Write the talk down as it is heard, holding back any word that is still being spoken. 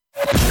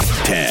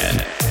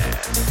10,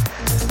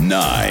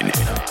 9,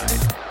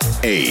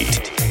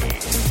 8,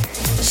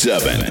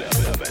 7,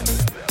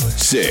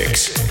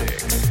 6,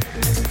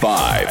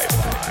 5,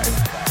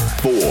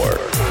 4, 3,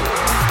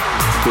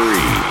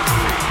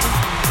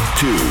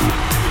 2,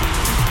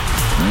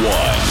 1.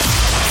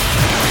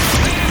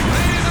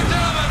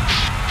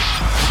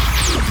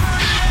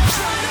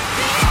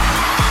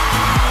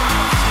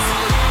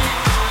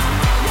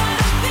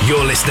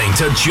 You're listening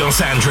to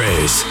Joss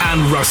Andrews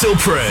and Russell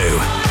Prue,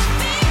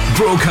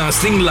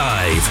 broadcasting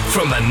live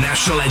from the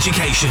National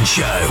Education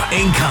Show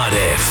in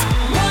Cardiff.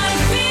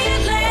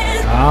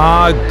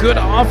 Good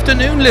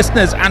afternoon,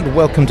 listeners, and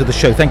welcome to the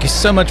show. Thank you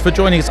so much for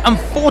joining us.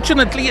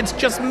 Unfortunately, it's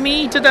just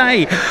me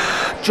today.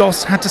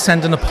 Joss had to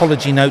send an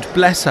apology note.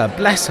 Bless her,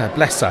 bless her,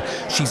 bless her.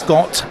 She's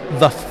got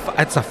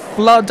it's a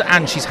flood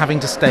and she's having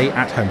to stay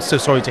at home. So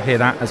sorry to hear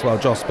that as well,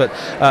 Joss, but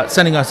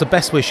sending us the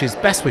best wishes,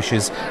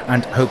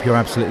 and hope you're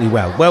absolutely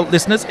well. Well,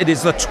 listeners, it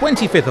is the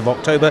 25th of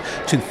October,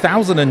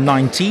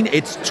 2019.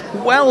 It's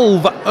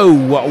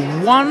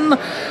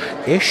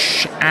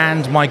 12:01-ish,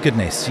 and my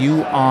goodness,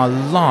 you are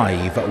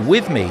live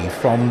with me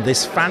from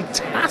this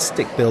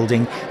fantastic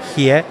building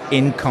here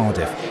in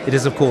Cardiff. It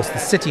is, of course, the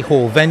City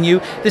Hall venue.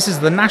 This is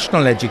the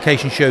National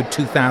Education Show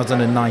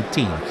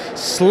 2019.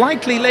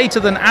 Slightly later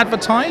than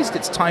advertised,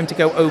 it's time to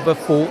go over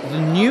for the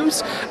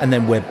news, and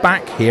then we're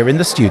back here in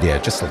the studio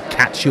just to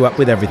catch you up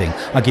with everything.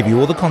 I'll give you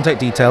all the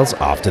contact details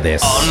after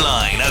this.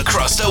 Online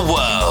across the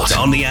world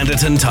on the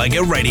Anderton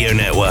Tiger Radio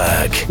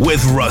Network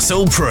with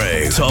Russell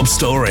Prue. Top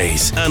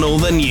stories and all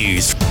the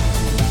news.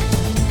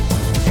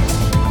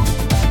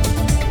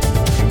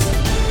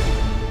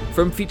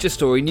 From Feature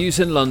Story News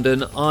in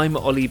London, I'm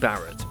Ollie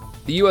Barrett.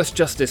 The US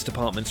Justice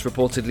Department's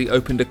reportedly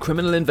opened a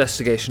criminal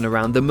investigation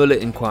around the Mueller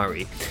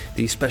inquiry.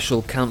 The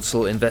special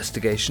counsel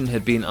investigation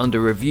had been under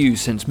review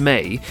since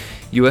May.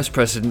 US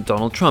President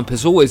Donald Trump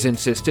has always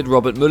insisted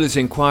Robert Mueller's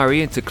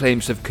inquiry into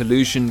claims of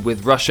collusion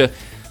with Russia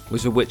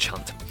was a witch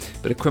hunt.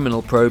 But a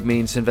criminal probe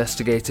means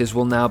investigators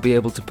will now be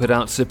able to put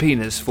out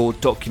subpoenas for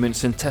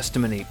documents and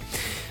testimony.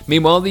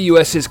 Meanwhile, the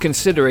US is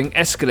considering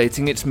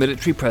escalating its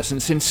military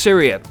presence in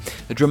Syria,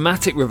 a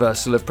dramatic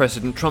reversal of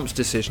President Trump's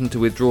decision to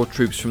withdraw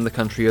troops from the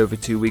country over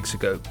 2 weeks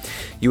ago.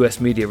 US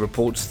media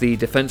reports the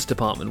Defense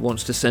Department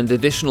wants to send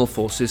additional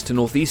forces to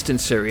northeastern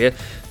Syria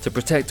to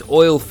protect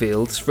oil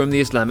fields from the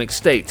Islamic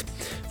State.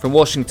 From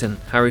Washington,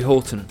 Harry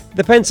Horton.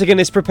 The Pentagon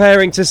is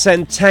preparing to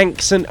send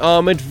tanks and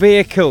armoured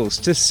vehicles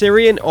to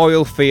Syrian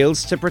oil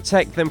fields to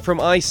protect them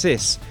from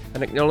ISIS,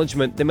 an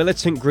acknowledgement the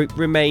militant group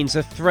remains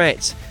a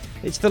threat.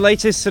 It's the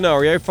latest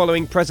scenario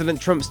following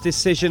President Trump's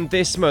decision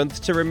this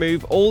month to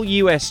remove all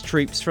US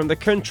troops from the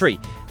country,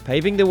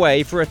 paving the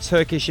way for a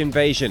Turkish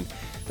invasion.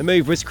 The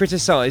move was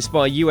criticised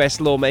by US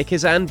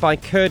lawmakers and by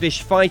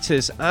Kurdish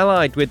fighters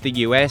allied with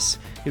the US,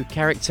 who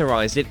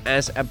characterised it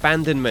as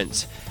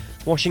abandonment.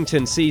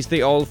 Washington sees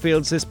the oil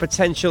fields as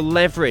potential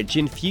leverage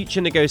in future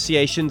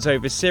negotiations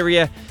over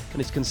Syria and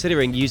is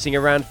considering using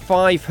around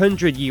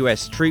 500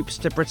 US troops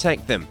to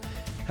protect them.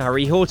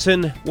 Harry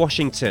Horton,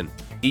 Washington.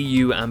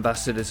 EU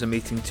ambassadors are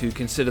meeting to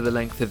consider the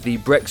length of the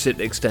Brexit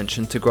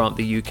extension to grant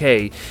the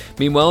UK.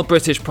 Meanwhile,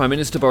 British Prime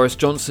Minister Boris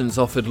Johnson's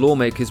offered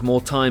lawmakers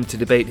more time to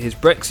debate his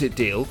Brexit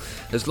deal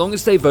as long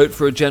as they vote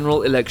for a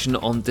general election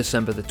on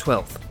December the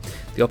 12th.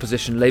 The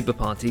opposition Labour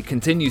Party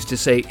continues to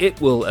say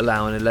it will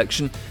allow an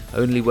election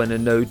only when a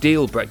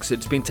no-deal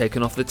Brexit's been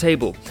taken off the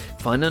table.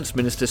 Finance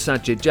Minister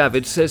Sajid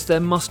Javid says there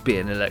must be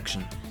an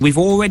election. We've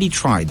already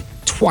tried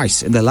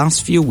twice in the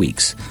last few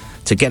weeks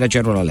to get a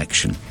general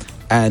election,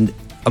 and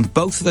on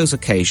both of those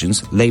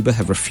occasions, Labour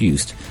have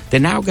refused. They're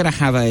now going to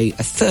have a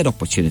third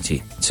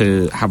opportunity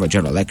to have a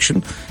general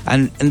election,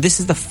 and this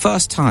is the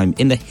first time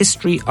in the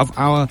history of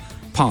our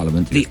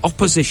Parliament the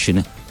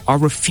opposition are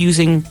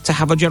refusing to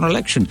have a general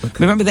election. Okay.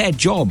 Remember their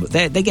job.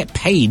 They get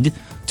paid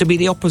to be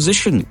the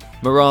opposition.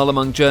 Morale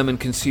among German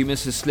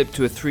consumers has slipped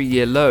to a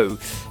 3-year low.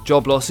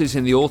 Job losses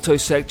in the auto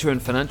sector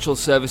and financial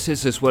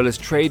services, as well as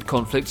trade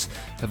conflicts,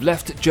 have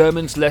left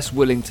Germans less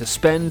willing to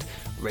spend,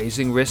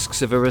 raising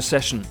risks of a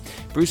recession.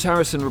 Bruce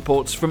Harrison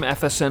reports from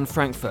FSN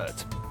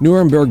Frankfurt.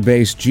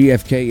 Nuremberg-based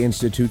GfK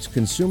Institute's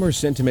consumer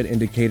sentiment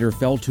indicator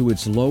fell to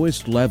its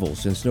lowest level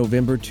since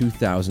November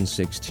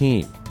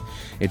 2016.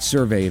 Its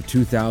survey of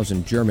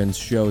 2,000 Germans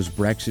shows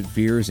Brexit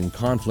fears and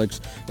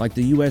conflicts like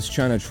the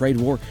US-China trade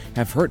war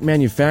have hurt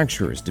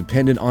manufacturers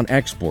dependent on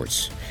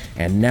exports.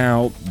 And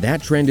now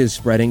that trend is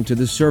spreading to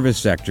the service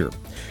sector.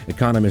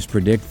 Economists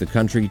predict the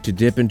country to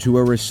dip into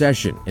a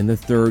recession in the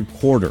third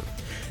quarter.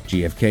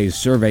 GfK's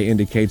survey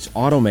indicates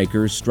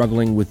automakers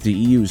struggling with the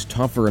EU's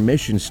tougher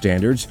emission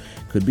standards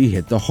could be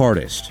hit the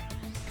hardest.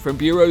 From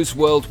bureaus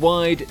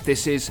worldwide,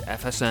 this is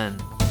FSN.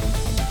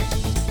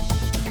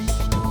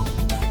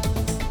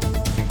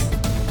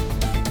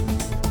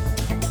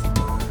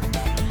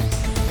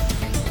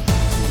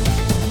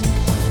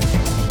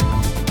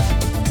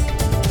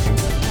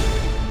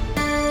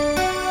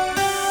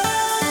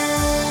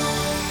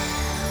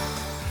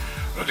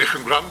 Rydych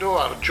yn gwrando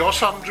ar Joss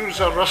Andrews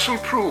a Russell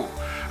Prue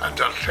yn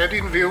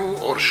darlledu'n fyw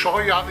o'r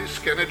sioe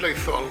addysg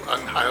genedlaethol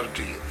yng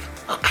Nghaerdydd.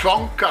 Y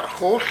clonc ar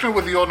holl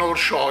newyddion o'r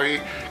sioe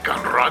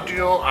gan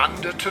Radio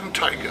Anderton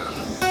Tiger.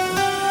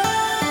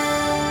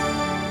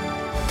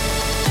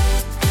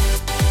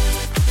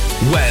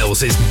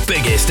 Wales's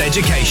biggest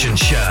education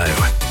show.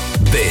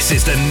 This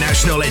is the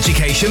National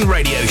Education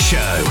Radio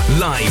Show,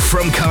 live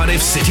from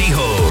Cardiff City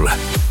Hall.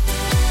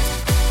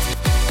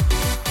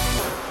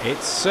 It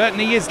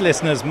certainly is,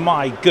 listeners.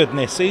 My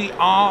goodness, it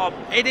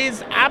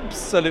is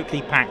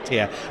absolutely packed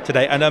here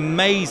today. An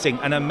amazing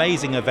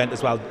event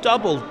as well.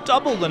 Double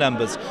the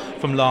numbers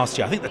from last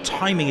year. I think the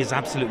timing is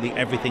absolutely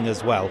everything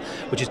as well,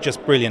 which is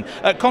just brilliant.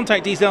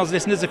 Contact details,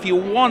 listeners, if you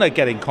want to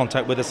get in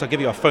contact with us. I'll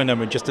give you our phone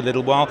number in just a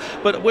little while.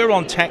 But we're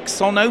on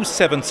text on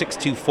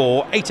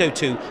 07624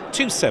 802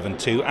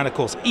 272, and of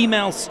course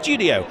email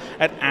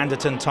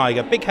studio@Anderton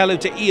Tiger. Big hello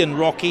to Ian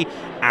Rocky,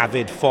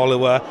 avid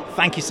follower.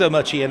 Thank you so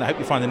much, Ian. I hope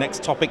you find the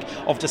next topic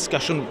of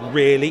discussion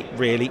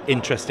really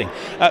interesting.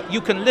 You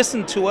can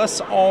listen to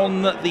us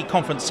on the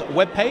conference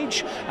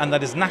webpage, and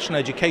that is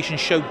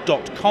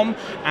nationaleducationshow.com,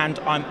 and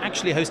I'm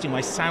actually hosting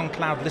my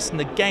SoundCloud Listen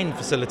Again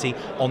facility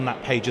on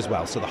that page as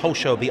well, so the whole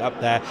show will be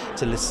up there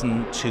to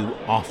listen to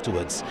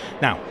afterwards.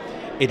 Now,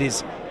 it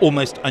is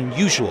almost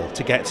unusual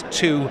to get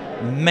two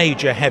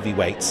major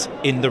heavyweights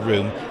in the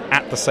room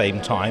at the same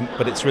time,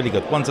 but it's really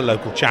good. One's a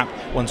local chap,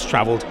 one's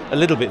travelled a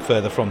little bit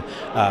further from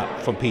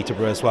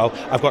Peterborough as well.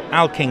 I've got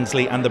Al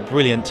Kingsley and the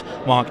brilliant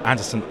Mark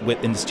Anderson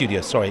in the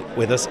studio,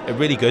 with us.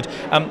 Really good.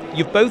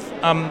 You've both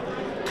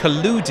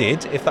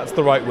colluded, if that's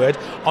the right word,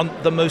 on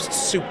the most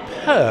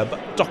superb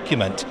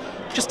document.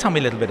 Just tell me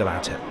a little bit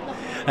about it.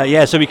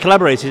 So we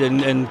collaborated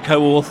and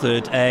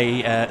co-authored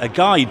a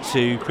guide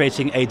to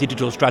creating a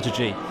digital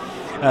strategy.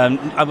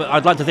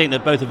 I'd like to think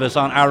that both of us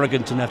aren't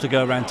arrogant enough to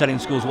go around telling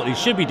schools what they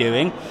should be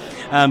doing,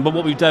 but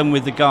what we've done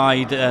with the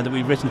guide that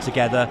we've written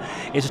together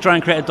is to try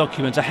and create a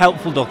document, a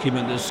helpful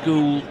document that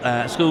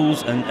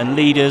schools and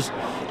leaders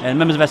and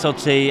members of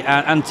SLT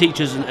and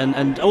teachers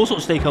and all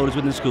sorts of stakeholders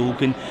within the school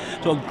can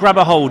sort of grab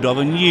a hold of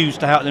and use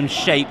to help them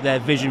shape their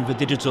vision for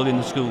digital in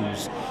the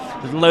schools.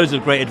 There's loads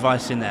of great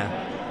advice in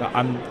there.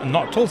 I'm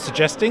not at all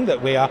suggesting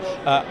that we are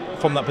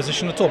from that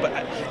position at all, but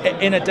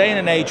in a day and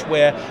an age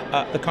where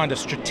the kind of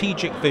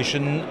strategic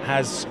vision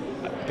has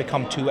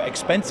become too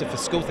expensive for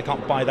schools, they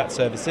can't buy that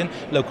service in.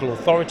 Local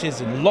authorities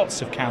in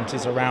lots of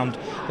counties around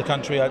the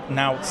country are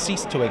now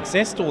ceased to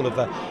exist. All of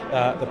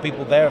the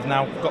people there have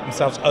now got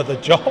themselves other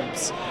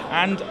jobs,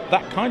 and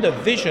that kind of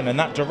vision and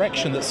that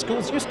direction that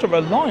schools used to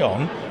rely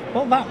on,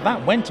 well,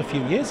 that went a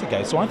few years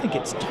ago, so I think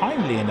it's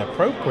timely and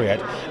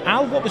appropriate.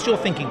 Al, what was your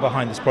thinking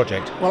behind this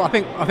project? Well, I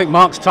think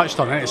Mark's touched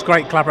on it. It's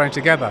great collaborating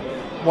together.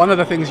 One of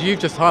the things you've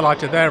just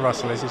highlighted there,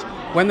 Russell, is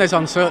when there's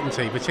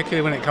uncertainty,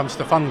 particularly when it comes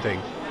to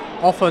funding,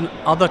 often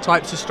other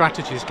types of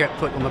strategies get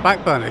put on the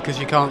back burner because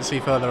you can't see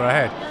further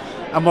ahead.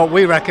 And what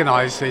we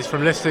recognise is,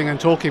 from listening and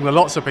talking with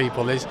lots of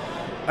people, is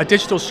a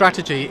digital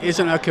strategy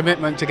isn't a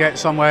commitment to get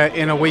somewhere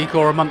in a week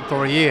or a month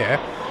or a year.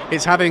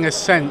 It's having a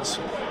sense,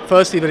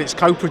 firstly, that it's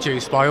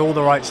co-produced by all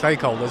the right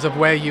stakeholders of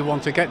where you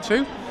want to get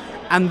to,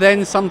 and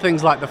then some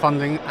things like the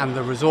funding and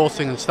the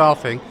resourcing and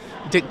staffing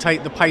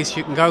dictate the pace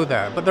you can go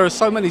there. But there are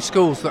so many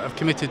schools that have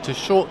committed to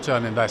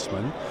short-term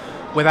investment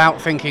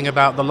without thinking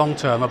about the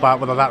long-term, about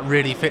whether that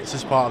really fits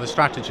as part of the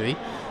strategy.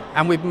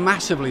 And we've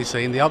massively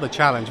seen the other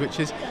challenge, which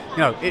is,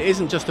 it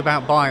isn't just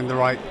about buying the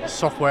right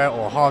software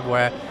or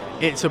hardware,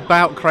 it's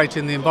about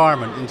creating the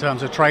environment in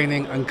terms of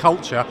training and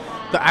culture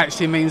that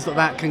actually means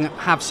that can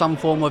have some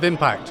form of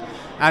impact.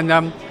 And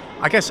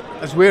I guess,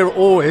 as we're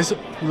always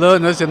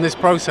learners in this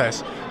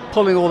process,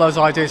 pulling all those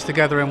ideas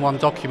together in one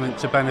document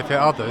to benefit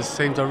others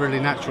seems a really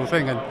natural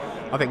thing, and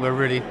I think we're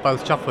really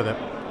both chuffed with it.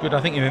 Good. I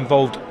think you've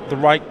involved the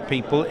right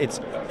people. It's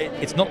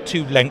not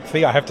too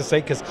lengthy, I have to say,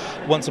 because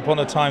once upon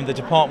a time the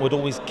department would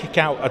always kick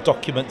out a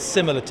document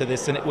similar to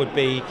this, and it would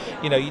be,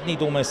 you'd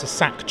need almost a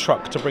sack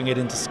truck to bring it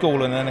into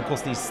school, and then of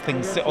course these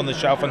things sit on the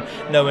shelf and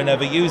no one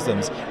ever uses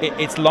them.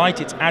 It's light,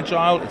 it's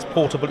agile, it's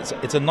portable,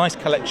 it's a nice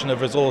collection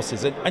of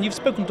resources, and you've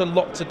spoken to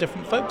lots of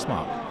different folks,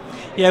 Mark.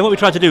 Yeah, what we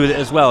tried to do with it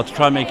as well, to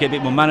try and make it a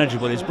bit more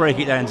manageable, is break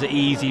it down into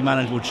easy,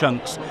 manageable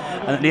chunks.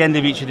 And at the end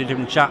of each of the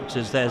different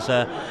chapters, there's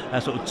a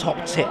sort of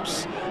top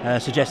tips,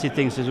 suggested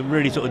things to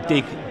really sort of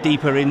dig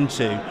deeper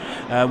into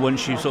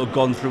once you've sort of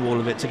gone through all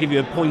of it, to give you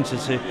a pointer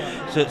to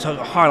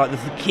highlight the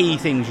key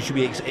things you should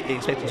be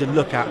expected to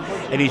look at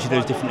in each of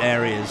those different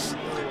areas.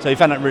 So we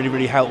found that really,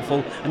 really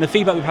helpful. And the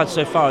feedback we've had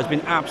so far has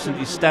been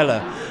absolutely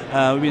stellar.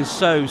 We've been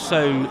so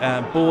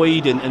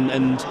buoyed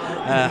and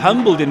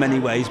humbled in many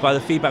ways by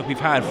the feedback we've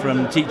had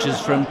from teachers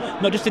from,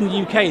 not just in the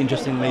UK,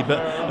 interestingly,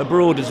 but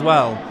abroad as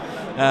well.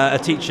 A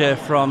teacher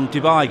from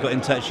Dubai got in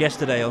touch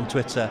yesterday on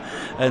Twitter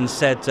and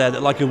said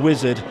that, like a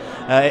wizard,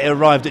 it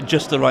arrived at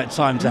just the right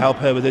time to help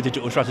her with her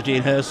digital strategy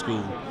in her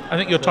school. I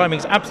think your timing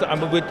is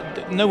absolutely,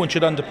 no one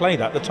should underplay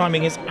that. The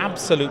timing is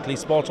absolutely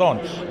spot on.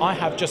 I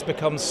have just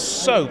become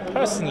so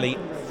personally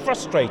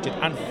frustrated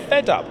and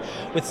fed up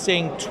with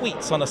seeing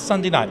tweets on a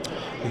Sunday night.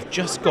 We've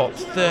just got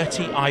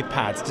 30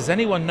 iPads. Does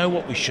anyone know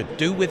what we should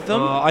do with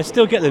them? I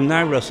still get them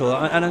now, Russell,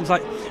 and it's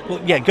like,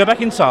 well, yeah, go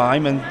back in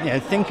time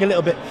and think a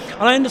little bit.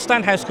 And I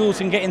understand how schools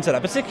can get into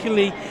that,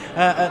 particularly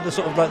at the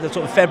sort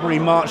of February,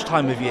 March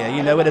time of year.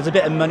 Where there's a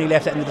bit of money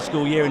left at the end of the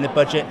school year in the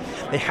budget,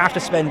 they have to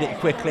spend it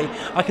quickly.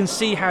 I can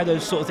see how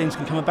those sort of things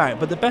can come about,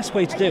 but the best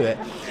way to do it,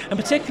 and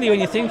particularly when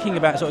you're thinking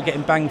about sort of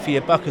getting bang for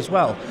your buck as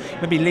well,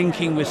 maybe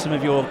linking with some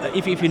of your,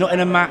 if you're not in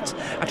a MAT,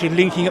 actually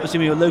linking up with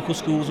some of your local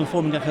schools and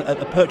forming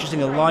a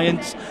purchasing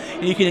alliance.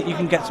 You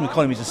can get some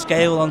economies of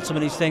scale on some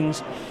of these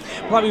things.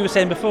 Like we were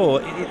saying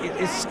before,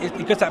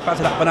 it goes back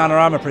to that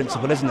Bananarama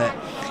principle, isn't it?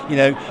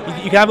 You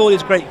can have all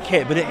this great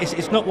kit, but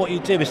it's not what you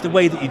do, it's the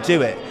way that you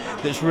do it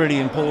that's really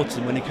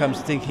important when it comes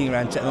to thinking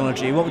around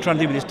technology. What we're trying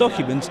to do with this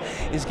document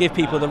is give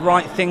people the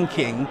right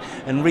thinking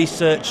and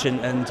research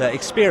and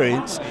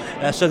experience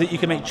so that you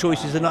can make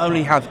choices that not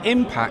only have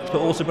impact but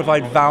also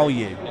provide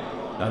value.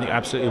 I think you're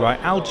absolutely right.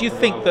 Al, do you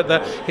think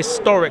that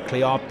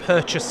historically our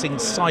purchasing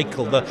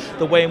cycle,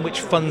 the way in which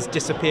funds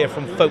disappear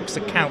from folks'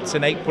 accounts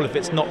in April if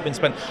it's not been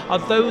spent, are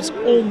those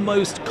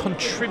almost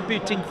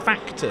contributing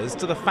factors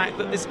to the fact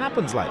that this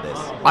happens like this?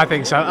 I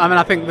think so.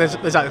 I think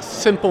there's a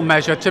simple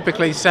measure,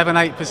 typically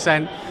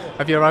 7-8%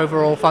 of your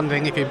overall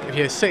funding. If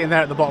you're sitting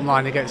there at the bottom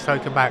line, it gets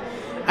taken back.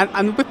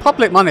 And with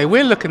public money,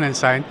 we're looking and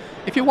saying,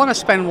 if you want to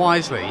spend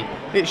wisely,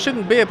 it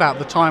shouldn't be about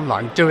the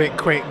timeline, do it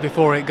quick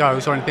before it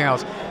goes or anything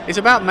else. It's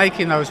about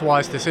making those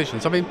wise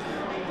decisions. I mean,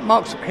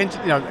 Mark's hinted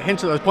at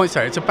those points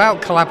there. It's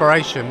about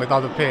collaboration with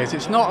other peers.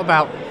 It's not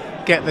about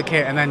get the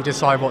kit and then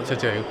decide what to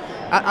do.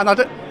 And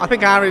I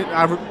think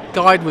our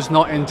guide was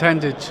not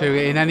intended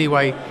to in any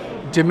way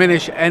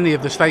diminish any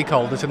of the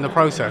stakeholders in the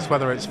process,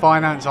 whether it's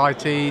finance,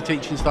 IT,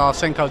 teaching staff,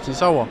 Syncodes and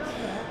so on.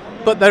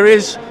 But there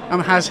is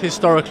and has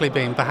historically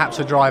been perhaps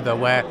a driver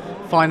where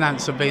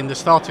finance have been the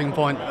starting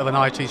point of an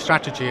IT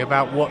strategy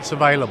about what's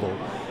available.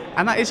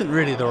 And that isn't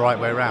really the right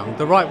way around.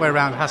 The right way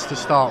around has to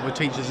start with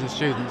teachers and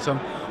students and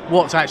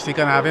what's actually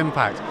going to have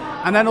impact.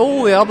 And then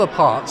all the other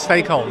parts,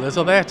 stakeholders,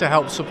 are there to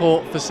help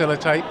support,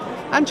 facilitate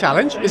and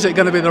challenge. Is it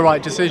going to be the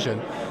right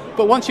decision?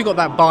 But once you've got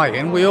that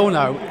buy-in, we all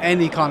know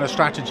any kind of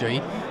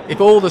strategy, if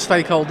all the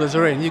stakeholders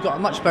are in, you've got a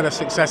much better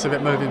success of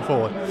it moving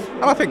forward.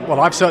 And I think,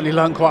 I've certainly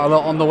learned quite a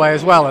lot on the way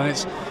as well, and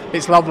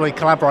it's lovely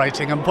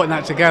collaborating and putting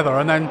that together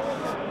and then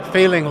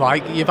feeling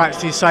like you've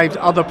actually saved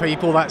other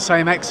people that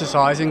same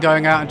exercise in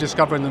going out and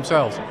discovering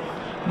themselves.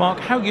 Mark,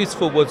 how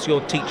useful was your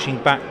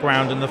teaching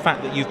background and the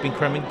fact that you've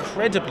become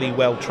incredibly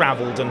well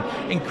travelled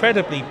and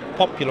incredibly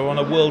popular on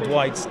a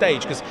worldwide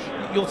stage? Because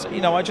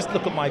I just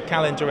look at my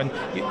calendar and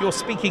you're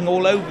speaking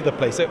all over the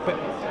place.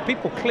 But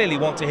people clearly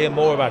want to hear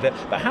more about it.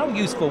 But how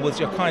useful was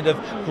your kind of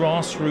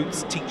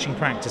grassroots teaching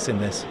practice in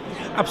this?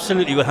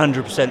 Absolutely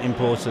 100%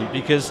 important,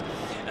 because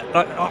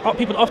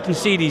people often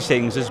see these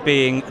things as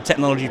being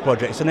technology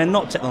projects, and they're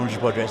not technology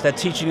projects. They're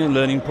teaching and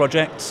learning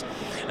projects.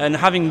 And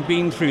having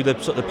been through the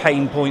sort of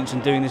pain points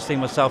and doing this thing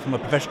myself in my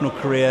professional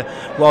career,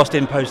 whilst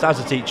in post as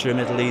a teacher, a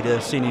middle leader,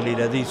 senior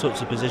leader, these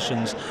sorts of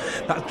positions,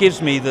 that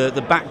gives me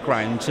the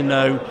background to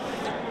know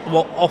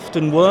what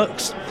often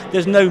works.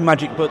 There's no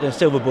magic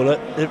silver bullet.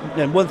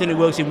 One thing that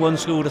works in one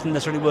school doesn't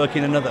necessarily work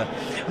in another.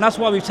 And that's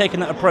why we've taken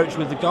that approach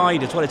with the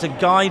guide as well. It's a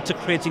guide to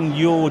creating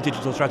your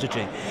digital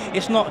strategy.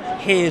 It's not,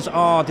 here's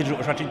our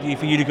digital strategy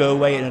for you to go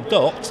away and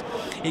adopt.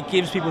 It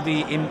gives people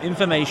the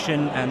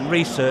information and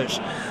research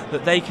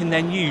that they can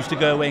then use to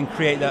go away and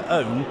create their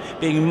own,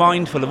 being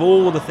mindful of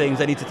all the things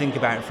they need to think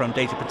about, from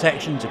data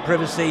protection to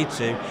privacy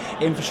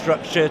to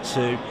infrastructure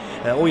to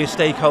all your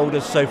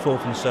stakeholders, so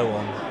forth and so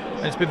on.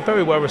 And it's been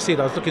very well received.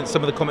 I was looking at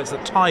some of the comments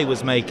that Ty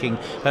was making,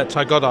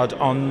 Ty Goddard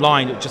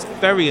online. It was just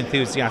very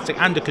enthusiastic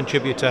and a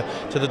contributor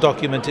to the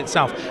document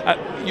itself.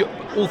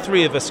 All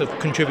three of us have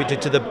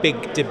contributed to the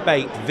Big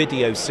Debate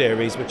video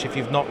series, which, if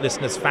you've not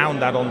listeners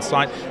found that on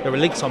site, there are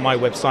links on my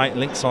website,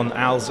 links on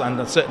Al's,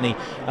 and certainly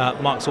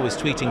Mark's always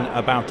tweeting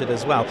about it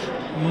as well.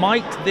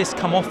 Might this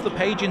come off the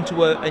page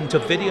into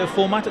video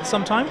format at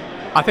some time?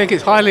 I think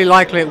it's highly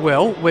likely it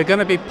will. We're going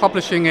to be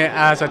publishing it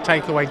as a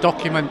takeaway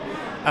document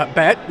at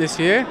BET this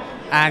year,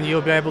 and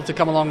you'll be able to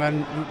come along,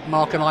 and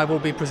Mark and I will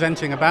be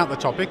presenting about the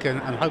topic and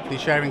hopefully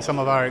sharing some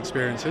of our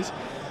experiences.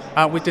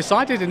 We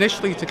decided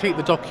initially to keep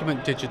the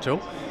document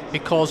digital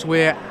because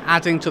we're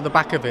adding to the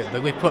back of it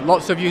that we've put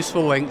lots of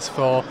useful links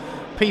for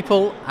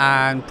people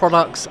and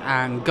products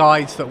and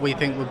guides that we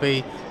think would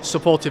be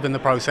supportive in the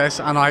process,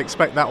 and I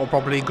expect that will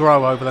probably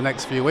grow over the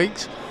next few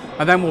weeks,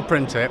 and then we'll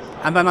print it.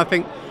 And then I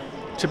think,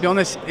 to be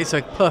honest, it's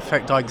a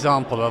perfect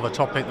example of a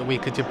topic that we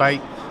could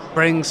debate,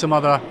 bring some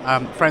other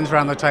friends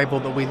around the table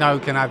that we know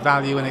can add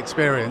value and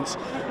experience,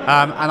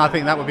 and I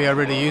think that would be a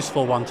really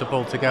useful one to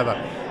pull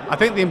together. I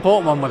think the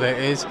important one with it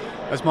is,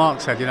 as Mark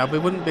said, we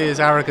wouldn't be as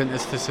arrogant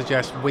as to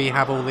suggest we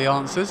have all the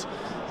answers,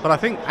 but I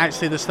think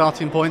actually the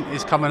starting point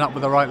is coming up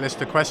with the right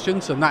list of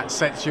questions, and that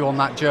sets you on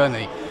that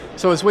journey.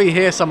 So as we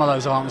hear some of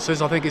those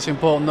answers, I think it's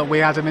important that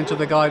we add them into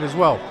the guide as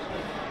well.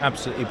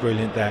 Absolutely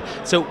brilliant there.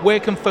 So where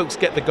can folks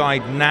get the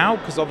guide now?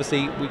 Because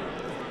obviously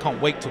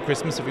can't wait till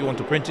Christmas if you want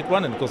a printed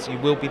one, and of course you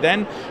will be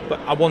then, but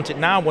I want it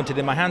now, I want it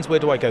in my hands. Where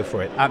do I go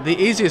for it? The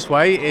easiest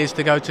way is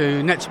to go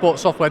to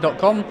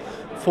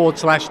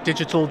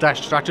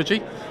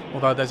netsportsoftware.com/digital-strategy,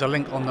 although there's a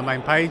link on the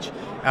main page.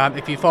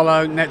 If you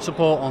follow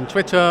NetSupport on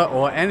Twitter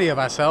or any of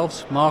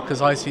ourselves, Mark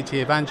as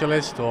ICT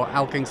Evangelist or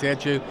Al Kingsley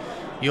Edu,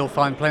 you'll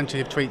find plenty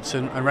of tweets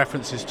and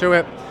references to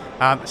it.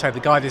 So the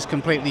guide is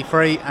completely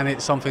free, and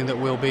it's something that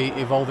we'll be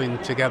evolving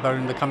together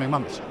in the coming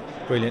months.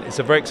 Brilliant. It's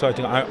a very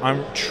exciting.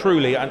 I'm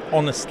truly and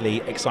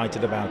honestly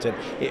excited about it.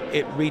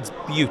 It reads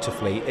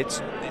beautifully.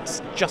 It's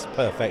just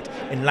perfect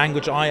in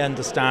language I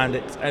understand.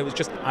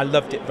 I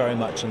loved it very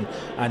much and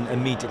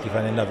immediately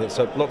fell in love with it.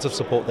 So lots of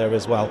support there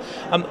as well.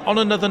 On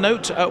another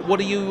note,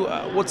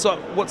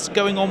 what's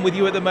going on with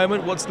you at the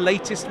moment? What's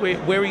latest?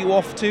 Where are you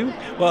off to?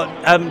 Well,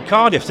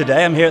 Cardiff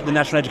today. I'm here at the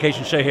National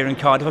Education Show here in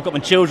Cardiff. I've got my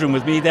children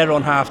with me. They're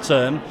on half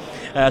term.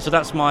 So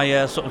that's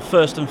my sort of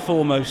first and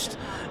foremost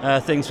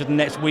things for the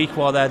next week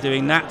while they're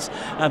doing that.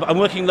 But I'm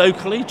working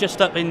locally,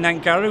 just up in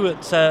Nantgarw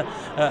at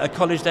a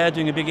college there,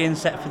 doing a big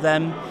inset for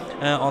them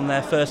on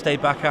their first day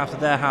back after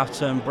their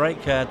half-term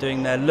break,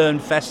 doing their Learn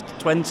Fest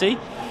 20,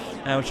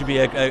 which would be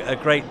a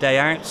great day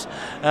out.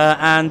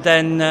 And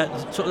then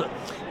sort of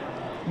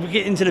we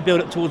get into the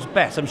build-up towards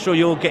Best. I'm sure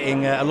you're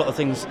getting a lot of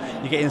things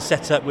you're getting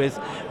set up with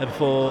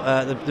before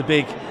the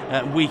big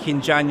week in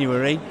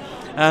January.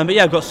 But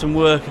yeah, I've got some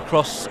work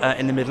across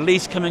in the Middle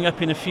East coming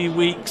up in a few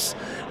weeks,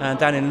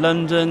 down in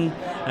London,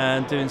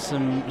 doing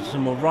some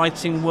more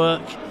writing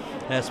work,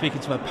 speaking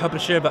to my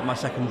publisher about my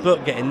second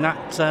book, getting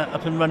that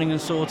up and running and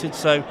sorted.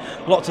 So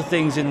lots of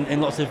things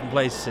in lots of different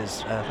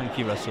places. Thank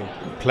you, Russell.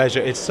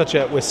 Pleasure.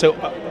 We're so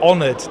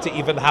honoured to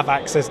even have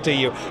access to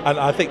you, and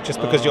I think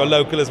just because you're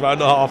local as well,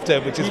 not half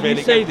term, which is really good.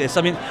 You say this.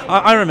 I mean,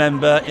 I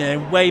remember,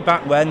 way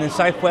back when the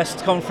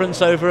Southwest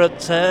Conference over at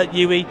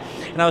UWE,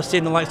 and I was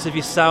seeing the likes of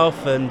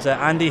yourself and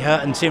Andy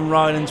Hutt and Tim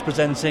Rylands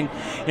presenting.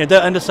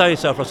 Don't undersell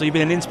yourself, Russell. You've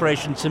been an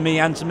inspiration to me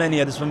and to many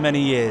others for many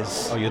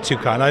years. Oh, you're too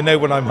kind. I know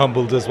when I'm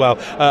humbled as well.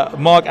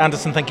 Mark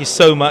Anderson, thank you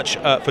so much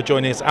for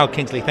joining us. Al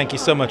Kingsley, thank you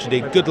so much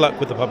indeed. Good luck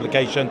with the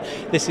publication.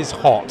 This is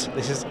hot.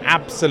 This is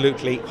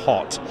absolutely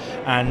hot.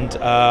 And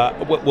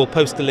we'll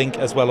post the link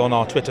as well on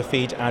our Twitter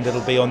feed, and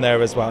it'll be on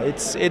there as well.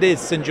 It is.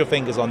 Singe your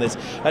fingers on this.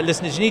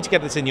 Listeners, you need to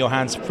get this in your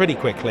hands pretty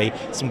quickly.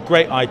 Some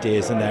great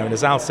ideas in there. And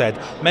as Al said,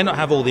 may not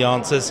have all the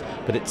answers,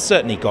 but it's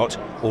certainly got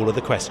all of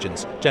the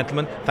questions.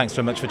 Gentlemen, thanks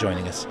very much for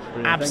joining us.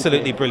 Brilliant.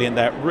 Absolutely brilliant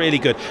there. Really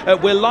good.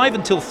 We're live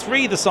until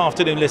 3 this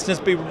afternoon, listeners.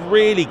 Be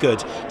really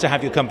good to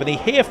have your company.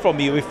 Hear from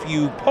you if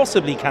you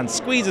possibly can.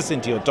 Squeeze us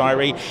into your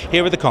diary.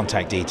 Here are the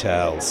contact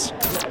details.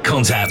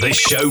 Contact the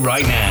show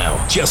right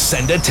now. Just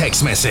send a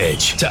text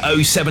message to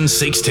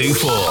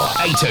 07624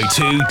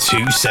 802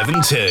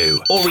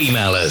 272 or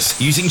email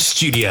us using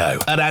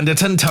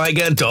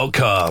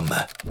studio@andertontiger.com.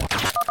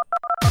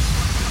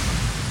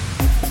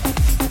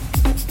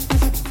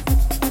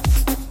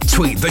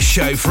 Tweet the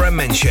show for a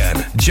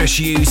mention. Just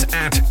use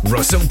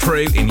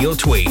 @RussellPrew in your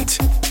tweet.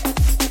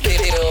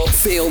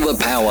 Feel the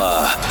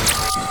power.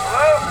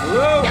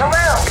 Hello? Come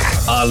out.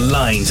 Our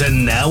lines are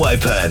now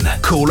open.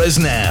 Call us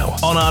now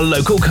on our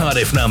local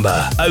Cardiff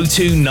number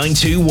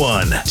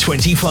 02921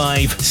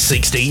 25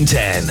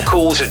 1610.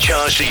 Calls are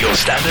charged at your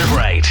standard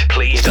rate.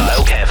 Please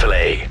dial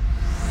carefully.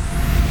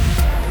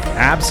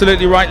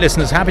 Absolutely right,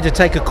 listeners. Happy to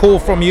take a call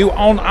from you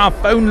on our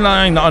phone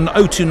line on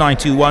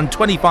 02921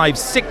 25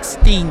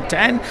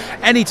 1610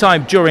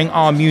 anytime during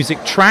our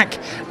music track.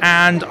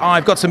 And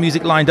I've got some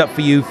music lined up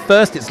for you.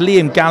 First, it's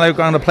Liam Gallagher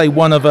going to play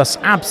One of Us.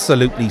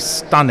 Absolutely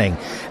stunning.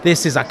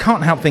 I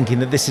can't help thinking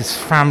that this is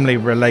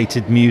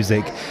family-related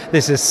music.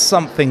 This is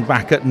something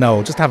back at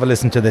Noel. Just have a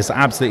listen to this. I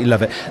absolutely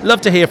love it.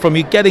 Love to hear from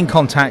you. Get in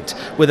contact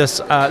with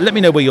us. Let me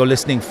know where you're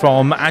listening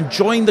from and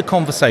join the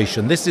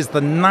conversation. This is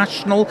the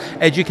National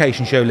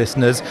Education Show,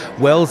 listeners.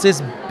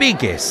 Wales's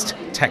biggest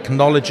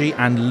technology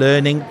and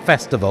learning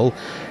festival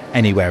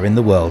anywhere in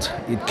the world.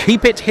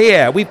 Keep it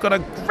here. We've got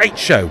a great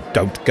show.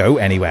 Don't go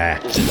anywhere.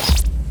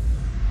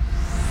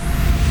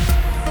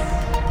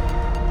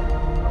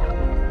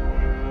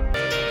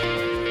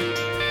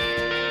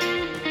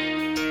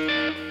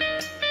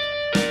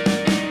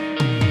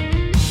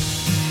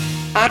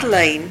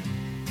 Ar-lein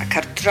ac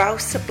ar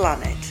draws y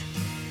blaned,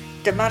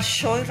 dyma'r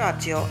sioe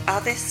radio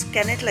addysg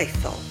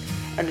genedlaethol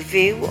yn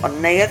fyw o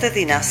neuadd y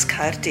ddinas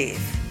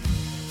Caerdydd.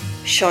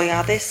 Sioe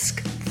addysg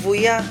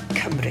fwyaf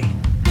Cymru.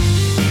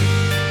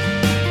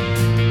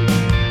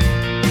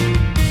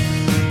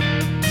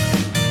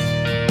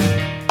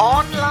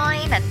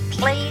 Online and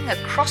playing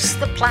across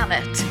the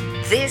planet,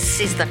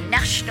 this is the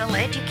National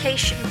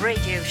Education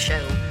Radio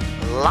Show,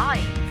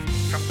 live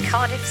from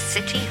Cardiff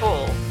City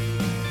Hall.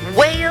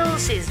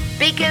 Wales'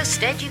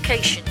 biggest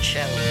education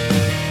show.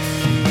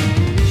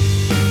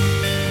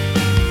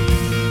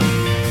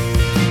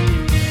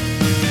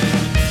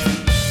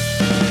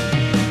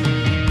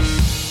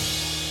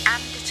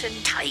 Anderton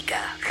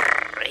Tiger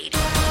Radio.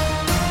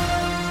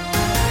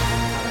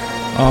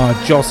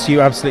 Joss,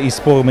 you absolutely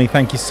spoiled me.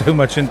 Thank you so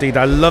much indeed.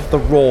 I love the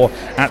roar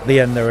at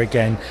the end there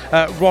again.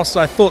 Ross,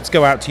 thoughts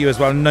go out to you as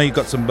well. I know you've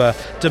got some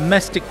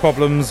domestic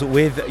problems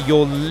with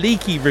your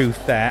leaky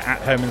roof there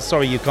at home, and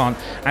sorry you can't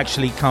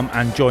actually come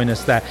and join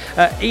us there.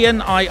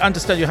 Ian, I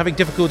understand you're having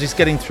difficulties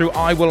getting through.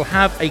 I will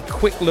have a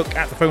quick look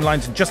at the phone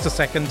lines in just a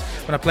second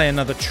when I play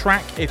another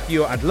track.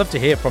 I'd love to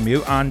hear from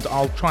you, and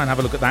I'll try and have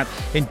a look at that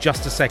in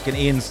just a second.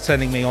 Ian's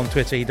sending me on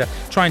Twitter, he's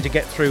trying to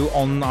get through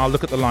I'll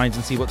look at the lines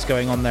and see what's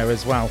going on there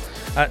as well.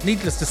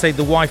 Needless to say,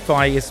 the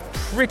Wi-Fi is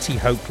pretty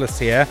hopeless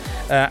here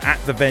at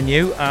the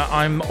venue.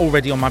 I'm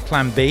already on my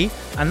plan B,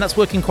 and that's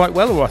working quite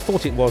well, or I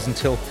thought it was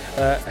until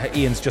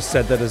Ian's just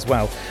said that as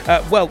well.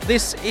 Well,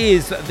 this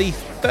is the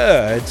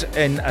third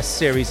in a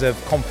series of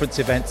conference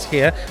events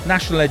here.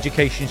 National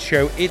Education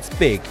Show. It's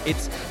big.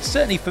 It's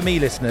certainly for me,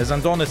 listeners,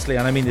 and honestly,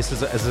 and I mean this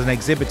as an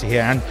exhibitor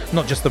here and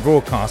not just the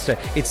broadcaster,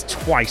 it's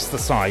twice the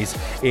size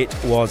it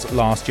was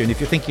last year. And if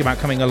you're thinking about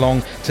coming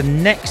along to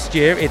next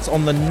year, it's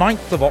on the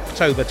 9th of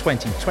October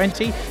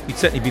 2020. You'd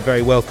certainly be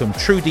very welcome.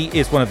 Trudy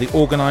is one of the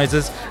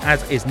organisers,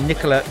 as is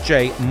Nicola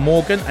J.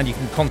 Morgan, and you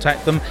can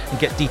contact them and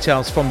get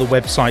details from the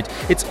website.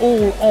 It's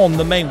all on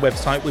the main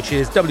website, which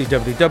is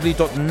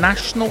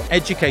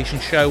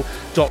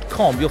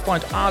www.nationaleducationshow.com. You'll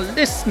find our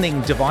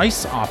listening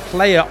device, our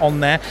player on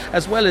there,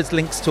 as well as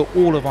links to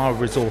all of our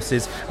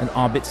resources and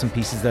our bits and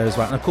pieces there as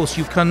well. And of course,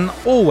 you can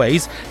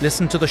always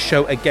listen to the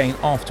show again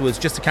afterwards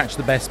just to catch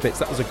the best bits.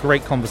 That was a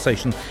great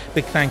conversation.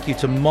 Big thank you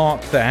to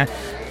Mark there.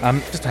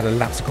 Just had a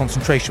lapse of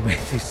concentration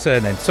with his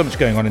surname. So much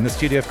going on in the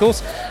studio, of course.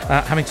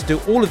 Having to do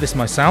all of this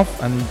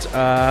myself,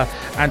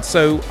 and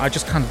so I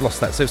just kind of lost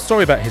that. So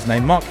sorry about his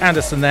name. Mark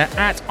Anderson there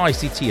at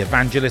ICT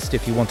Evangelist,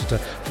 if you wanted to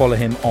follow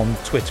him on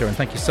Twitter. And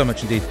thank you so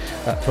much indeed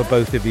for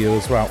both of you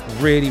as well.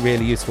 Really,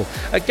 really useful.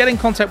 Get in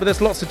contact with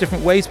us lots of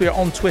different ways. We are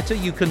on Twitter.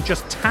 You can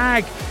just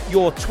tag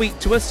your tweet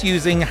to us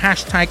using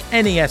hashtag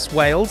NES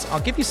Wales. I'll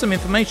give you some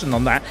information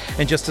on that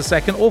in just a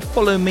second. Or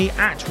follow me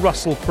at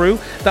Russell Prue.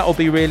 That will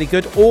be really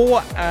good.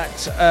 Or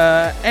at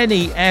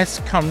NES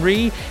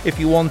Cymru if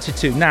you wanted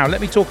to. Now,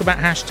 let me talk about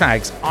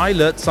hashtags. I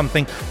learnt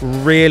something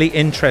really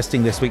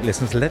interesting this week,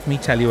 listeners. Let me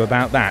tell you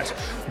about that.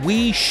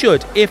 We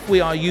should, if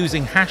we are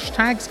using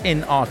hashtags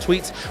in our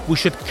tweets, we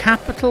should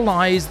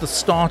capitalize the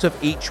start of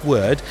each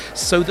word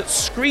so that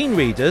screen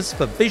readers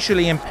for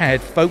visually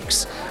impaired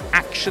folks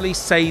actually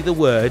say the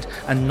word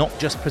and not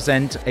just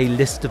present a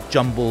list of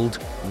jumbled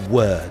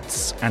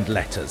words and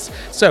letters.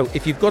 So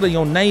if you've got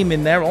your name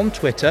in there on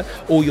Twitter,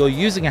 or you're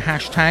using a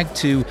hashtag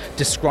to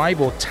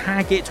describe or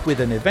tag it with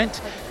an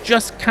event,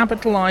 just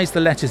capitalize the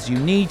letters you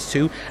need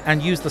to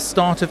and use the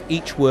start of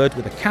each word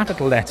with a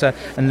capital letter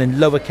and then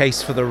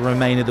lowercase for the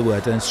remainder of the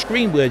word. And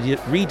screen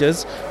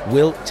readers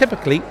will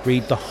typically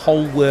read the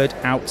whole word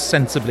out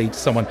sensibly to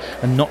someone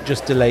and not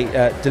just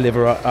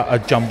deliver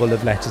a jumble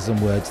of letters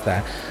and words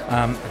there.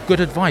 Good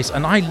advice.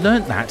 And I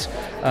learnt that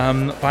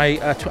by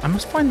I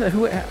must find out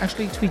who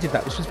actually tweeted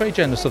that, which was very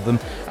generous of them.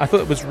 I thought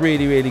it was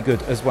really, really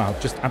good as well.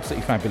 Just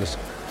absolutely fabulous.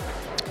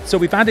 So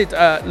we've added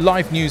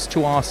live news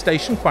to our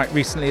station quite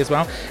recently as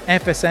well.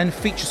 FSN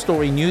Feature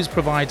Story News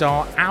provide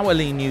our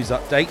hourly news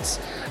updates.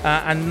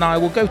 And I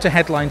will go to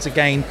headlines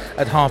again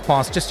at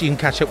past, just so you can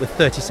catch up with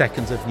 30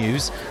 seconds of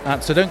news.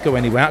 So don't go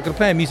anywhere. I'm going to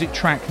play a music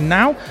track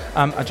now.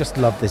 I just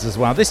love this as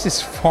well. This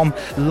is from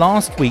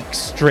last week's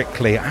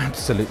Strictly.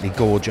 Absolutely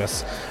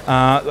gorgeous.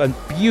 And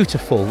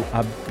beautiful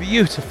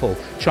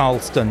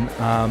Charleston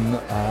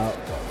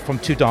from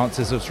two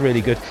dancers. It was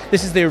really good.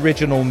 This is the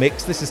original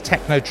mix. This is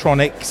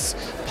Technotronics.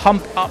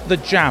 Pump Up the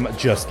Jam.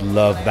 Just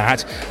love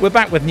that. We're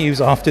back with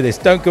news after this.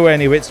 Don't go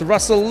anywhere. It's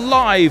Russell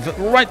live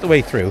right the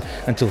way through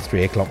until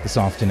 3 o'clock this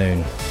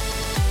afternoon.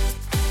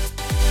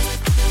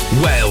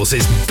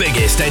 Wales's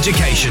biggest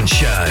education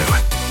show.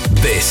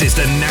 This is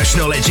the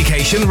National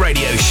Education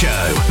Radio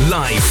Show,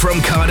 live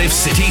from Cardiff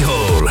City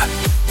Hall.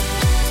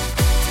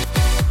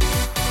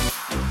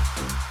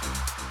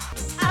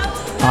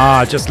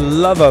 Just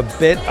love a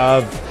bit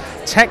of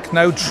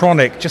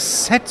Technotronic.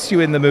 Just sets you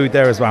in the mood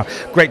there as well.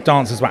 Great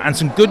dance as well, and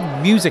some good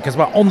music as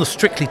well. On the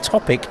Strictly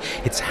topic,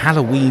 it's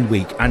Halloween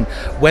week, and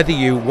whether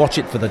you watch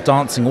it for the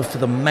dancing or for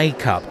the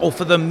makeup or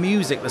for the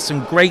music, there's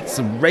some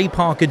Ray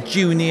Parker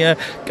Jr.,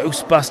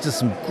 Ghostbusters,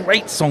 some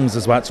great songs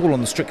as well. It's all on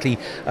the Strictly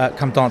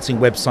Come Dancing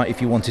website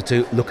if you wanted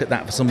to look at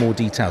that for some more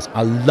details.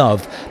 I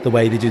love the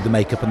way they do the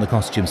makeup and the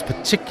costumes,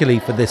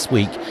 particularly for this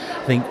week.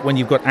 I think when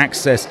you've got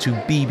access to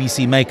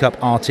BBC makeup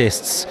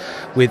artists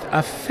with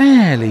a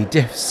fairly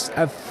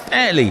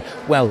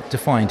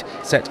well-defined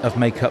set of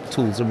makeup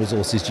tools and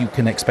resources, you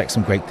can expect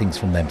some great things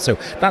from them. So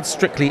that's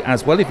Strictly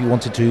as well, if you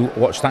wanted to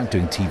watch that,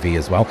 doing TV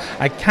as well.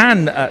 I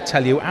can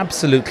tell you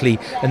absolutely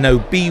no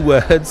B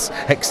words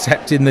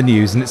except in the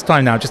news, and it's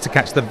time now just to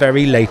catch the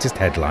very latest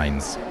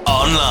headlines.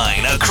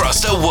 Online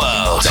across the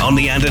world on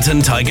the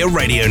Anderton Tiger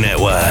Radio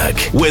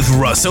Network with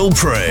Russell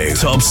Prue.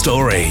 Top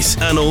stories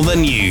and all the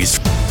news.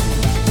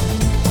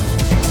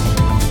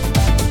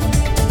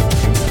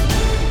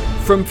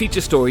 From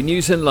Feature Story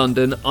News in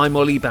London, I'm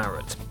Ollie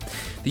Barrett.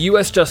 The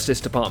US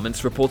Justice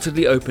Department's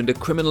reportedly opened a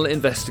criminal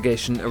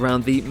investigation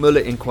around the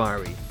Mueller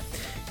inquiry.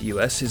 The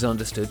US is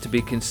understood to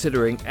be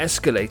considering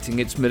escalating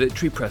its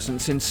military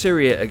presence in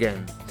Syria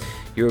again.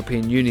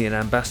 European Union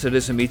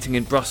ambassadors are meeting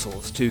in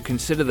Brussels to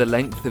consider the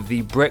length of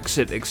the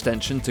Brexit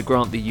extension to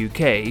grant the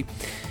UK,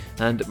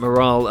 and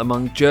morale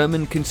among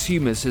German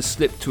consumers has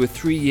slipped to a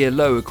 3-year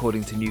low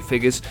according to new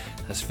figures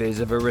as fears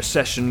of a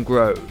recession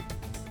grow.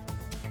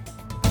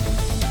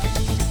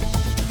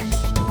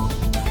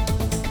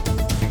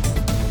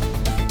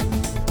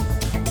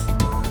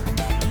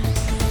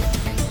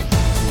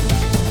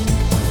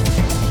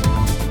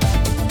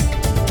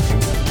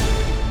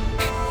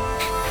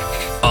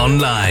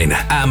 Online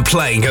and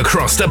playing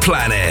across the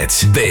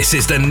planet. This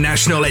is the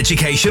National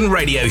Education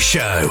Radio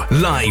Show,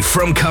 live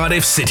from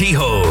Cardiff City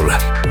Hall.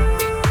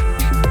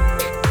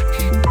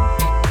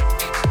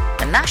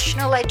 The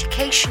National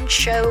Education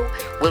Show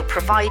will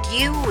provide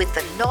you with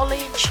the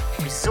knowledge,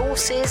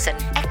 resources and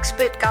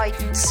expert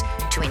guidance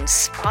to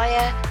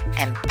inspire,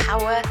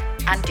 empower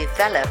and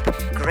develop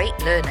great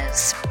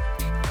learners.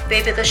 Fe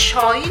fydd y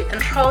sioe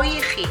yn rhoi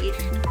I chi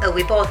y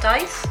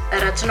wybodaeth,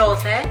 yr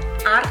adnoddau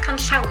a'r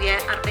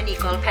canllawiau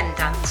arbenigol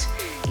pendant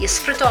I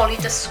ysbrydoli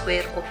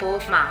dysgwyr o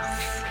bob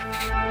math.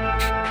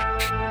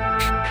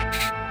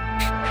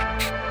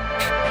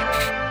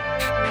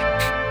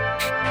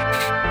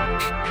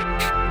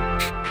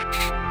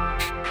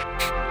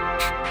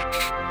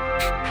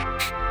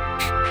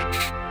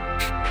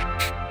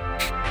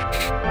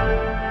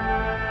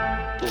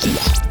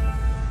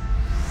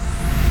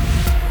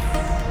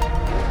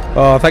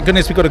 Oh, thank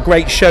goodness we've got a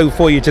great show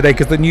for you today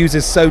because the news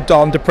is so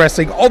darn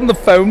depressing. On the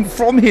phone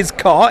from his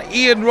car,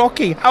 Ian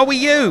Rockey. How are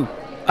you?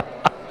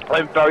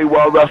 I'm very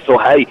well, Russell.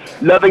 Hey,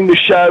 loving the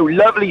show.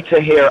 Lovely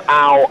to hear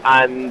Al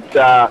and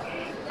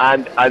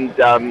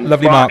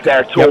lovely Mark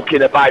there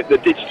talking about the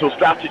digital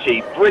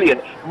strategy.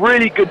 Brilliant.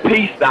 Really good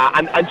piece, that.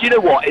 And you know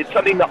what? It's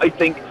something that I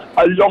think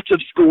a lot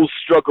of schools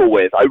struggle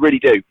with. I really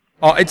do.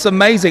 Oh, it's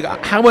amazing.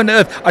 How on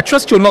earth? I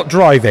trust you're not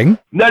driving.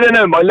 No.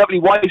 My lovely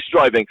wife's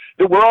driving.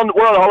 We're on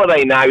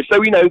holiday now,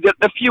 so you know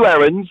the few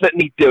errands that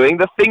need doing,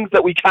 the things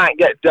that we can't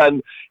get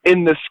done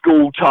in the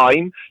school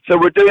time. So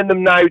we're doing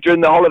them now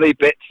during the holiday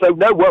bit. So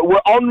no, we're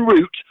en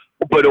route,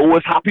 but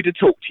always happy to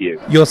talk to you.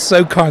 You're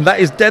so kind. That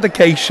is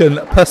dedication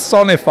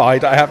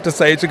personified, I have to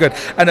say. It's a good.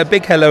 And a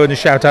big hello and a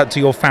shout out to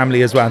your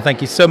family as well. And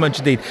thank you so much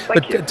indeed for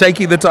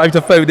taking the time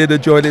to phone in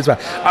and join as well.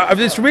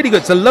 It's really good.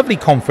 It's a lovely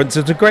conference.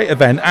 It's a great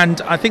event.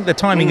 And I think the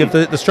timing of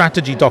the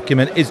strategy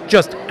document is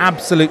just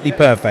absolutely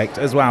perfect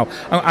as well.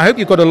 I hope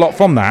you got a lot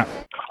from that.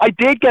 I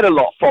did get a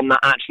lot from that,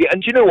 actually.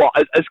 And you know what?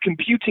 As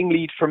computing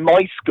lead from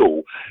my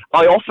school,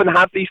 I often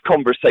have these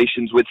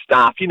conversations with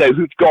staff, you know,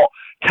 who've got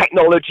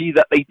technology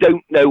that they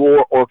don't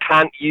know or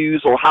can't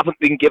use or haven't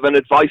been given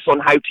advice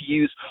on how to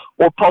use,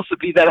 or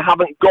possibly then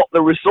haven't got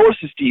the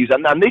resources to use.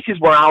 And this is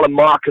where Al and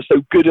Mark are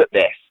so good at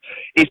this,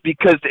 is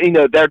because, you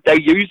know, they're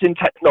using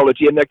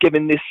technology and they're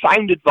giving this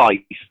sound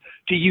advice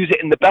to use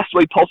it in the best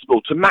way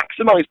possible to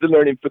maximise the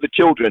learning for the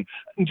children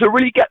and to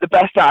really get the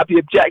best out of the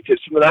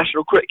objectives from the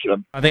national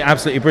curriculum. I think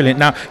absolutely brilliant.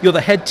 Now, you're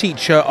the head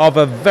teacher of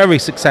a very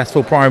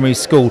successful primary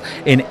school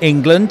in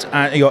England,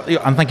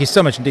 and thank you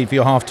so much indeed for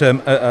your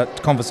half-term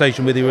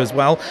conversation with you as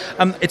well.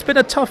 It's been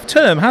a tough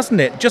term,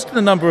 hasn't it? Just in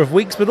a number of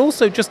weeks, but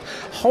also just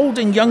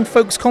holding young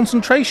folks'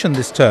 concentration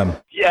this term.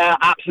 Yeah,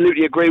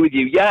 absolutely agree with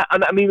you. Yeah,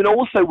 and I mean,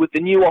 also with the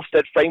new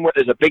Ofsted framework,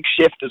 there's a big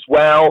shift as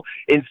well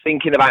in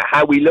thinking about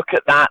how we look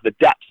at that, the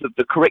depth of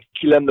the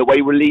curriculum, the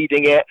way we're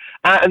leading it,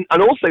 and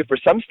also for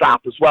some staff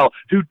as well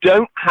who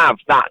don't have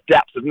that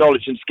depth of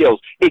knowledge and skills.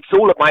 It's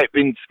all about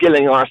been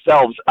skilling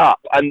ourselves up,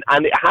 and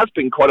it has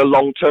been quite a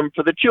long term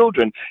for the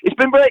children. It's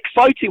been very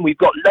exciting. We've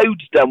got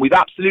loads done. We've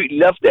absolutely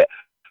loved it.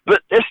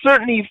 But there's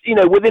certainly, you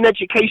know, within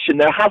education,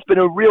 there has been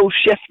a real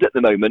shift at the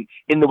moment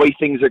in the way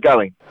things are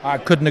going. I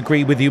couldn't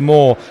agree with you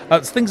more.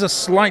 Things are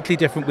slightly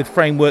different with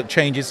framework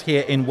changes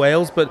here in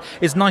Wales, but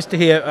it's nice to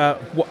hear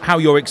how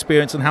your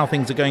experience and how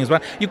things are going as well.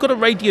 You've got a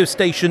radio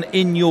station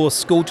in your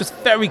school, just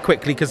very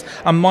quickly, because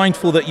I'm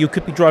mindful that you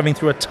could be driving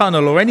through a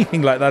tunnel or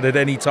anything like that at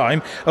any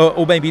time,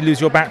 or maybe lose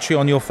your battery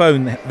on your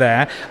phone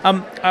there.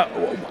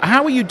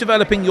 How are you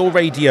developing your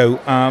radio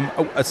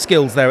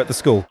skills there at the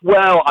school?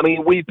 Well, I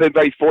mean, we've been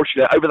very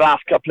fortunate over the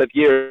last couple of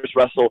years,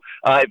 Russell.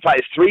 In fact,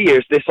 it's 3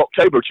 years this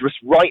October, just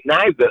right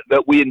now,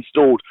 that we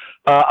installed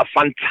a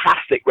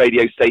fantastic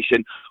radio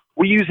station.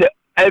 We use it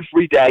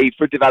every day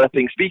for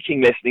developing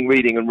speaking, listening,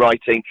 reading and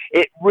writing.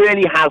 It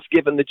really has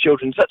given the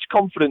children such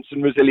confidence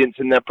and resilience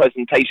in their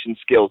presentation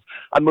skills.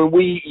 I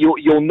mean,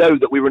 you'll know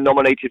that we were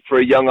nominated for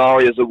a Young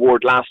Arias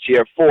Award last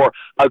year for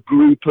a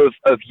group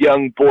of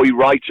young boy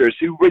writers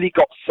who really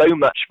got so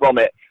much from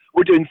it.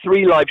 We're doing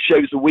 3 live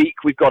shows a week.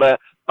 We've got a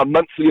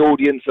monthly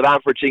audience of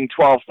averaging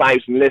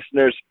 12,000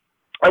 listeners.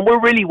 And we're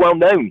really well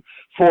known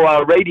for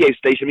our radio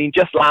station. I mean,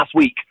 just last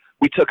week,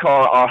 we took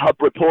our hub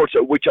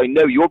reporter, which I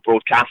know you're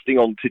broadcasting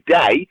on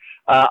today,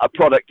 a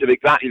product of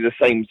exactly the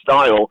same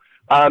style.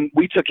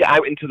 We took it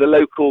out into the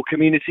local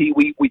community.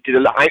 We did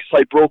an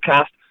outside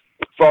broadcast.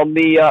 from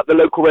the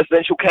local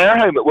residential care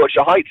home at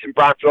Wiltshire Heights in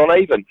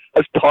Bradford-on-Avon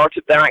as part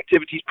of their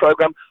activities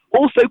programme.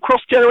 Also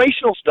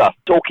cross-generational stuff,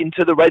 talking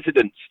to the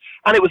residents.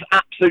 And it was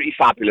absolutely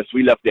fabulous.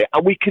 We loved it.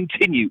 And we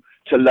continue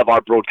to love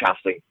our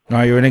broadcasting.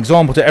 Now, you're an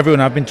example to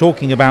everyone. I've been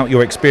talking about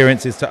your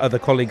experiences to other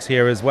colleagues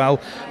here as well,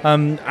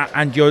 and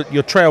you're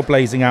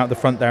trailblazing out the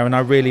front there, and I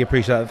really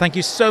appreciate that. Thank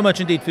you so much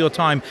indeed for your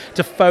time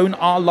to phone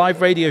our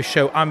live radio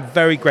show. I'm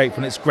very grateful,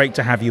 and it's great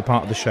to have you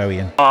part of the show,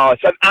 Ian.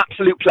 It's an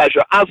absolute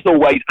pleasure, as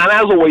always. And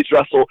as always,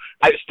 Russell,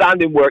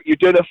 outstanding work. You're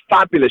doing a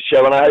fabulous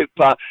show, and I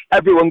hope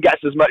everyone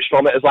gets as much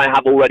from it as I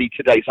have already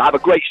today. So have a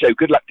great show.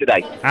 Good luck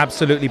today.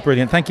 Absolutely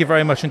brilliant. Thank you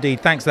very much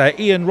indeed. Thanks there.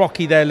 Ian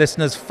Rocky there,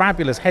 listeners,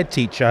 fabulous head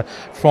teacher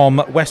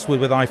from Westwood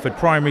with Iford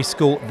Primary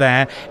School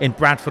there in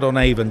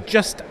Bradford-on-Avon,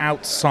 just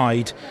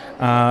outside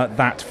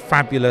that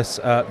fabulous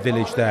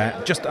village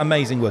there. Just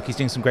amazing work. He's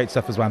doing some great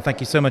stuff as well. And thank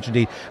you so much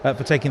indeed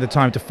for taking the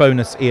time to phone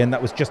us, Ian.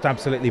 That was just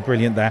absolutely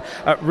brilliant there.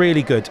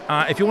 Really good.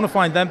 If you want to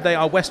find them, they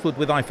are Westwood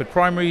with Iford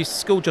Primary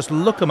School. Just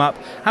look them up.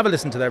 Have a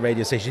listen to their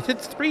radio station.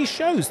 It's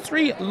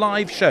 3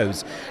 live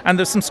shows. And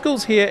there's some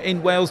schools here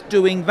in Wales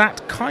doing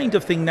that kind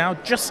of thing now,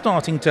 just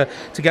starting to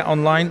get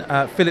online.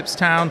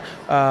 Phillipstown,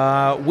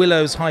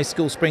 Willows High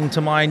School spring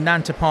to mind,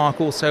 Nanta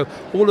Park also,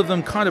 all of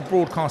them kind of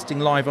broadcasting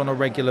live on a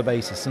regular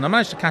basis. And I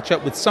managed to catch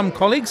up with some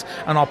colleagues,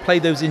 and I'll play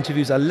those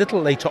interviews a little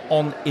later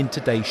on in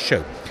today's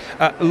show.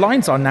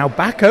 Lines are now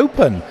back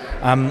open.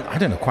 I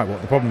don't know quite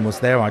what the problem was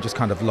there. I just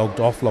kind of logged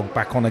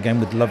back on again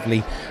with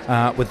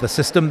with the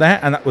system there,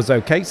 and that was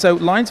okay. So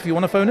lines, if you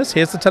want to phone us,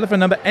 here's the telephone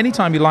number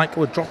anytime you like,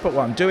 or drop it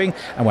what I'm doing,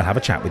 and we'll have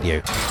a chat with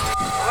you.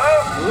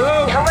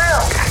 Hello? Come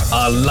out!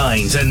 Our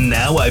lines are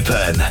now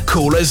open.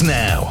 Call us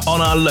now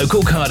on our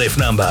local Cardiff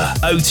number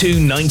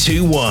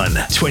 02921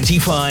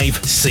 25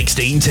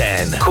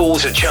 1610.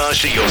 Calls are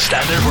charged at your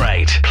standard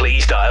rate.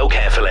 Please dial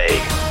carefully.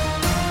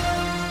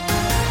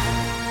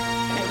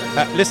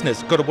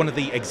 Listeners, got one of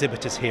the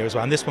exhibitors here as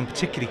well, and this one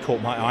particularly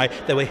caught my eye.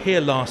 They were here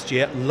last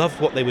year,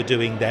 loved what they were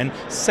doing then.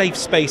 Safe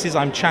Spaces,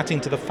 I'm chatting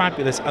to the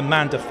fabulous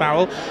Amanda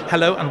Farrell.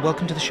 Hello and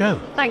welcome to the show.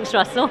 Thanks,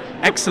 Russell.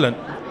 Excellent.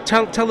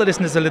 Tell the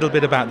listeners a little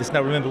bit about this.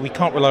 Now, remember, we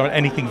can't rely on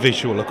anything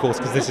visual, of course,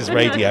 because this is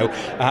radio,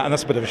 and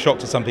that's a bit of a shock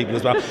to some people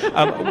as well.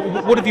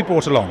 What have you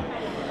brought along?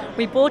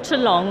 We brought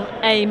along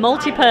a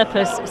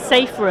multi-purpose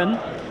safe room,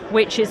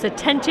 which is a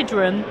tented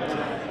room,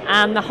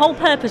 and the whole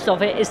purpose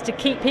of it is to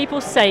keep people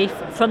safe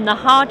from the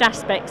hard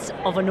aspects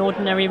of an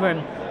ordinary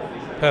room.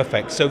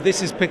 Perfect. So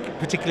this is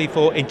particularly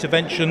for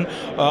intervention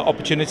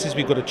opportunities.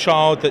 We've got a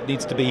child that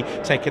needs to be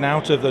taken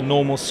out of the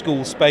normal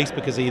school space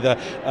because either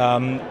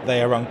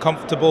they are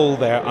uncomfortable,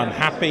 they're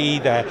unhappy,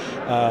 they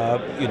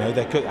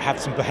could have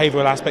some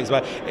behavioural aspects.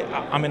 But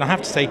I mean, I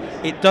have to say,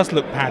 it does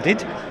look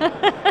padded.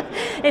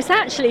 It's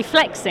actually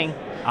flexing.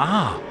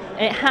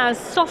 It has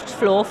soft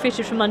floor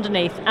fitted from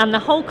underneath, and the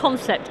whole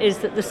concept is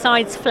that the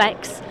sides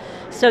flex,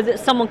 so that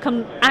someone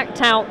can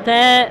act out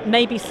their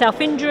maybe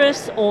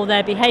self-injurious or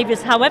their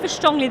behaviours, however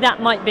strongly that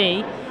might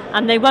be,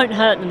 and they won't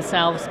hurt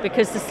themselves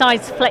because the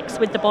sides flex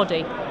with the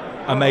body.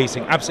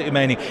 Amazing, absolutely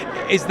amazing.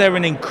 Is there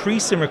an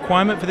increase in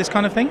requirement for this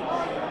kind of thing?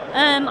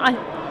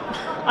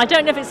 I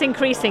don't know if it's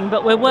increasing,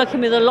 but we're working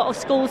with a lot of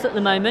schools at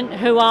the moment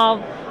who are,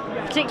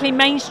 particularly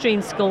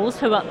mainstream schools,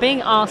 who are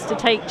being asked to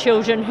take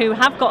children who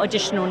have got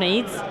additional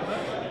needs,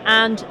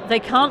 and they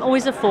can't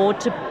always afford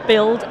to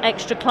build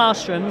extra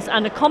classrooms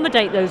and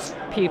accommodate those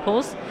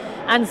pupils,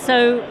 and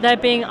so they're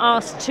being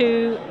asked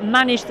to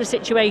manage the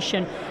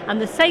situation. And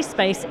the safe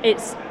space,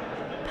 it's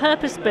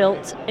purpose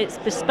built, it's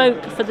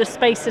bespoke for the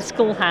space the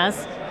school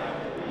has,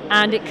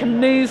 and it can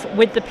move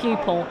with the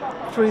pupil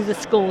through the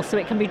school, so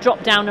it can be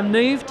dropped down and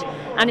moved,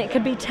 and it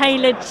can be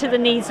tailored to the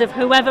needs of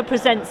whoever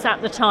presents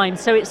at the time.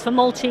 So it's for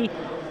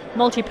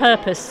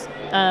multi-purpose,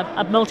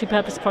 a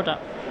multi-purpose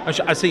product.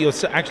 I see you're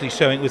actually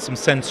showing with some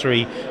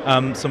sensory,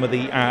 some of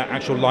the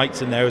actual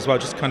lights in there as well,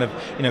 just kind of,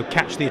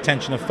 catch the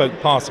attention of folk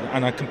passing,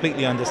 and I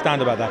completely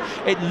understand about that.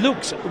 It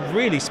looks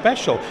really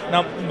special.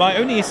 Now, my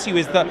only issue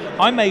is that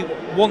I may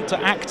want to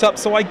act up,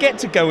 so I get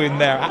to go in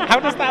there. How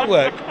does that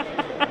work?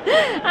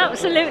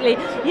 Absolutely,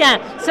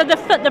 yeah. So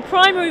the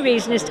primary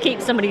reason is to keep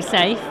somebody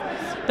safe,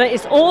 but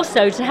it's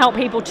also to help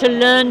people to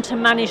learn to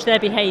manage their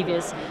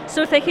behaviours.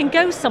 So if they can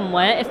go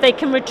somewhere, if they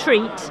can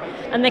retreat,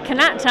 and they can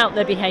act out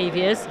their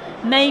behaviours,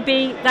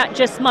 maybe that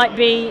just might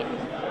be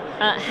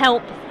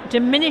help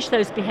diminish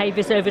those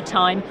behaviours over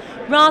time,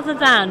 rather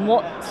than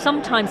what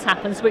sometimes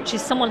happens, which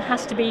is someone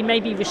has to be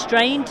maybe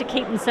restrained to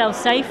keep themselves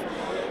safe.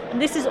 And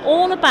this is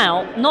all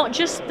about not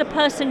just the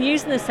person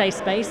using the safe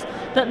space,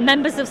 but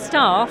members of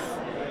staff,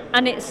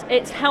 and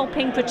it's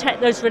helping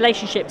protect those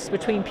relationships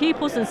between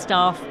pupils and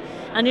staff.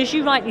 And as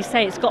you rightly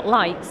say, it's got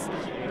lights.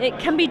 It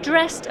can be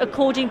dressed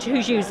according to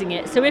who's using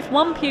it. So if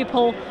one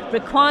pupil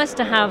requires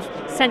to have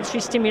sensory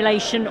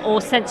stimulation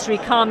or sensory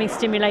calming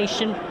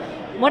stimulation,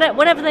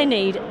 whatever they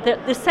need,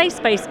 the safe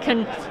space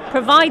can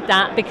provide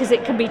that, because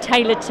it can be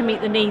tailored to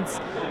meet the needs.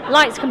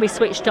 Lights can be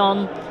switched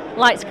on,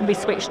 lights can be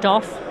switched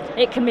off.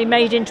 It can be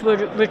made into a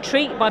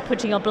retreat by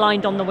putting a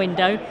blind on the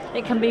window.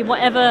 It can be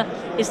whatever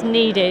is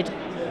needed.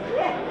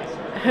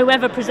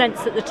 whoever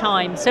presents at the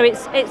time. So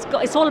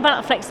it's all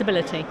about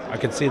flexibility. I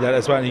can see that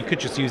as well. And you could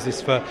just use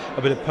this for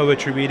a bit of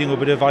poetry reading or a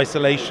bit of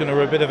isolation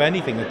or a bit of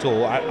anything at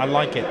all. I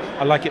like it.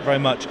 I like it very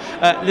much.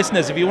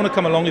 Listeners, if you want to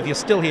come along, if you're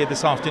still here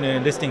this afternoon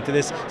and listening to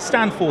this,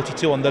 stand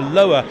 42 on the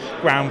lower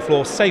ground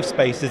floor, safe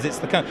spaces. It's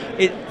the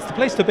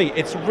place to be.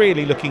 It's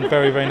really looking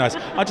very, very nice.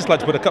 I'd just like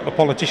to put a couple of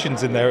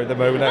politicians in there at the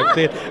moment,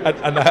 actually,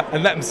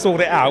 and let them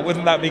sort it out.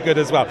 Wouldn't that be good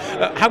as well?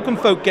 How can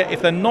folk get,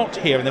 if they're not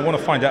here and they want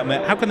to find out,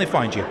 how can they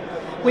find you?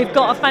 We've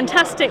got a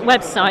fantastic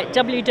website,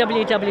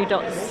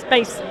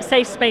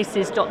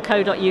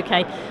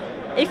 www.safespaces.co.uk.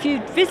 If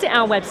you visit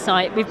our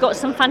website, we've got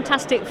some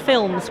fantastic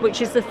films, which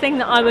is the thing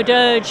that I would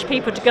urge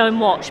people to go and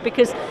watch,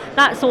 because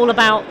that's all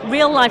about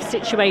real life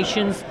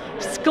situations,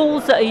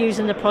 schools that are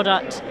using the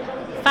product,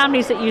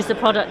 families that use the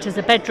product as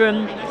a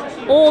bedroom.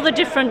 All the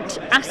different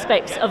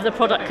aspects of the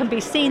product can be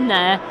seen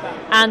there,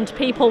 and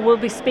people will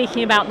be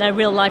speaking about their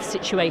real life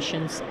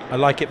situations. I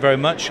like it very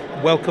much.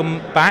 Welcome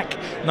back.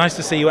 Nice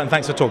to see you, and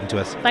thanks for talking to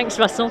us. Thanks,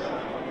 Russell.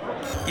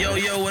 Yo,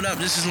 what up?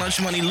 This is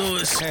Lunch Money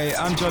Lewis. Hey,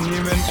 I'm John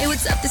Newman. Hey,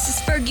 what's up? This is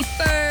Fergie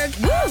Ferg.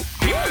 Woo!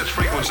 Keep this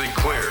frequency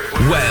clear.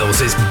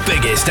 Wales's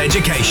biggest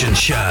education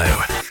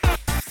show.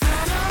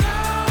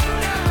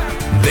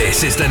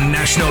 This is the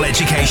National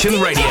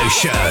Education Radio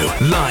Show,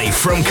 live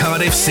from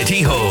Cardiff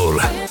City Hall.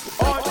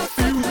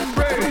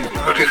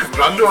 Rydych chi'n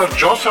gwrando ar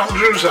Joss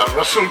Andrews a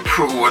Russell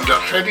Prue yn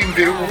darlledu'n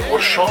fyw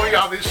o'r sioe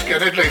addysg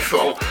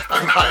genedlaethol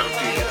yng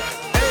Nghaerdydd.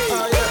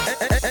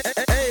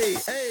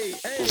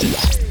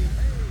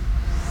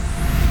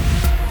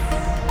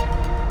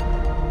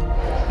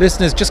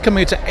 Listeners, just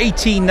coming to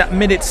 18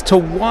 minutes to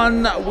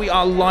 1. We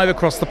are live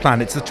across the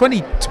planet. It's the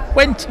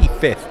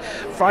 25th,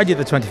 Friday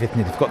the 25th,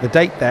 and you've got the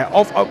date there,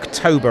 of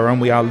October,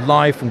 and we are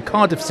live from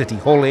Cardiff City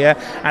Hall here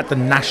at the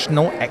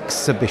National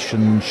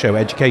Exhibition Show,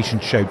 Education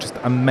Show. Just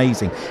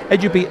amazing.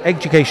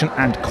 Education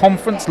and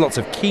conference, lots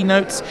of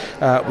keynotes.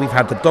 We've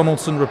had the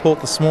Donaldson report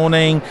this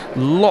morning.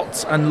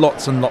 Lots and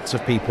lots and lots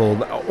of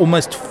people.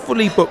 Almost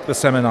fully booked the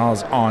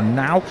seminars are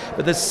now,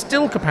 but there's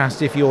still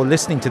capacity if you're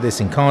listening to this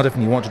in Cardiff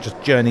and you want to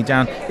just journey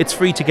down. It's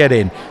free to get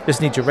in.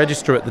 Just need to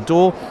register at the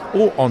door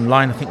or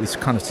online. I think we've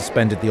kind of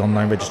suspended the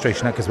online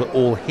registration now because we're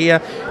all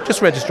here.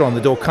 Just register on the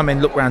door, come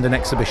in, look around an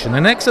exhibition.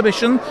 An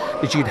exhibition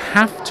that you'd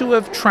have to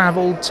have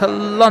travelled to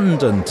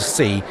London to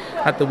see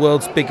at the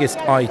world's biggest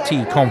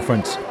IT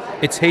conference.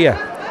 It's here,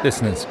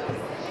 listeners.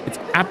 It's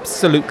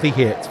absolutely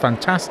here. It's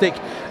fantastic.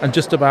 And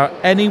just about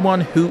anyone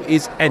who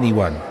is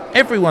anyone,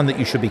 everyone that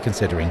you should be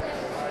considering,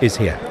 is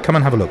here. Come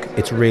and have a look.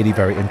 It's really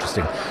very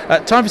interesting.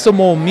 Time for some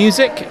more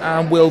music.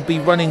 We'll be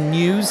running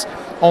news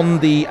on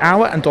the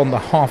hour and on the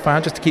half hour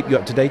just to keep you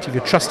up to date. If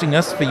you're trusting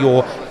us for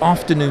your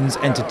afternoon's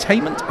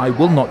entertainment, I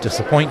will not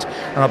disappoint,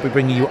 and I'll be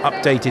bringing you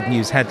updated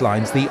news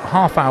headlines. The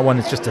half hour one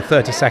is just a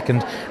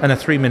 30-second and a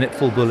 3-minute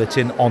full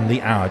bulletin on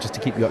the hour just to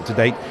keep you up to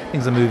date.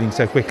 Things are moving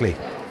so quickly.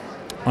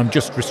 I'm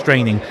just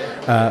restraining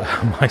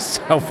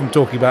myself from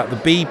talking about the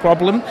bee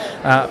problem,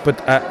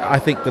 but I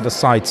think that a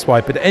side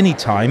swipe at any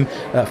time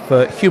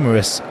for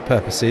humorous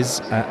purposes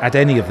at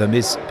any of them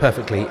is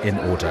perfectly in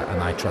order,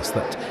 and I trust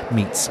that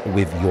meets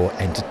with your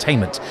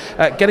entertainment.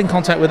 Get in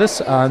contact with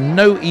us.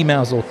 No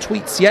emails or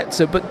tweets yet,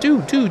 but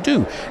do.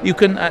 You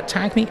can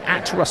tag me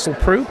at Russell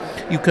Prue.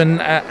 You can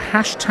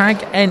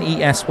hashtag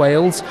NES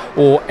Wales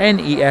or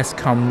NES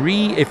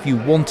Cymru if you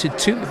wanted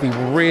to. It'd be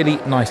really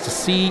nice to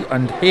see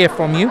and hear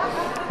from you.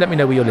 Let me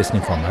know where you're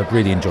listening from. I'd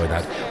really enjoy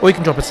that. Or you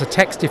can drop us a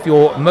text if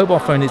your mobile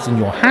phone is in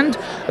your hand,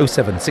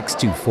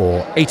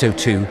 07624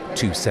 802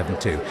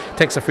 272.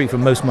 Texts are free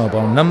from most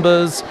mobile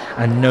numbers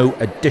and no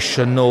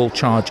additional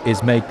charge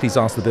is made. Please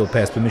ask the bill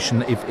payer's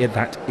permission if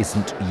that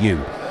isn't you.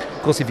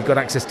 Of course, if you've got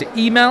access to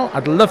email,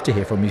 I'd love to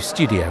hear from you,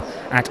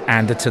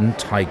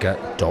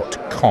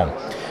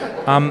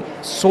 studio@andertontiger.com.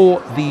 Saw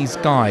these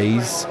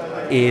guys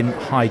in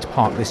Hyde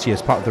Park this year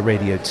as part of the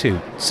Radio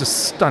 2. It's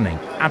just stunning,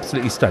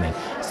 absolutely stunning.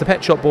 It's the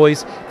Pet Shop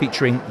Boys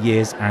featuring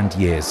Years and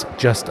Years.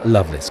 Just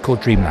lovely. It's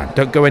called Dreamland.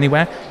 Don't go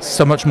anywhere.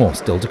 So much more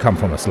still to come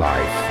from us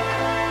live.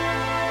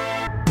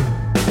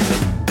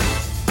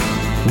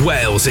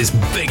 Wales's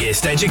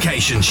biggest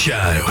education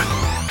show.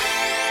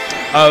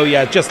 Oh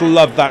yeah, just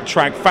love that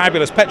track.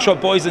 Fabulous. Pet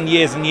Shop Boys and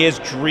Years,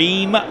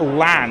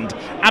 Dreamland.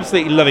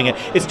 Absolutely loving it.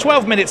 It's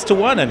 12 minutes to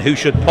 1, and who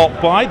should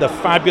pop by? The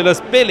fabulous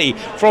Billy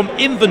from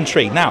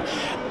Inventory. Now,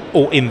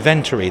 or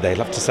Inventory, they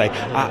love to say.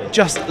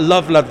 Just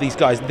love these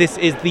guys. This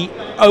is the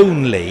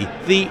only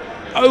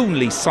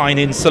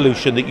sign-in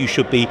solution that you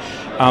should be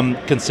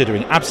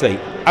considering. Absolutely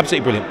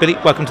brilliant. Billy,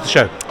 welcome to the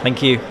show.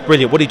 Thank you.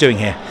 Brilliant. What are you doing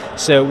here?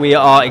 So we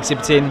are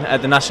exhibiting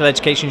at the National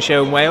Education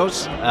Show in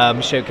Wales,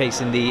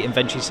 showcasing the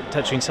Inventory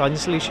touchscreen sign-in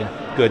solution.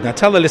 Good. Now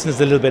tell the listeners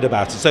a little bit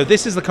about it. So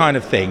this is the kind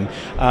of thing.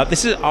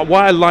 This is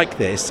why I like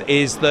this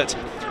is that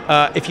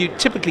if you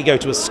typically go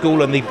to a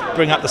school and they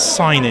bring up the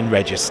sign-in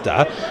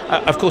register,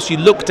 of course you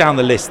look down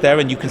the list there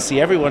and you can see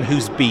everyone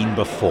who's been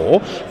before.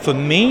 For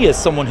me,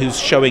 as someone who's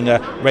showing a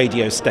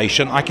radio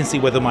station, I can see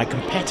whether my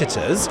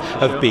competitors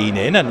have been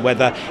in and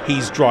whether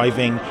he's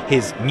driving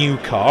his new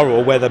car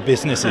or whether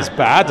business is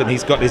bad and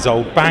he's got his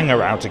old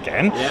banger out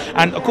again.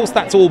 And of course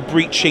that's all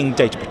breaching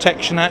Data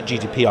Protection Act,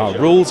 GDPR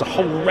rules, a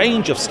whole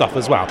range of stuff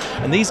as well.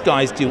 And these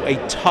guys do a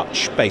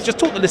touch base. Just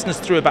talk the listeners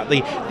through about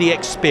the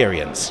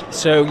experience.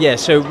 So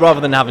rather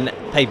than having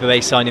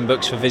paper-based sign-in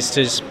books for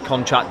visitors,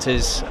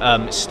 contractors,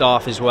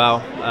 staff as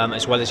well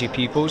as your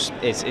pupils,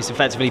 it's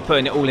effectively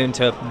putting it all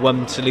into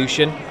one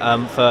solution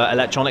for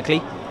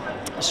electronically.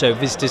 So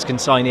visitors can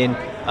sign in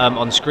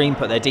on screen,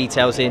 put their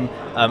details in,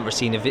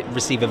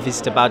 receive a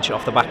visitor badge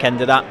off the back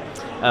end of that.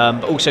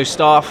 But also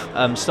staff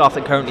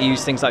that currently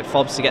use things like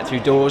fobs to get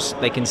through doors,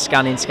 they can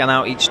scan in, scan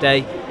out each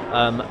day.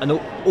 And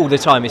all the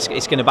time it's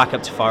going to back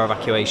up to fire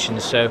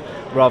evacuations. So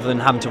rather than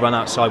having to run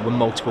outside with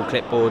multiple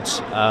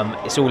clipboards,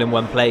 it's all in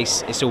one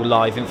place, it's all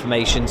live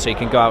information, so you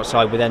can go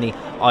outside with any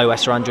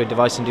iOS or Android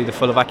device and do the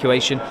full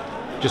evacuation.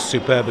 Just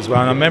superb as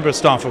well. And I'm a member of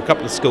staff for a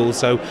couple of schools,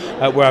 so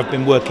where I've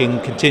been working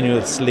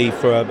continuously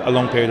for a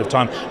long period of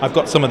time, I've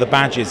got some of the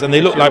badges, and they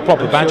look like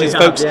proper badges,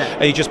 folks.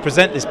 And you just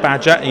present this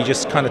badge out, and you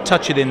just kind of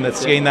touch it in the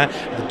screen there,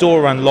 the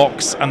door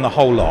unlocks, and the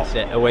whole lot.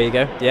 That's it. Away you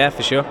go. Yeah,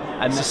 for sure.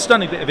 And it's a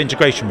stunning bit of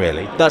integration,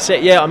 really. That's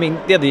it. Yeah, I mean,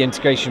 the other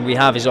integration we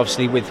have is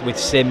obviously with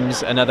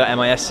SIMS and other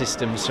MIS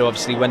systems. So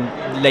obviously, when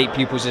late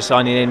pupils are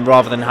signing in,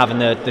 rather than having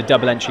the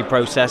double entry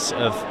process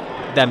of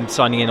them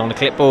signing in on a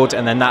clipboard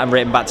and then that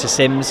written back to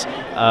SIMS,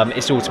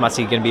 it's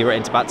automatically going to be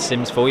written back to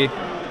SIMS for you.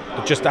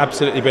 Just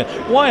absolutely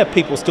brilliant. Why are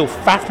people still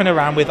faffing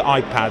around with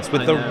iPads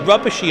with the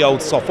rubbishy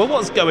old software?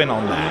 What's going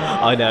on there?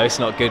 I know, it's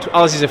not good.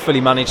 Ours is a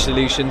fully managed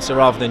solution, so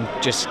rather than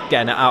just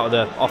getting it out of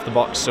the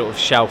off-the-box sort of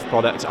shelf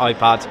product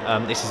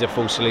iPad, this is a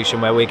full solution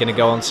where we're going to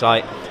go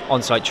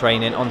on-site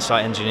training,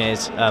 on-site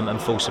engineers, and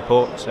full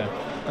support. So.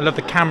 I love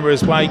the camera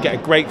as well. You get a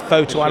great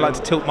photo. I like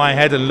to tilt my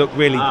head and look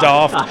really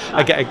daft.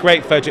 I get a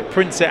great photo. It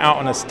prints it out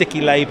on a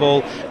sticky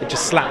label. I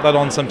just slap that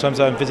on sometimes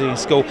when I'm visiting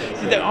school.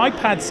 The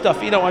iPad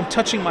stuff, I'm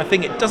touching my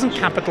thing. It doesn't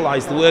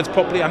capitalise the words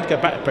properly. I have to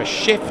go back and press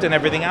shift and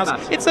everything else.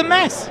 It's a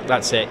mess.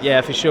 That's it.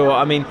 Yeah, for sure.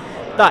 I mean,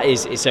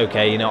 it's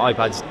okay.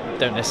 iPads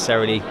don't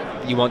necessarily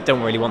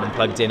don't really want them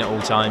plugged in at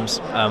all times,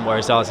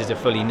 whereas ours is a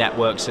fully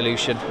network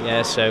solution.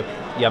 Yeah, so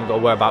you haven't got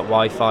to worry about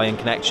Wi-Fi and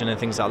connection and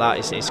things like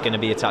that. It's going to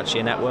be attached to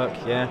your network.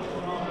 Yeah.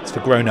 It's for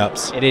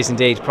grown-ups. It is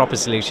indeed, proper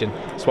solution.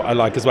 That's what I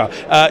like as well.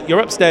 You're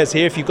upstairs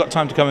here if you've got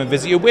time to come and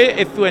visit you.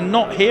 If we're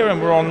not here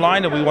and we're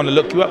online and we want to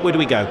look you up, where do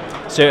we go?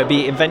 So it'll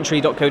be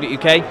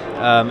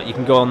inventory.co.uk. You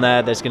can go on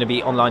there. There's going to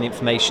be online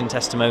information,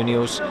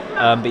 testimonials,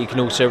 but you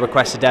can also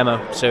request a demo.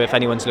 So if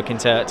anyone's looking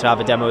to have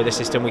a demo of the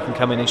system, we can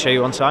come in and show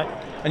you on site.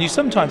 And you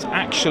sometimes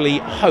actually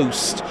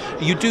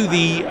you do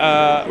the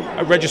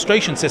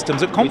registration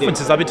systems at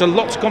conferences. I've been to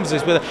lots of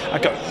conferences where I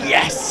go,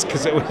 yes,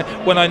 because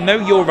when I know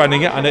you're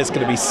running it, I know it's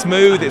going to be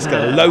smooth, it's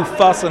going to low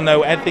fuss and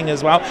no editing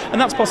as well.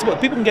 And that's possible.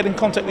 People can get in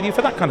contact with you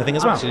for that kind of thing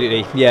as well.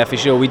 Absolutely. Yeah, for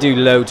sure. We do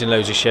loads and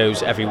loads of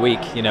shows every week,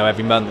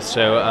 every month.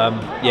 So,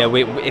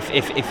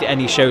 if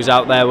any shows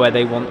out there where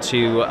they want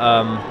to,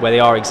 where they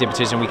are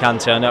exhibitors and we can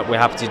turn up, we're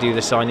happy to do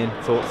the sign-in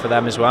for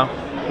them as well.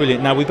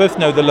 Brilliant. Now, we both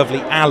know the lovely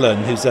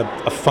Alan, who's a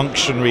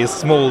functionary, a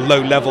small,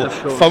 low-level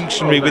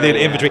functionary within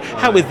Inventory.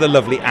 How is the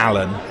lovely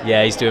Alan?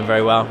 Yeah, he's doing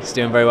very well. He's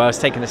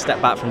taking a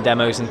step back from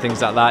demos and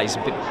things like that. He's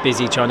a bit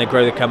busy trying to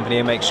grow the company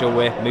and make sure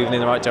we're moving in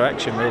the right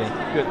direction, really.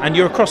 Good. And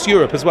you're across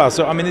Europe as well.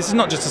 So, I mean, this is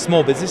not just a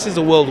small business, this is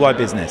a worldwide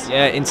business.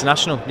 Yeah,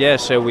 international. Yeah,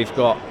 so we've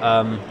got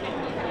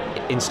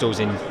installs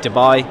in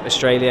Dubai,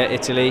 Australia,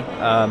 Italy,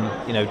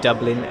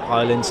 Dublin,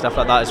 Ireland, stuff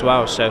like that as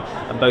well. So,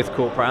 and both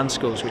corporate and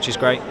schools, which is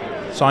great.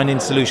 Sign-in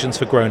solutions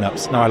for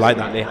grown-ups. No, I like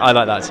that. I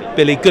like that too.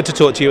 Billy, good to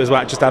talk to you as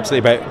well. Just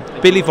absolutely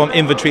about Billy from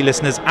Inventory,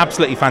 listeners.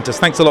 Absolutely fantastic.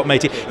 Thanks a lot,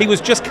 matey. He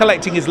was just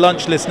collecting his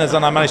lunch, listeners,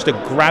 and I managed to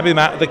grab him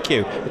out of the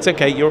queue. It's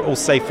okay. You're all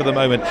safe for the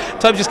moment.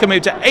 Time's just coming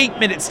up to 8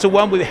 minutes to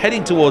 1. We're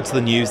heading towards the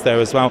news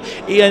there as well.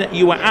 Ian,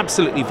 you were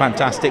absolutely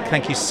fantastic.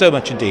 Thank you so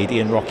much indeed.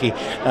 Ian Rocky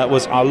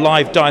was our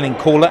live dialing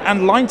caller,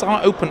 and lines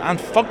are open and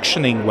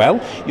functioning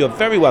well. You're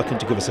very welcome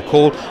to give us a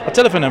call. Our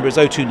telephone number is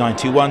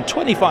 02921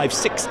 25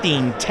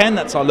 16 10.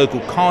 That's our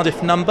local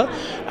Cardiff number.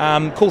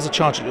 Calls are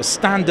charged at your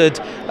standard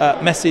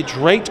message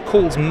rate.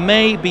 Calls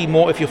may be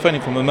more if you're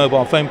phoning from a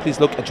mobile phone. Please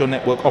look at your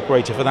network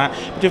operator for that.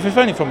 But if you're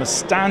phoning from a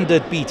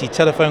standard BT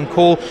telephone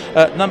call,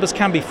 numbers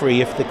can be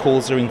free if the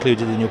calls are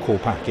included in your call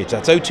package.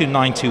 That's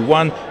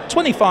 02921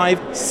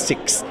 25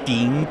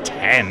 16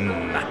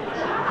 10.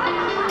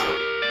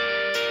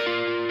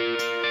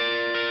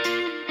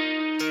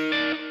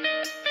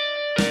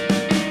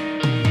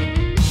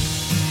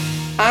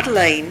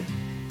 Ar-lein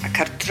ac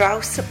ar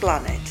draws y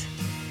blaned,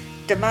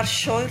 dyma'r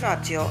sioe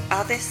radio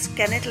addysg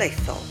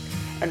genedlaethol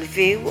yn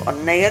fyw o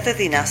neuadd y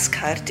ddinas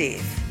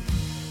Caerdydd.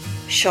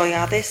 Sioe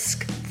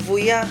addysg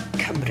fwyaf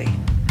Cymru.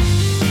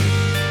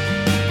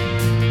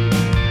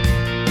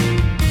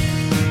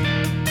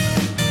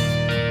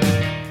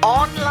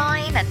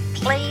 Online and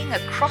playing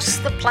across across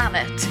the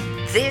planet.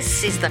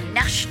 This is the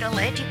National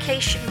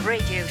Education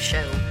Radio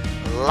Show,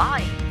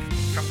 live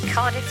from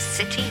Cardiff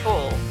City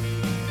Hall,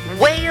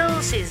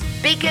 Wales'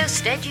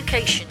 biggest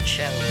education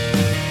show.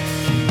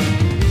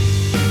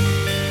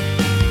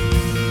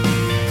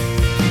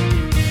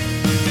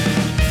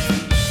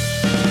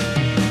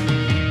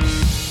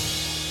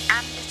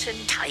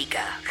 Tiger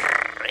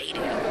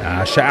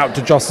Radio. Shout out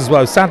to Joss as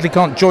well. Sadly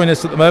can't join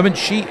us at the moment.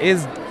 She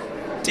is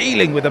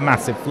dealing with a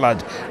massive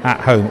flood at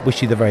home.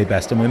 Wish you the very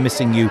best, and we're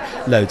missing you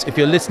loads. If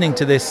you're listening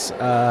to this,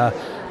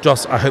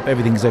 Joss, I hope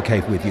everything's okay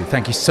with you.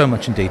 Thank you so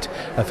much indeed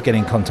for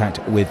getting in contact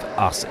with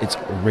us. It's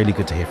really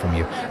good to hear from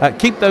you.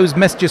 Keep those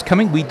messages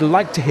coming. We'd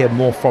like to hear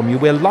more from you.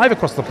 We're live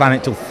across the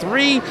planet till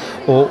 3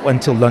 or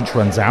until lunch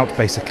runs out,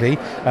 basically.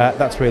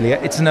 That's really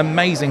it. It's an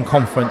amazing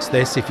conference,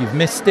 this. If you've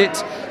missed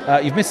it,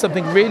 you've missed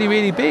something really,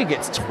 really big.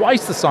 It's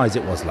twice the size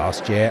it was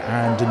last year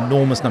and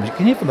enormous numbers. You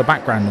can hear from the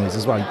background noise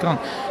as well. You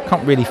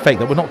can't really fake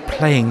that. We're not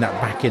playing that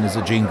back in as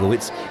a jingle.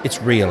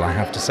 It's real, I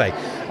have to say.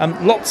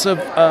 Lots of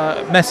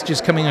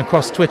messages coming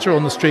across Twitter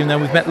on the stream there.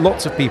 We've met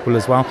lots of people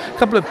as well. A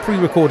couple of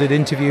pre-recorded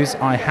interviews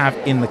I have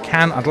in the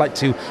can. I'd like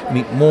to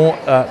meet more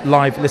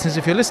live listeners.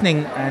 If you're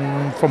listening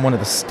and from one of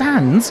the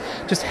stands,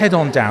 just head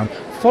on down.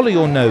 Follow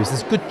your nose.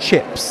 There's good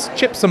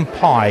chips and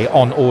pie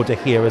on order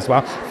here as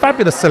well.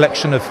 Fabulous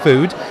selection of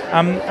food.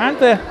 And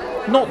they're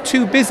not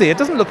too busy. It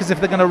doesn't look as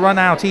if they're going to run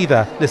out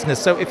either, listeners.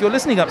 So if you're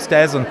listening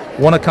upstairs and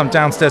want to come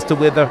downstairs to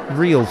where the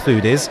real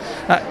food is,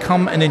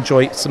 come and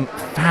enjoy some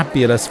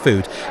fabulous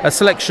food. A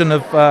selection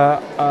of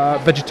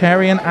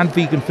vegetarian and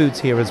vegan foods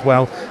here as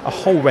well. A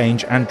whole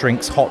range, and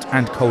drinks, hot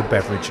and cold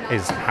beverage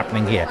is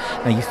happening here.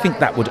 Now you think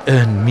that would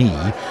earn me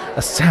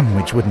a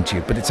sandwich, wouldn't you?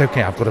 But it's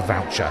okay, I've got a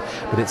voucher,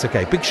 but it's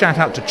okay. Big shout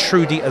out to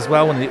Trudy as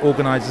well, one of the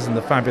organisers, and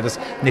the fabulous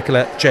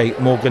Nicola J.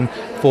 Morgan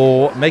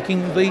for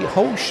making the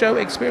whole show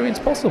experience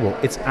possible.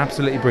 It's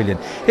absolutely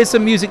brilliant. Here's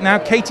some music now.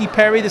 Katy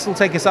Perry. This will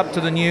take us up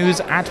to the news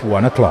at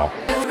 1 o'clock.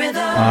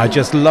 I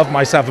just love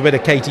myself a bit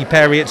of Katy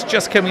Perry. It's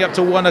just coming up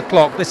to 1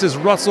 o'clock. This is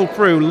Russell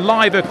Prue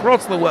live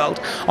across the world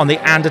on the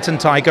Anderton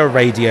Tiger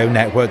Radio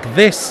Network.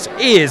 This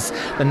is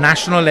the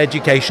National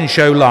Education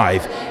Show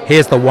Live.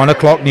 Here's the 1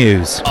 o'clock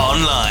news.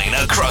 Online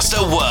across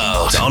the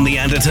world on the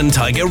Anderton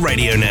Tiger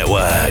Radio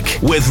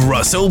Network with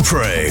Russell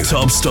Prue.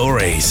 Top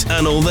stories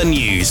and all the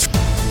news.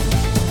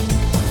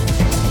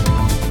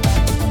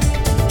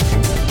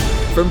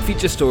 From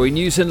Feature Story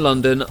News in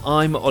London,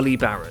 I'm Ollie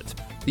Barrett.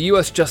 The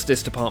US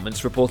Justice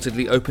Department's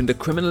reportedly opened a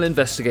criminal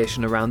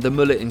investigation around the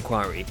Mueller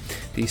inquiry.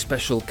 The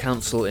special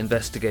counsel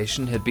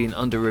investigation had been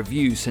under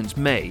review since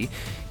May.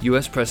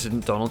 US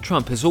President Donald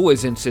Trump has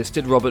always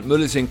insisted Robert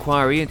Mueller's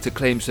inquiry into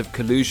claims of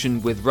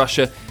collusion with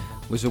Russia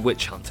was a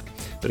witch hunt.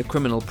 But a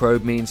criminal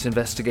probe means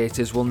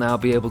investigators will now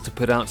be able to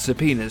put out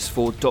subpoenas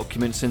for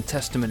documents and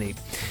testimony.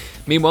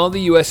 Meanwhile,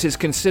 the US is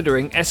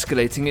considering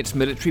escalating its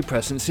military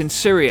presence in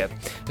Syria,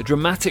 a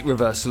dramatic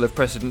reversal of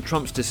President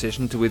Trump's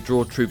decision to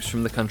withdraw troops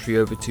from the country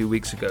over 2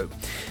 weeks ago.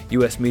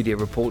 US media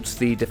reports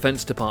the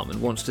Defense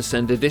Department wants to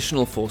send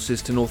additional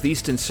forces to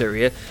northeastern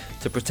Syria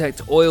to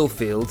protect oil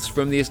fields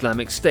from the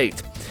Islamic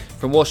State.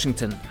 From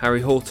Washington,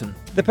 Harry Horton.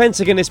 The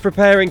Pentagon is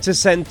preparing to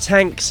send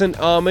tanks and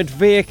armoured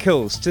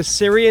vehicles to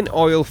Syrian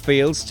oil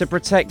fields to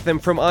protect them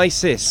from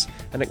ISIS,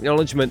 an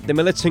acknowledgement the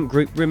militant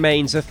group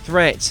remains a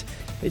threat.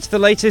 It's the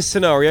latest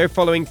scenario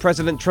following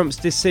President Trump's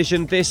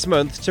decision this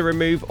month to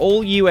remove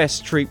all US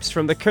troops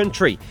from the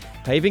country,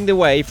 paving the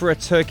way for a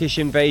Turkish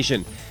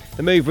invasion.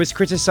 The move was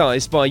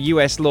criticised by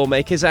US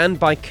lawmakers and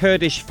by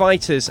Kurdish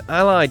fighters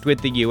allied with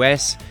the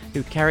US,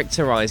 who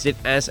characterised it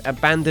as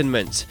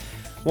abandonment.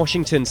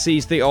 Washington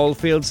sees the oil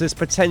fields as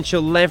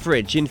potential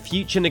leverage in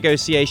future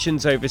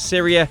negotiations over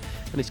Syria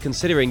and is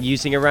considering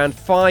using around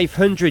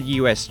 500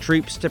 US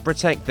troops to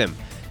protect them.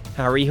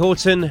 Harry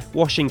Horton,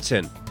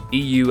 Washington.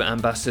 EU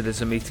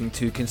ambassadors are meeting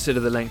to consider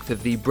the length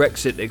of the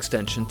Brexit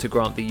extension to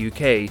grant the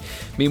UK.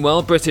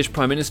 Meanwhile, British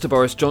Prime Minister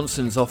Boris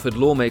Johnson's offered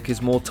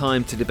lawmakers more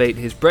time to debate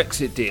his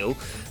Brexit deal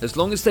as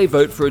long as they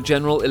vote for a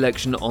general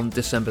election on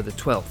December the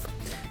 12th.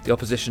 The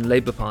opposition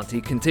Labour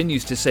Party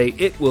continues to say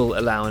it will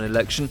allow an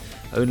election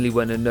only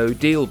when a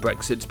no-deal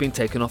Brexit's been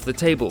taken off the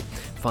table.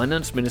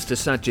 Finance Minister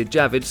Sajid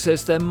Javid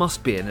says there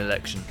must be an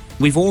election.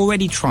 We've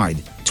already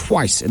tried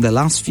twice in the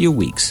last few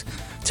weeks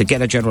to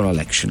get a general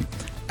election,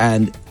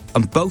 and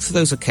on both of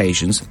those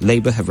occasions,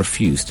 Labour have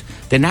refused.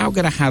 They're now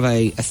going to have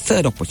a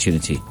third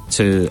opportunity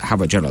to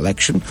have a general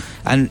election,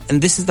 and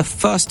this is the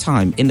first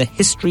time in the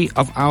history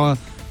of our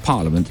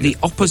Parliament the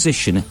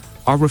opposition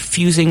are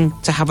refusing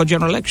to have a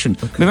general election.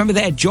 Okay. Remember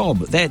their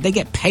job. They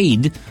get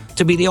paid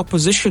to be the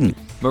opposition.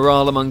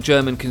 Morale among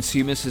German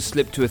consumers has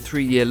slipped to a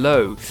 3-year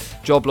low.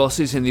 Job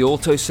losses in the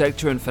auto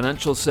sector and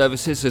financial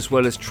services, as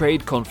well as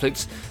trade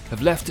conflicts,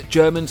 have left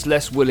Germans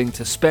less willing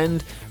to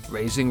spend,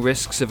 raising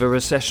risks of a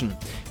recession.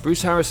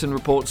 Bruce Harrison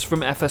reports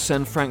from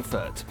FSN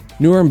Frankfurt.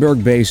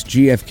 Nuremberg-based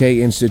GfK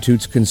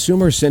Institute's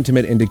consumer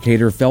sentiment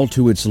indicator fell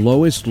to its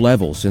lowest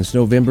level since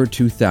November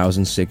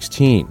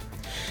 2016.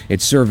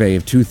 Its survey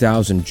of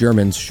 2,000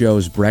 Germans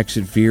shows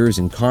Brexit fears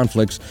and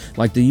conflicts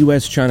like the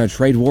US-China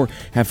trade war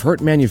have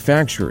hurt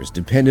manufacturers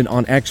dependent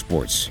on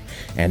exports.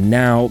 And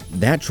now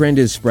that trend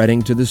is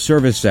spreading to the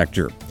service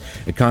sector.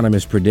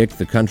 Economists predict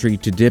the country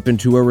to dip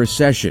into a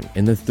recession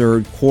in the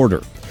third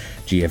quarter.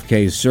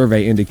 GfK's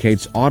survey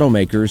indicates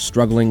automakers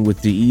struggling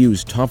with the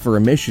EU's tougher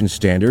emission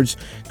standards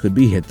could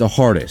be hit the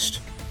hardest.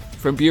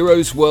 From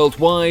bureaus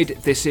worldwide,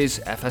 this is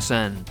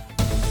FSN.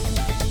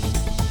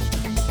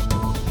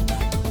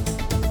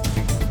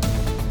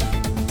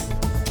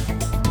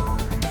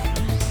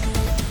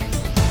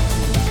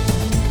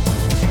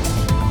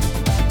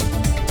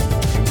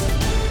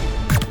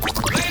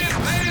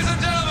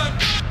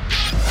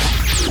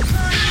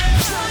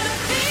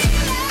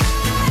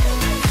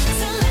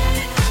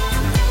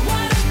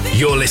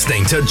 You're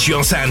listening to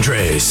Joss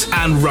Andrews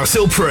and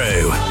Russell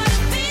Prue,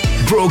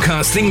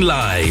 broadcasting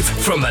live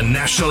from the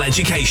National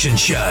Education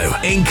Show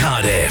in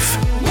Cardiff.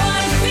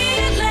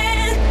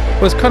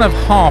 Well, it's kind of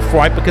half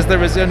right because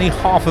there is only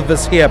half of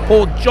us here.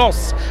 Poor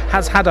Joss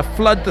has had a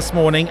flood this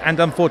morning and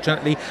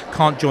unfortunately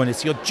can't join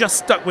us. You're just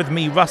stuck with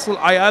me, Russell.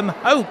 I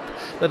hope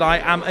that I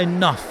am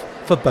enough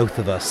for both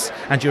of us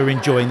and you're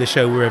enjoying the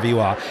show wherever you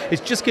are.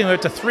 It's just getting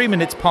over to 3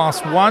 minutes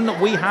past 1.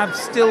 We have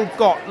still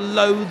got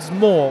loads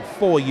more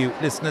for you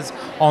listeners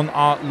on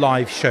our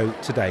live show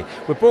today.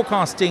 We're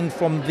broadcasting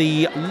from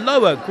the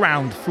lower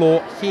ground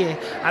floor here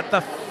at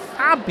the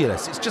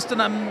fabulous, it's just an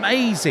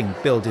amazing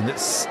building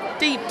that's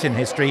steeped in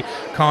history,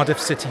 Cardiff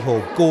City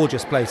Hall.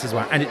 Gorgeous place as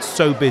well, and it's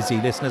so busy,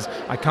 listeners.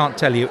 I can't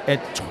tell you,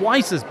 it's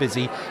twice as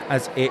busy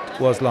as it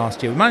was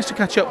last year. We managed to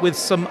catch up with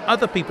some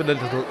other people a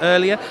little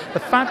earlier. The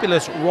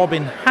fabulous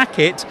Robin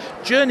Hackett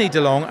journeyed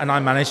along, and I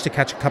managed to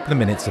catch a couple of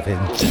minutes of him.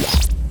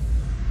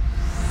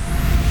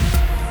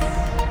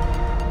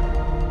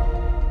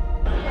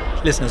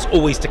 Listeners,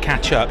 always to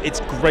catch up.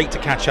 It's great to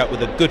catch up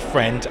with a good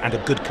friend and a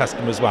good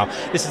customer as well.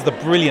 This is the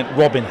brilliant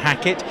Robin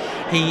Hackett.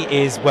 He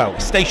is, well,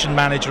 station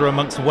manager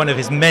amongst one of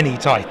his many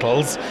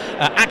titles.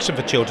 Action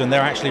for Children,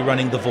 they're actually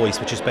running The Voice,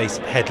 which is based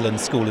at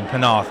Headland School in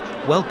Penarth.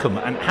 Welcome,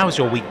 and how's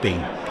your week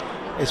been?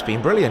 It's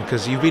been brilliant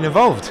because you've been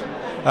involved.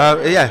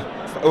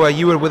 Well,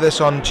 you were with us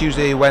on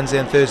Tuesday, Wednesday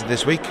and Thursday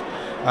this week.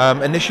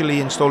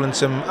 Initially installing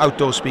some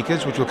outdoor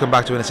speakers, which we'll come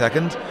back to in a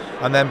second,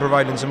 and then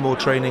providing some more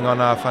training on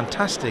our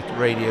fantastic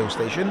radio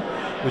station,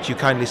 which you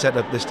kindly set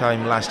up this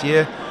time last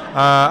year,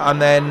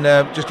 and then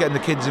just getting the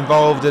kids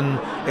involved and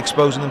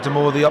exposing them to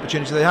more of the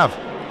opportunities they have.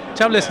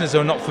 Tell listeners who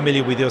are not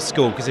familiar with your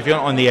school, because if you're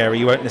not on the area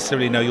you won't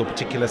necessarily know your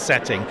particular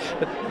setting,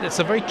 but it's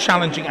a very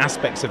challenging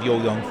aspects of your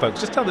young folks.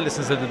 Just tell the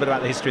listeners a little bit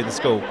about the history of the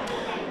school.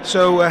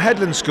 So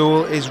Headland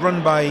School is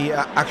run by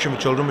Action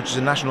for Children, which is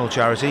a national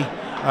charity.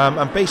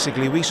 And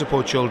basically we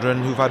support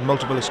children who've had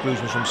multiple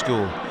exclusions from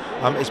school.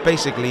 It's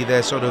basically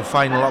their sort of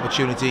final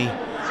opportunity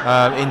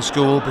in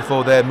school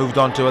before they're moved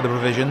on to other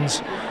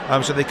provisions.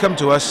 So they come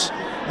to us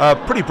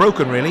pretty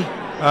broken really,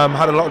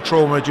 had a lot of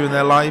trauma during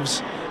their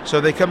lives.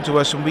 So they come to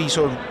us and we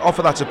sort of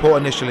offer that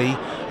support initially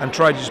and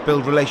try to just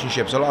build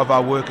relationships. A lot of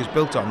our work is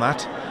built on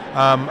that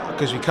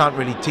because we can't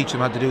really teach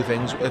them how to do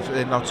things if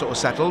they're not sort of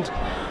settled.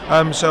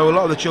 So a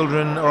lot of the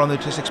children are on the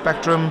autistic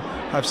spectrum,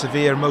 have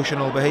severe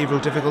emotional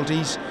behavioural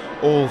difficulties,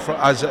 all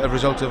as a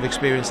result of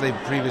experience they've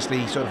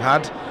previously sort of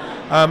had.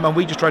 And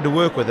we just try to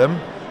work with them,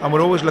 and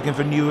we're always looking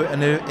for new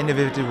and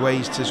innovative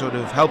ways to sort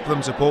of help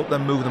them, support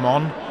them, move them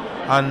on.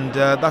 And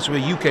that's where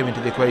you came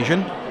into the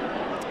equation.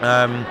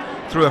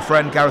 Through a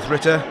friend, Gareth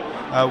Ritter,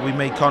 we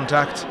made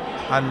contact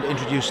and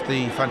introduced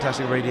the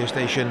fantastic radio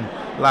station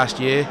last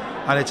year,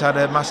 and it's had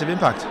a massive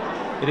impact.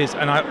 It is,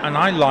 and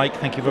I like,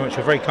 thank you very much,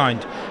 you're very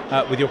kind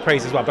with your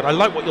praise as well, but I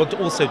like what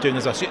you're also doing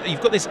as well. So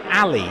you've got this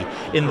alley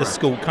in the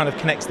school, kind of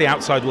connects the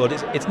outside world.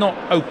 It's not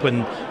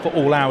open for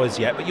all hours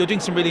yet, but you're doing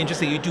some really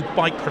interesting, you do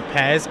bike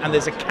repairs, and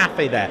there's a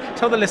cafe there.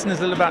 Tell the listeners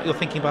a little about your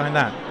thinking behind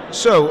that.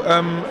 So,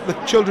 the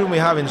children we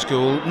have in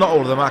school, not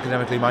all of them are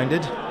academically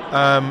minded,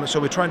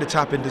 so we're trying to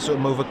tap into sort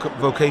of more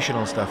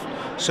vocational stuff.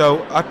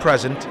 So at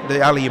present,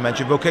 the alley you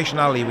mentioned, Vocation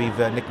Alley, we've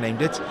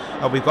nicknamed it.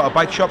 We've got a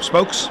bike shop,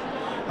 Spokes.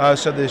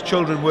 So there's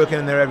children working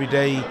in there every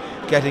day,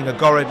 getting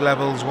Agorid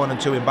levels 1 and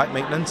 2 in bike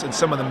maintenance, and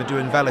some of them are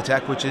doing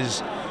Velotech, which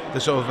is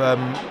the sort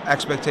of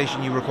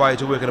expectation you require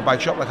to work in a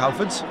bike shop like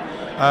Halfords.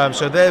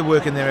 So they're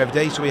working there every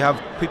day. So we have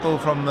people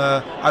from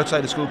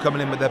outside the school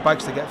coming in with their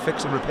bikes to get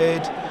fixed and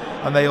repaired,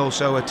 and they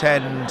also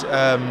attend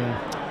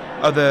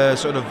other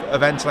sort of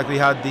events, like we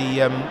had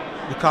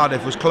the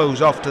Cardiff was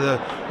closed off to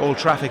all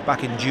traffic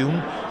back in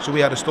June, so we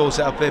had a stall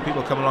set up there,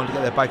 people come along to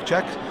get their bike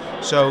checked.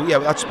 So yeah,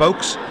 that's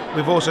Spokes.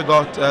 We've also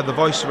got The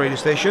Voice radio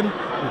station.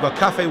 We've got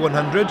Cafe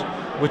 100,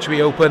 which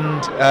we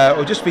opened,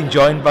 or just been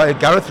joined by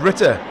Gareth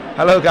Ritter.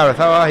 Hello Gareth,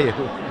 how are you?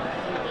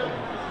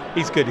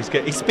 He's good.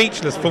 He's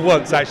speechless for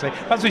once, actually.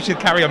 Perhaps we should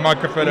carry a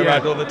microphone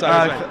around all the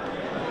time.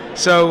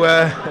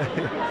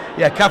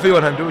 Yeah, Cafe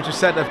 100, which was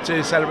set up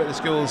to celebrate the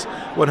school's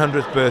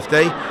 100th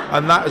birthday,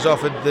 and that has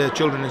offered the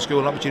children in school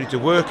an opportunity to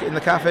work in the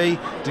cafe,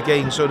 to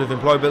gain sort of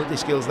employability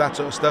skills, that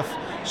sort of stuff,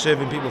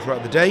 serving people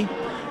throughout the day.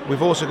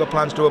 We've also got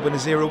plans to open a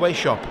zero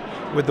waste shop.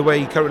 with the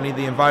way currently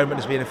the environment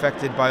is being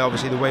affected by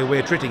obviously the way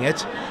we're treating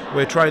it,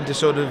 we're trying to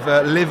sort of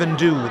live and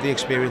do the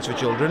experience for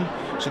children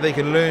so they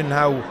can learn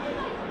how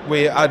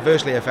we're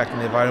adversely affecting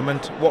the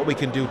environment, what we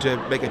can do to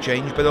make a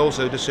change, but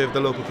also to serve the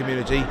local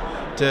community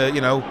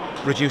to,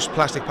 reduce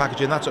plastic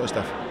packaging, that sort of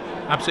stuff.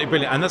 Absolutely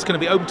brilliant. And that's going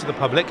to be open to the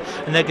public,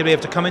 and they're going to be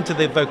able to come into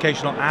the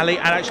vocational alley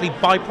and actually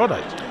buy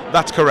product.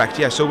 That's correct,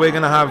 yeah. So we're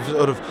going to have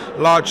sort of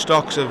large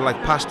stocks of like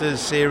pastas,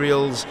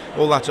 cereals,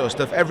 all that sort of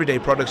stuff, everyday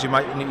products you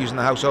might use in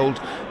the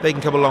household. They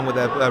can come along with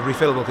their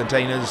refillable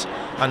containers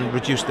and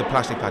reduce the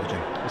plastic packaging.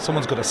 Well,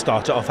 someone's got to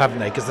start it off, haven't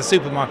they? Because the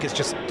supermarkets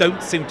just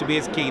don't seem to be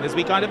as keen as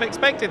we kind of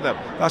expected them.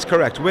 That's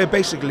correct. We've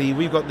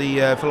got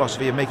the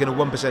philosophy of making a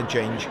 1%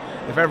 change.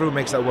 If everyone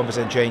makes that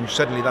 1% change,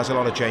 suddenly that's a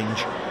lot of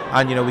change,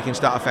 and we can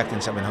start affecting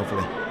something,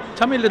 hopefully.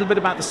 Tell me a little bit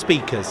about the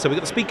speakers. So we've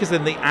got the speakers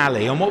in the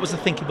alley, and what was the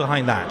thinking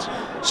behind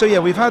that? So yeah,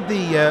 we've had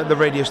the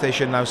radio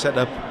station now set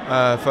up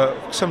for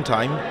some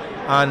time,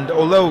 and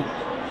although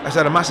it's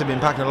had a massive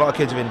impact and a lot of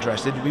kids are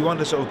interested, we wanted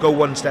to sort of go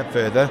one step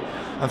further,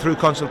 and through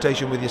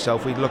consultation with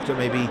yourself, we looked at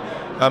maybe,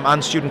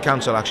 and student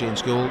council actually in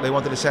school, they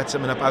wanted to set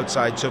something up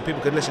outside so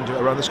people could listen to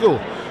it around the school.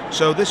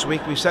 So this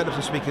week we've set up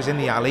some speakers in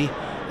the alley,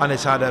 and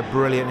it's had a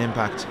brilliant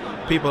impact.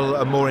 People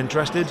are more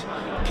interested,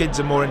 kids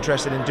are more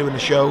interested in doing the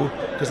show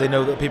because they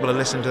know that people are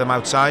listening to them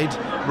outside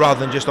rather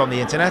than just on the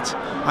internet,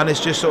 and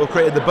it's just sort of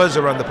created the buzz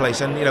around the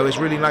place. And it's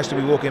really nice to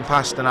be walking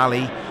past an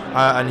alley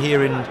and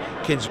hearing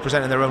kids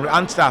presenting their own,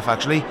 and staff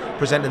actually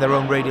presenting their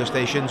own radio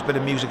stations, bit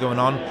of music going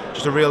on,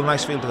 just a real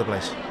nice feel to the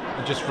place.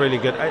 Just really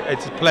good.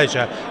 It's a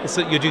pleasure.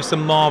 You do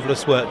some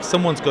marvellous work.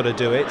 Someone's got to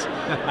do it,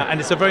 and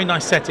it's a very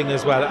nice setting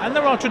as well. And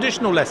there are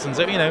traditional lessons.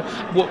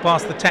 Walk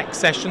past the tech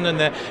session,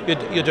 and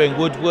you're doing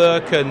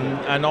woodwork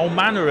and all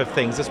manner of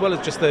things, as well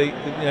as just the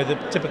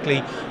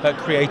typically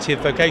creative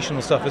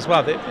vocational stuff as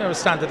well. There are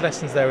standard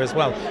lessons there as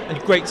well, and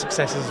great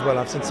successes as well.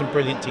 I've seen some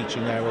brilliant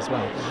teaching there as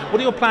well.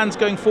 What are your plans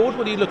going forward?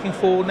 What are you looking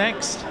for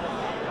next?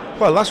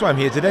 Well, that's why I'm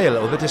here today a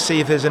little bit, to see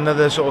if there's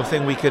another sort of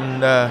thing we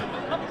can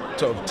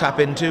sort of tap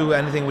into,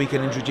 anything we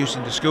can introduce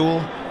into school.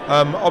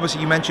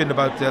 Obviously you mentioned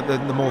about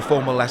the more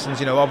formal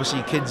lessons.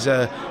 Obviously kids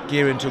are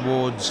gearing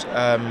towards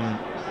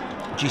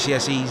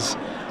GCSEs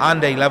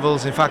and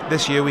A-levels. In fact,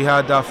 this year we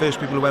had our first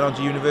people who went on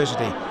to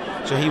university,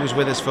 so he was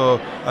with us for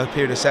a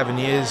period of 7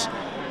 years.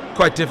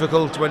 Quite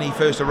difficult when he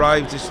first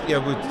arrived, just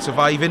with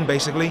surviving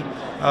basically,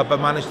 but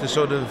managed to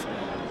sort of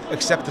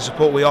accept the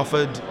support we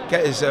offered,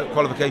 get his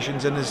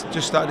qualifications, and has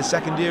just started his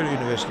second year at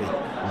university.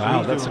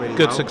 Wow, that's a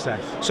good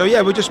success. So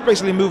yeah, we're just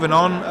basically moving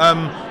on.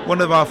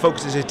 One of our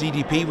focuses is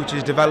DDP, which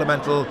is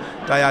developmental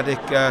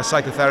dyadic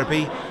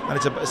psychotherapy, and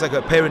it's like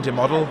a parenting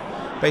model,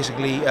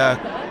 basically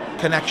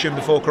connection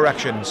before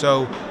correction.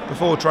 So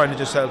before trying to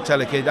just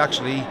tell a kid,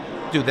 actually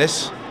do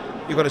this,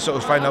 you've got to sort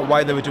of find out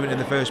why they were doing it in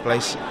the first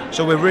place.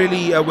 So we're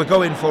really we're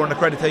going for an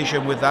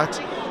accreditation with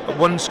that.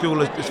 One school,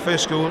 the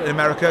first school in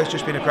America, has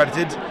just been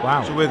accredited.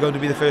 Wow. So we're going to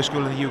be the first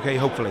school in the UK,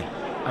 hopefully.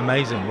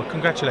 Amazing. Well,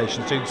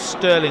 congratulations. Doing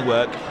sterling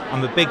work.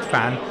 I'm a big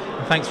fan,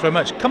 and thanks very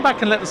much. Come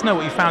back and let us know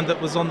what you found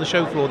that was on the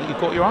show floor that you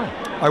caught your eye.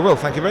 I will.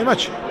 Thank you very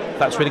much.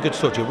 That's really good to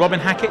talk to you. Robin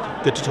Hackett,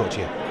 good to talk to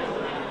you.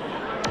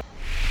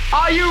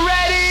 Are you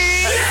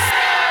ready?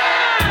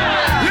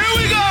 Yeah! Here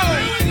we go!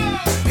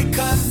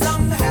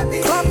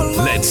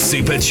 Let's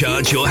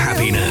supercharge your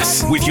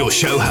happiness with your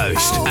show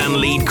host and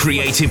lead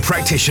creative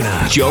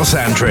practitioner, Joss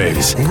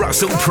Andrews,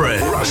 Russell Prue,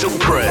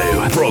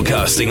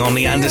 broadcasting on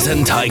the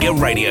Anderson Tiger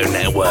Radio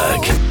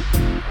Network.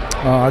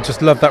 Oh, I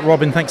just love that,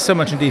 Robin. Thanks so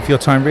much indeed for your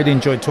time. Really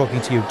enjoyed talking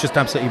to you. Just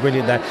absolutely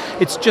brilliant there.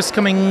 It's just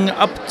coming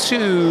up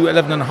to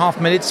 11 and a half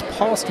minutes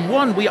past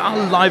 1. We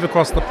are live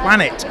across the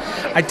planet.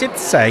 I did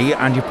say,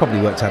 and you've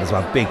probably worked out as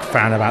well, big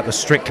fan about the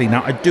Strictly.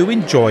 Now, I do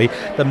enjoy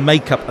the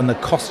makeup and the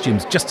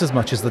costumes just as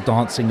much as the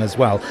dancing as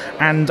well.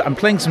 And I'm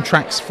playing some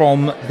tracks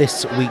from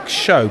this week's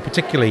show,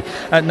 particularly.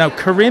 Now,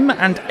 Karim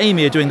and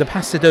Amy are doing the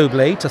Paso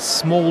Doble to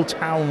Small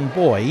Town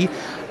Boy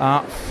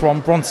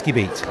from Bronski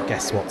Beat.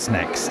 Guess what's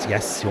next?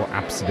 Yes, you're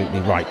absolutely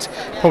right.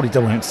 Probably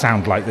don't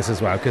sound like this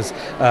as well, because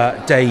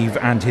Dave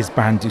and his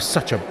band do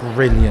such a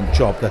brilliant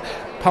job. The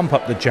Pump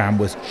Up the Jam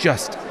was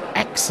just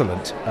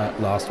excellent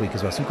last week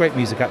as well. Some great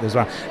music out there as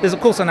well. There's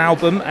of course an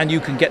album, and you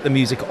can get the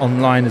music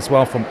online as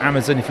well from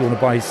Amazon if you want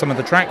to buy some of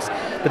the tracks,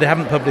 but they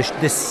haven't published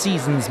this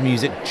season's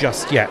music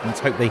just yet, and let's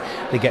hope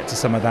they get to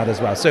some of that as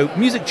well. So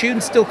music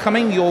tunes still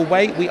coming your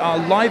way. We are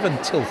live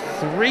until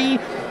 3,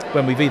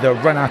 when we've either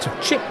run out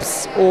of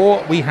chips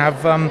or we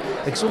have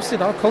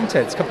exhausted our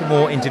content. A couple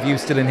more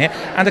interviews still in here,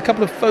 and a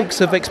couple of folks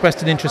have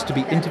expressed an interest to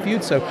be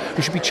interviewed, so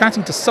we should be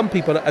chatting to some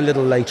people a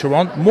little later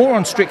on. More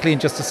on Strictly in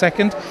just a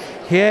second.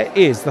 Here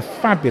is the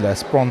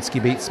fabulous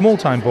Bronski Beat, Small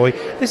Time Boy.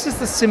 This is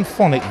the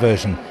symphonic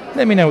version.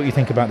 Let me know what you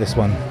think about this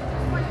one.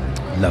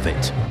 Love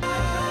it.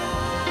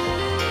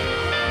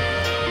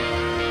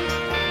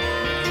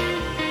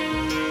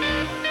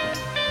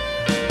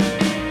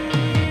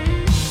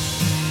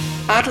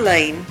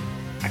 Ar-lein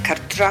ac ar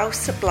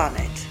draws y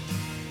blaned,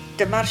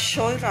 dyma'r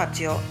sioe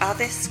radio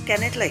addysg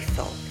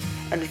genedlaethol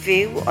yn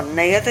fyw o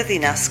neuadd y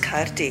ddinas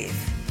Caerdydd.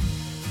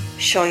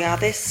 Sioe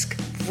addysg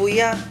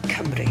fwyaf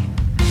Cymru.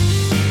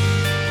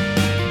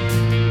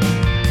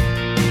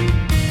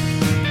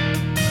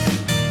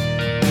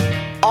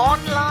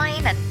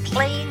 Online and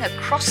playing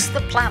across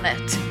the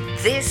planet,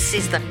 this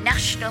is the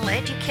National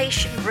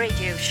Education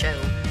Radio Show,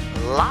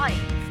 live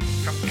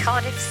from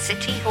Cardiff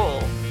City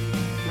Hall,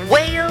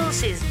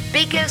 Wales'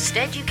 biggest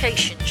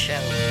education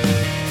show.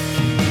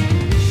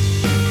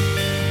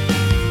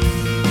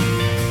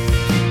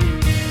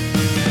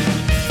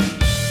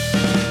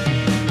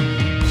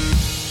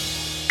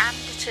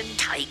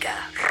 Tiger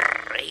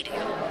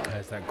Radio.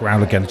 There's that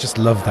growl again. I just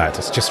love that.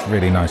 It's just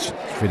really nice.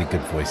 It's really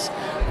good voice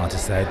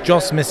artist there.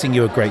 Joss, missing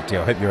you a great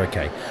deal. Hope you're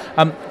okay.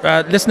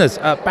 Listeners,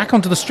 back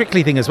onto the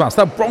Strictly thing as well.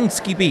 So that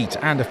Bronski beat.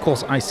 And of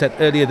course, I said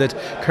earlier that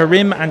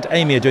Karim and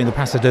Amy are doing the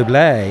Paso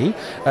Doble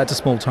to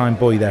Small Time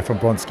Boy there from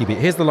Bronski beat.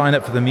 Here's the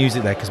lineup for the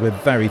music there because we're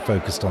very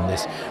focused on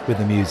this with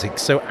the music.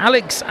 So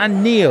Alex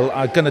and Neil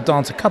are going to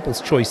dance a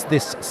couple's choice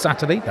this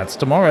Saturday. That's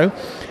tomorrow.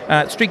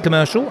 Street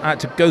commercial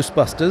to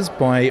Ghostbusters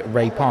by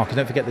Ray Parker.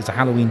 Don't forget there's a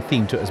Halloween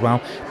theme to it as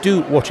well.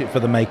 Do watch it for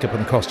the makeup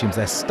and the costumes.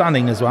 They're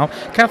stunning as well.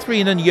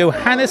 Catherine and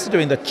Johannes are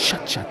doing the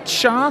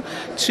Cha-Cha-Cha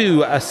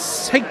to A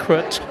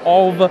Secret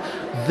of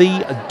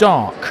the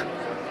Dark.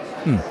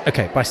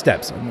 Okay, by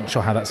steps. I'm not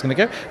sure how that's going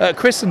to go.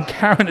 Chris and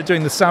Karen are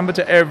doing the Samba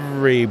to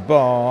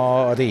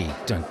Everybody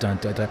dun, dun,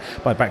 dun, dun,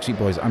 by Backstreet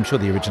Boys. I'm sure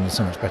the original is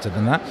so much better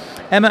than that.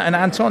 Emma and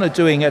Anton are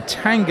doing a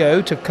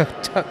tango to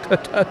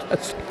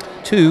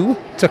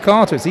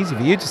Toccata. It's easy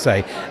for you to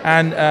say.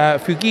 And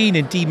Fugine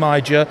in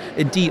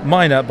D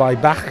minor by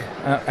Bach.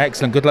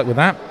 Excellent. Good luck with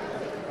that.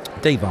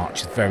 Dave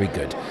Arch is very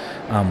good.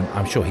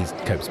 I'm sure he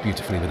copes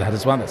beautifully with that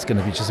as well. That's going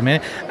to be just a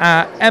minute.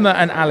 Emma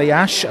and Ali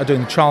Ash are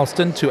doing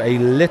Charleston to A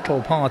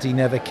Little Party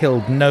Never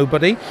Killed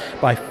Nobody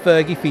by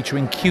Fergie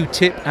featuring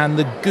Q-Tip and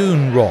the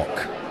Goon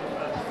Rock.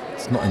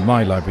 It's not in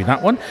my library,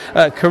 that one.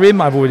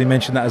 Karim, I've already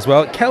mentioned that as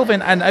well.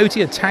 Kelvin and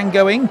Oti are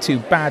tangoing to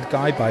Bad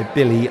Guy by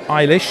Billie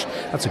Eilish.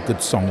 That's a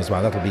good song as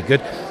well. That'll be good.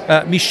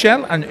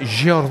 Michelle and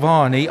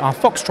Giovanni are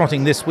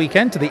foxtrotting this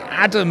weekend to the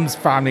Addams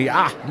Family.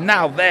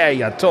 Now there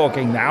you're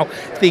talking now.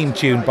 Theme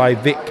tune by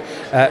Vic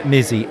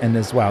Mizzy and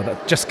as well.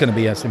 That's just going to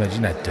be, as you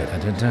imagine, dun, dun,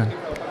 dun, dun.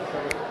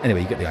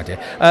 Anyway, you get the idea.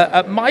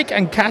 Mike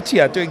and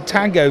Katia doing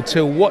tango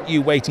to What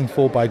You Waiting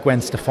For by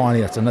Gwen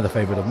Stefani. That's another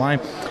favourite of mine.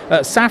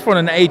 Saffron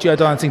and AJ are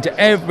dancing to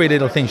Every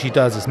Little Thing She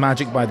Does Is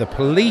Magic by The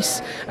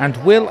Police. And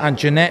Will and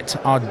Jeanette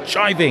are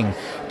jiving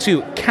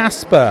to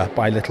Casper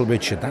by Little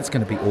Richard. That's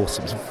going to be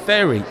awesome. It's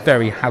very,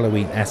 very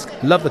Halloween-esque.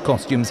 Love the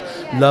costumes.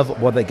 Love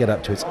what they get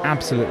up to. It's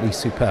absolutely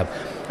superb.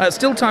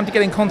 Still time to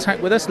get in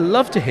contact with us.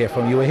 Love to hear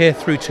from you. We're here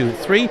through to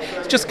 3.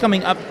 It's just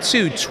coming up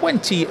to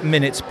 20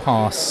 minutes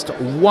past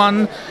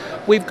 1.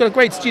 We've got a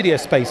great studio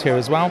space here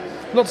as well.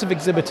 Lots of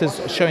exhibitors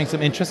showing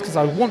some interest because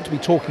I want to be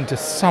talking to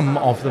some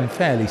of them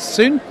fairly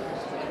soon.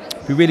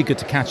 It'd be really good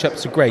to catch up.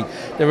 So great.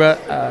 There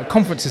are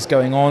conferences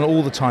going on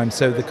all the time,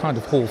 so the kind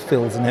of hall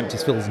fills and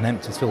empties, fills and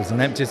empties, fills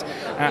and empties.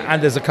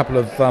 And there's a couple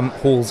of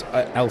halls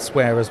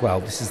elsewhere as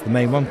well. This is the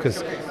main one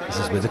because this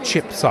is where the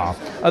chips are.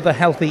 Other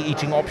healthy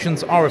eating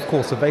options are, of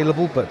course,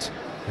 available, but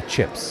the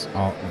chips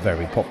are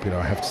very popular,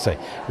 I have to say,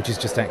 which is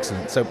just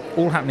excellent. So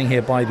all happening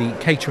here by the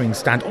catering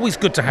stand. Always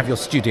good to have your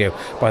studio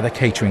by the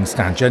catering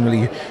stand.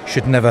 Generally, you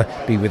should never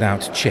be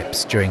without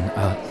chips during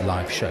a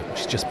live show,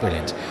 which is just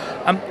brilliant.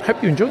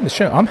 Hope you're enjoying the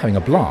show. I'm having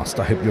a blast.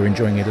 I hope you're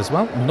enjoying it as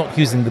well. I'm not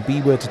using the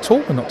B word at all.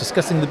 We're not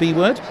discussing the B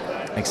word,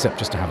 except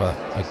just to have a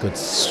good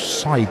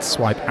side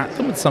swipe at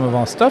them with some of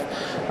our stuff.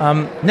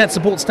 Net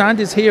Support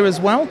Stand is here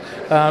as well.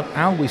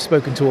 Al, we've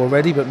spoken to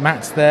already, but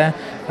Matt's there.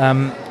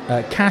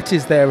 Kat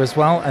is there as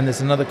well, and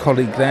there's another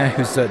colleague there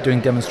who's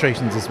doing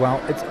demonstrations as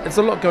well. It's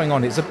a lot going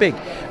on. It's a big...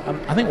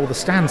 I think all the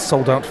stands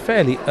sold out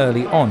fairly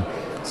early on.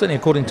 Certainly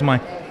according to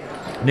my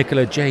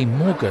Nicola J.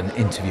 Morgan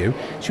interview,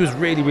 she was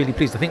really, really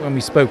pleased. I think when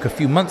we spoke a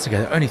few months ago,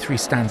 there were only 3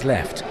 stands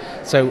left.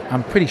 So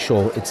I'm pretty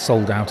sure it's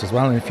sold out as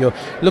well. And if you're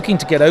looking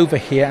to get over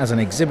here as an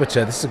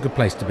exhibitor, this is a good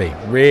place to be.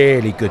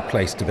 Really good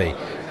place to be.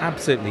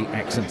 Absolutely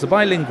excellent. It's a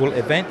bilingual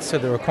event, so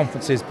there are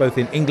conferences both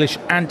in English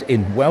and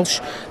in Welsh.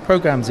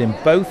 Programs in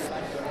both.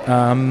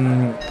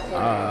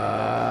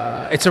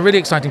 It's a really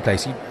exciting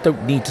place. You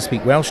don't need to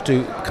speak Welsh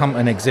to come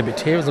and exhibit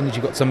here, as long as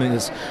you've got something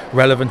that's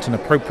relevant and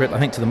appropriate, I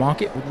think, to the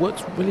market. It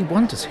works really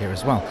wonders here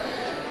as well.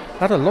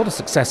 I've had a lot of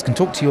success. Can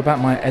talk to you about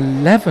my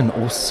 11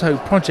 or so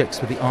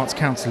projects with the Arts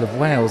Council of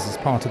Wales as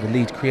part of the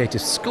Lead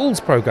Creative Schools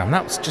programme.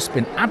 That's just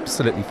been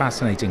absolutely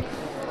fascinating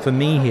for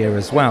me here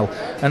as well.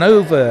 And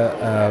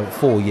over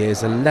 4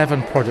 years,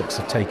 11 projects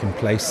have taken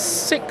place,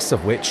 6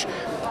 of which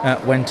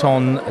went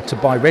on to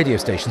buy radio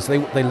stations. They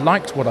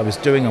liked what I was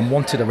doing and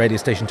wanted a radio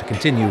station to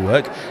continue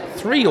work.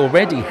 3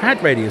 already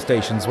had radio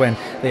stations when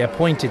they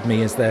appointed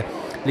me as their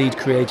lead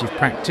creative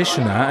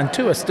practitioner, and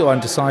 2 are still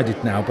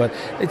undecided now, but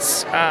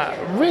it's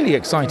a really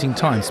exciting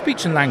time.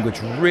 Speech and language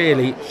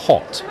really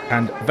hot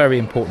and very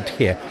important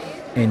here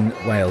in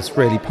Wales,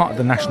 really part of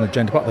the national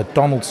agenda, part of the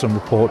Donaldson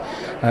report.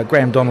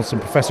 Graham Donaldson,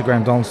 Professor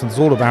Graham Donaldson, is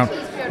all about,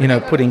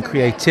 putting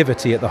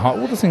creativity at the heart.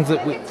 All the things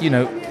that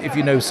if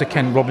you know Sir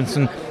Ken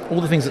Robinson,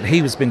 all the things that he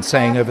has been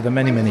saying over the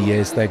many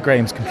years there.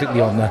 Graham's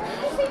completely on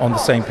the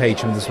same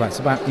page with this. It's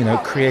about, you know,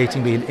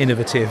 creating, being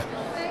innovative,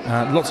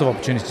 lots of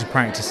opportunities to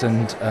practice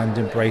and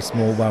embrace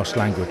more Welsh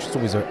language. It's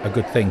always a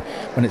good thing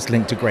when it's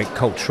linked to great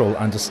cultural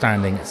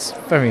understanding. It's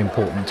very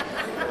important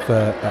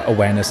for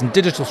awareness, and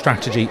digital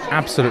strategy,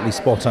 absolutely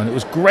spot on. It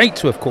was great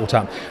to have caught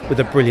up with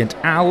the brilliant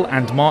Al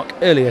and Mark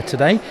earlier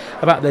today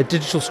about their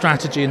digital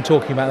strategy and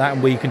talking about that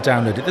and where you can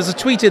download it. There's a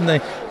tweet in the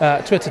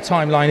Twitter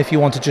timeline if you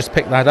want to just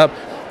pick that up.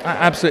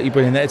 Absolutely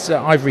brilliant.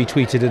 I've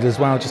retweeted it as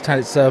well. Just had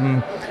it's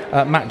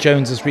Matt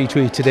Jones has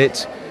retweeted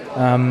it.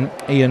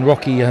 Ian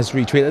Rocky has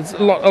retweeted.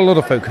 A lot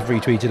of folk have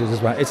retweeted it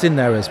as well. It's in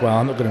there as well.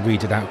 I'm not going to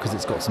read it out because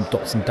it's got some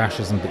dots and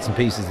dashes and bits and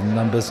pieces and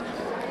numbers.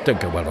 Don't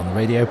go well on the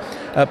radio,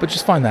 but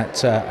just find that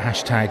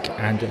hashtag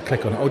and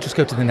click on it, or just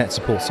go to the Net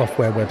Support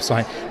software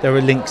website. There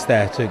are links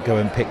there to go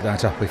and pick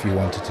that up if you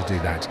wanted to do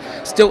that.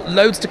 Still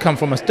loads to come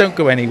from us. Don't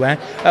go anywhere.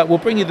 We'll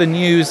bring you the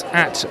news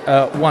at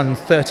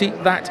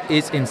 1:30. That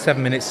is in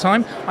 7 minutes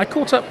time. I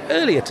caught up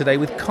earlier today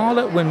with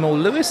Carla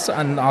Winmore-Lewis,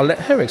 and I'll let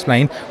her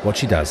explain what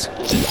she does.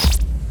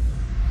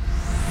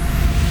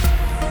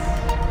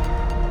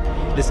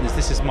 Listeners,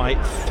 this is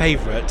my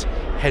favourite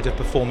Head of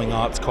Performing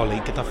Arts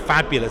colleague, the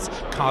fabulous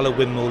Carla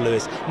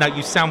Winmore-Lewis. Now,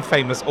 you sound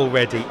famous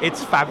already.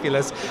 It's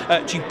fabulous.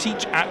 You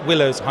teach at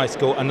Willows High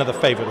School, another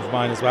favourite of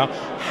mine as well.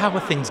 How are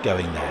things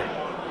going there?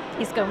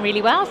 It's going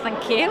really well,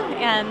 thank you.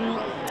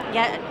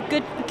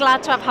 Good.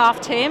 Glad to have half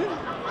term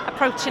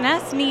approaching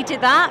us. Needed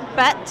that,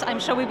 but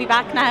I'm sure we'll be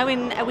back now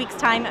in a week's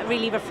time,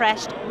 really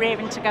refreshed,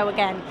 raring to go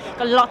again.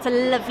 Got lots of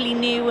lovely,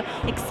 new,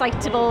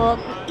 excitable,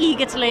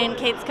 eager to learn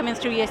kids coming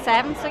through Year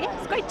 7. So yeah,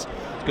 it's great.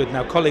 Good.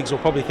 Now, colleagues will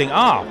probably think,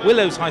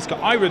 Willows High School,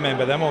 I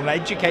remember them on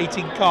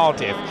Educating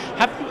Cardiff.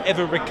 Have you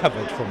ever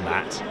recovered from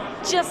that?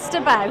 Just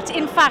about.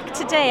 In fact,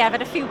 today I've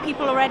had a few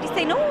people already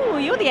saying, oh,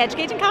 you're the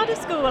Educating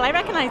Cardiff School. I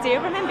recognise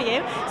you, remember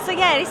you. So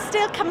yeah, it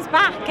still comes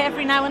back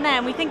every now and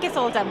then. We think it's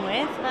all done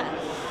with. But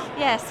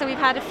yeah, so we've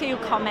had a few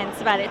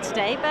comments about it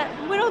today, but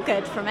we're all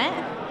good from it.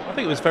 I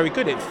think it was very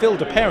good. It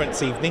filled a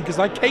parents' evening because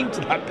I came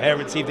to that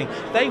parents' evening.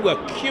 They were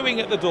queuing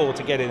at the door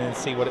to get in and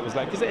see what it was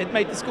like because it had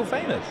made the school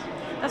famous.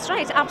 That's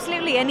right,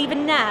 absolutely. And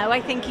even now, I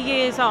think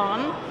years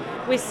on,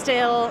 we're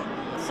still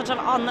sort of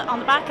on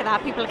the back of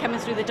that. People are coming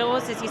through the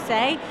doors, as you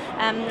say.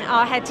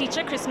 Our head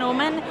teacher, Chris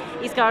Norman,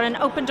 he's got an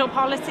open door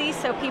policy,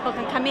 so people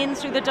can come in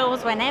through the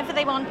doors whenever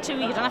they want to.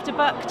 You don't have to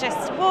book,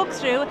 just walk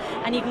through,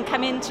 and you can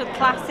come into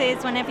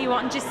classes whenever you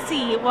want and just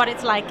see what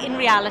it's like in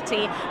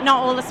reality,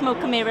 not all the smoke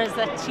and mirrors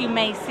that you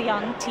may see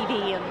on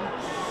TV.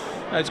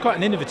 It's quite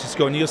an innovative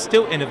school, and you're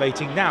still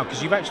innovating now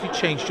because you've actually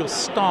changed your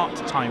start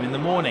time in the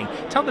morning.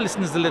 Tell the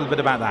listeners a little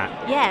bit about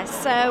that. Yes,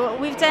 so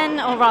we've done,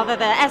 or rather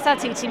the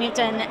SRT team, we've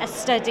done a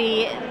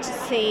study to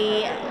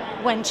see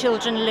when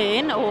children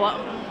learn or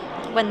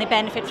when they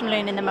benefit from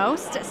learning the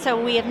most. So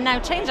we have now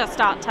changed our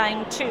start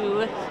time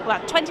to,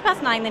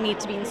 9:20 they need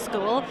to be in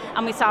school,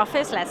 and we start our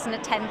first lesson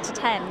at 10 to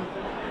 10.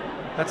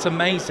 That's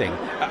amazing.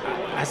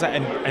 Has that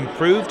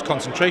improved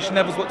concentration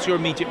levels? What's your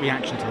immediate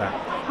reaction to that?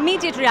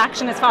 Immediate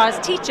reaction as far as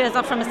teachers,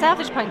 or from a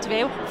selfish point of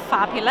view,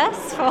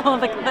 fabulous for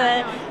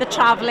the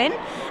travelling.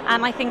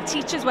 And I think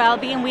teachers'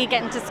 well-being, we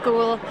get into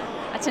school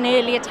at an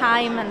earlier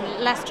time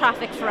and less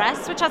traffic for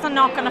us, which has a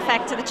knock-on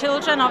effect to the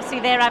children. Obviously,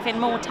 they're having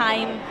more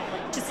time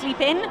to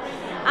sleep in.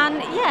 And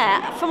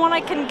yeah, from what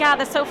I can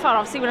gather so far,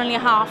 obviously we're only a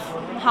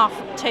half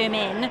term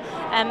in,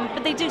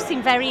 but they do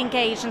seem very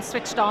engaged and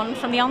switched on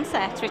from the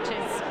onset, which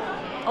is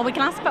all we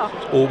can ask for.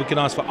 All we can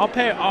ask for.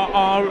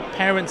 Are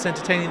parents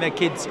entertaining their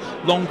kids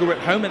longer at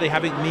home? Are they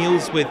having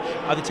meals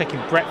are they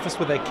taking breakfast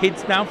with their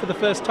kids now for the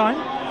first time?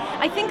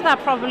 I think that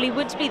probably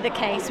would be the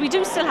case. We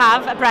do still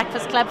have a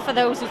breakfast club for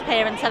those whose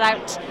parents are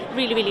out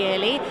really, really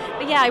early.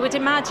 But yeah, I would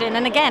imagine,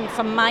 and again,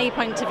 from my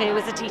point of view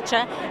as a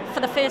teacher, for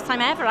the first time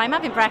ever, I'm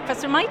having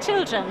breakfast with my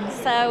children.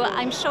 So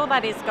I'm sure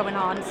that is going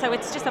on. So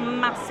it's just a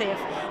massive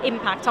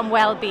impact on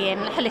well-being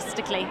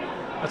holistically.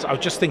 I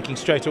was just thinking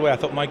straight away, I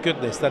thought, my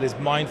goodness, that is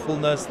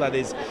mindfulness, that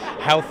is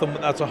health, and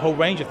that's a whole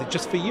range of things,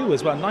 just for you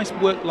as well. Nice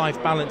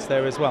work-life balance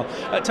there as well.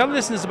 Tell the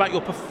listeners about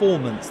your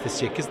performance this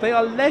year, because they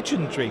are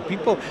legendary.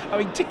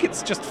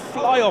 Tickets just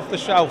fly off the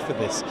shelf for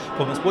this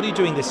performance. What are you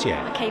doing this year?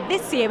 Okay,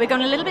 this year we're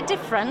going a little bit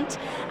different,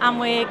 and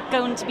we're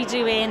going to be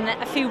doing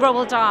a few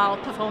Roald Dahl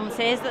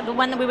performances. The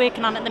one that we're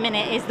working on at the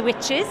minute is The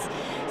Witches.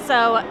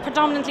 So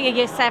predominantly a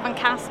Year 7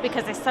 cast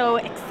because they're so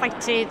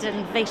excited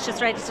and vivacious,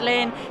 ready to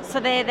learn. So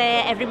they're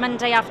there every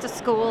Monday after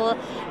school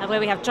where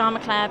we have drama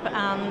club,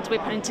 and we're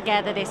putting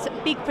together this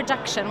big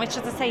production, which,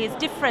 as I say, is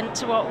different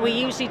to what we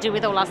usually do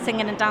with all our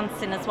singing and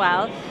dancing as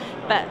well.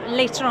 But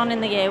later on in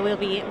the year we'll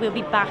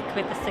be back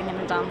with the singing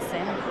and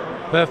dancing.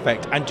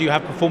 Perfect. And do you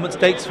have performance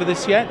dates for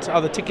this yet?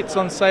 Are the tickets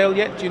on sale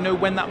yet? Do you know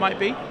when that might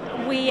be?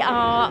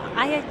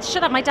 I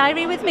should have my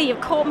diary with me.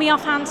 You've caught me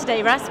offhand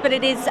today, Russ, but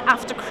it is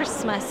after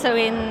Christmas, so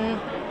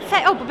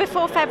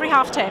before February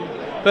half term.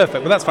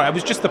 Perfect. Well, that's fine. It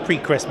was just the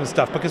pre-Christmas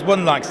stuff, because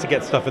one likes to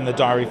get stuff in the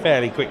diary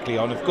fairly quickly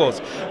on, of course,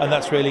 and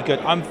that's really good.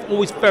 I'm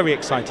always very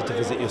excited to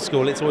visit your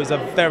school. It's always a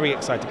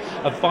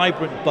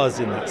vibrant buzz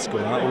in that school.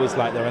 I always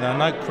like that. And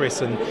I know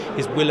Chris and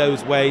his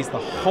Willow's Ways, the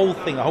whole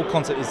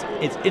concept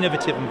is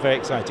innovative and very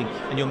exciting,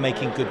 and you're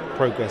making good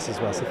progress as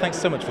well. So thanks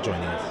so much for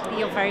joining us.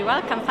 You're very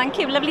welcome. Thank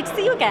you. Lovely to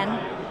see you again.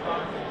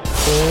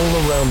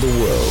 All around the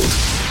world.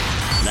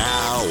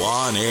 Now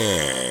on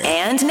air.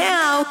 And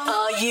now,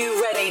 are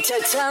you ready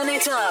to turn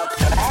it up?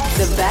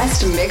 The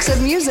best mix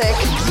of music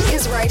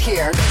is right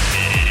here.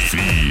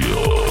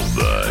 Feel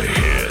the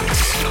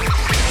hits.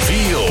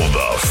 Feel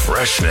the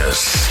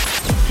freshness.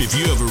 If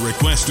you have a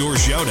request or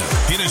shout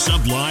out, hit us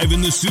up live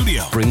in the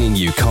studio. Bringing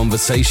you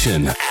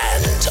conversation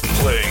and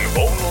playing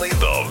only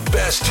the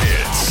best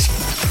hits.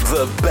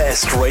 The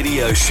best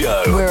radio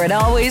show. Where it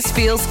always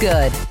feels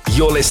good.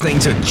 You're listening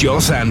to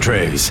Joss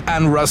Andrews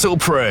and Russell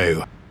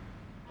Prue.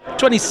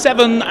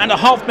 27 and a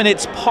half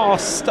minutes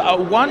past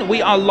 1.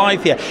 We are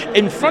live here.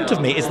 In front of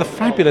me is the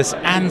fabulous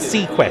Anne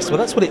Sequest. Well,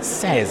 that's what it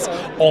says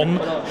on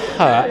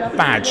her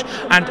badge.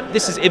 And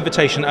this is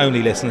invitation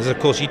only, listeners. Of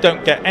course, you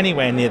don't get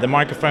anywhere near the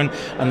microphone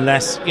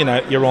unless,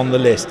 you're on the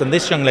list. And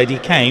this young lady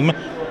came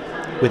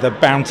with a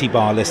bounty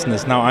bar,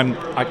 listeners. Now,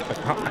 I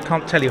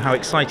can't tell you how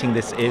exciting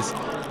this is.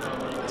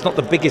 It's not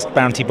the biggest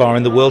bounty bar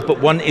in the world, but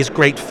one is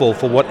grateful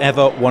for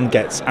whatever one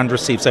gets and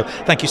receives. So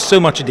thank you so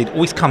much indeed.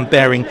 Always come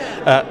bearing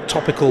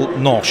topical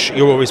nosh.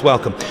 You're always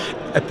welcome.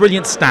 A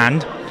brilliant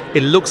stand.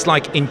 It looks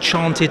like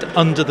enchanted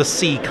under the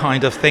sea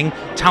kind of thing.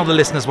 Tell the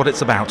listeners what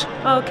it's about.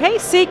 Okay,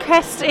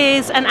 Sequest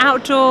is an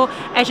outdoor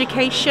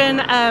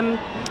education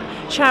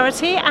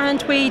charity,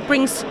 and we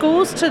bring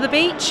schools to the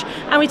beach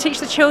and we teach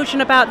the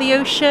children about the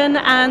ocean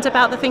and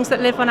about the things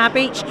that live on our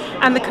beach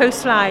and the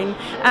coastline,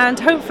 and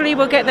hopefully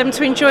we'll get them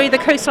to enjoy the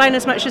coastline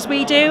as much as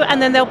we do, and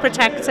then they'll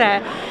protect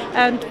it.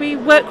 And we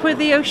work with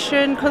the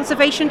Ocean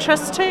Conservation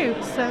Trust too.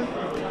 So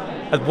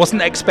I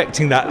wasn't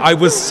expecting that. I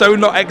was so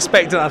not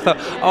expecting that. I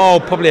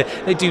thought, probably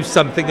they do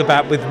something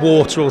with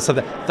water or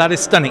something. That is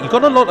stunning. You've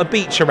got a lot of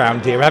beach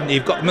around here, haven't you?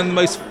 You've got the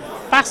most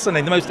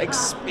fascinating, the most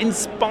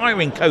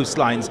inspiring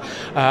coastlines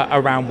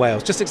around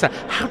Wales. Just exciting.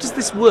 How does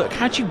this work?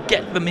 How do you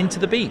get them into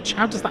the beach?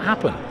 How does that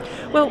happen?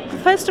 Well,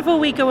 first of all,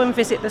 we go and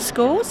visit the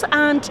schools,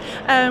 and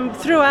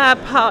through our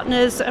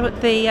partners at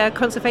the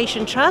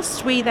Conservation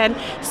Trust, we then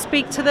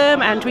speak to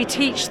them and we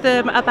teach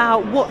them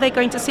about what they're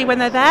going to see when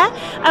they're there,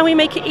 and we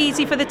make it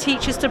easy for the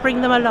teachers to bring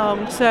them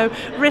along. So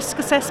risk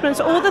assessments,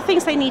 all the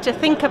things they need to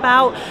think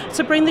about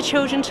to bring the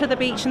children to the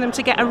beach and them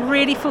to get a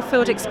really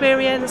fulfilled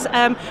experience,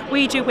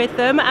 we do with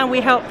them, and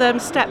we help them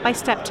step by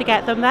step to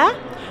get them there.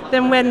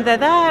 Then when they're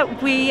there,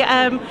 we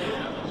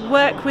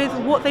work with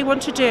what they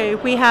want to do.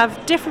 We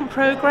have different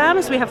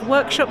programs, we have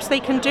workshops they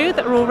can do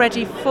that are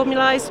already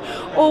formalised,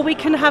 or we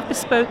can have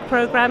bespoke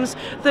programs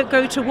that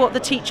go to what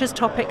the teachers'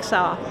 topics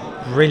are.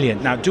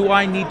 Brilliant. Now, do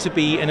I need to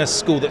be in a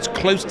school that's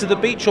close to the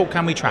beach, or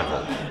can we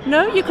travel?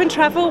 No, you can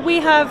travel. We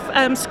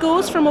have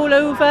schools from all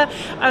over,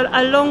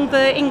 along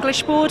the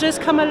English borders,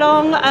 come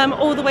along,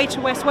 all the way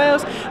to West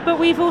Wales. But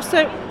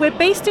we're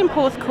based in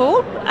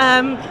Porthcawl.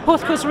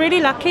 Porthcaw's really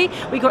lucky.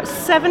 We've got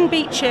 7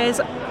 beaches,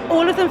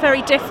 all of them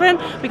very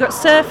different. We've got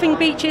surfing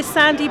beaches,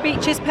 sandy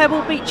beaches,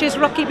 pebble beaches,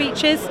 rocky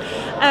beaches.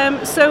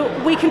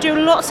 So we can do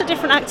lots of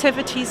different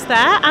activities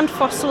there, and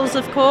fossils,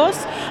 of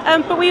course.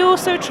 But we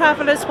also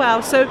travel as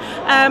well. So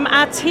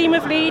our team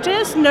of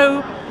leaders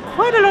know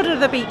quite a lot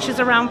of the beaches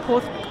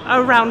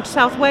around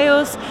South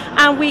Wales,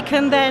 and we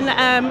can then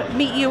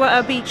meet you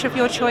at a beach of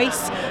your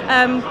choice,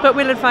 but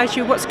we'll advise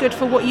you what's good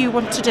for what you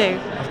want to do.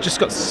 I've just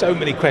got so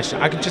many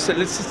questions. Let's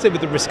just say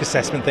with the risk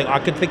assessment thing, I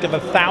could think of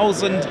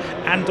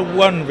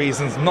 1,001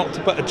 reasons not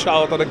to put a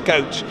child on a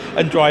coach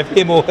and drive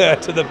him or her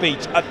to the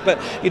beach. But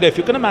if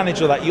you're going to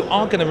manage all that, you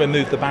are going to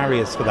remove the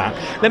barriers for that.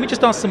 Let me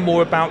just ask some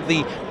more about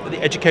the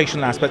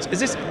educational aspects. Is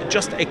this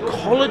just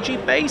ecology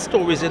based,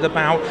 or is it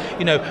about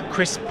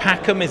Chris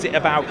Packham? Is it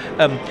about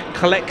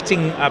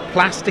collecting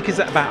plastic? Is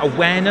it about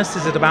awareness?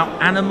 Is it about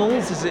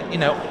animals? Is it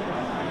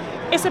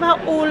It's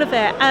about all of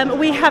it.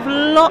 We have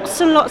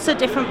lots and lots of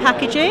different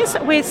packages.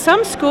 With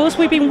some schools,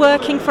 we've been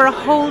working for a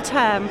whole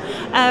term.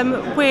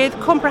 With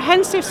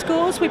comprehensive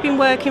schools, we've been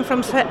working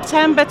from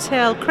September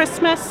till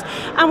Christmas,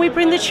 and we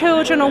bring the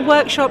children on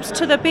workshops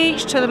to the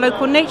beach, to the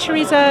local nature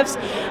reserves,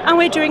 and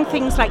we're doing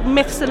things like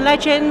myths and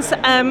legends.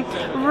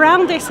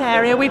 Around this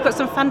area, we've got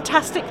some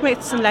fantastic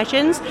myths and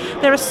legends.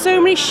 There are so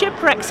many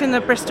shipwrecks in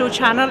the Bristol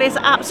Channel. It's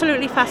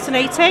absolutely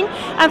fascinating,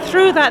 and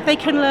through that, they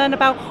can learn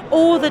about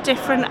all the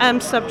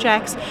different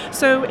subjects.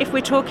 So if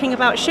we're talking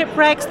about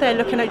shipwrecks, they're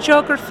looking at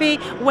geography,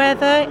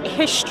 weather,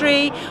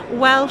 history,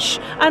 Welsh,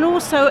 and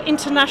also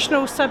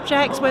international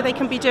subjects where they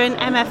can be doing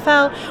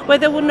MFL, where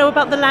they will know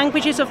about the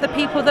languages of the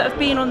people that have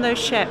been on those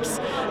ships.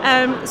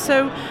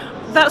 So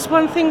that's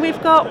one thing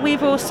we've got.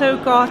 We've also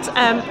got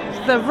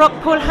the rock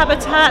pool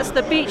habitats,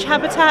 the beach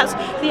habitats,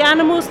 the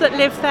animals that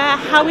live there,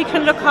 how we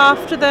can look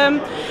after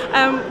them,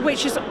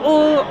 which is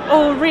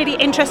all really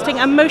interesting.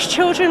 And most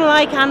children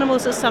like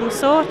animals of some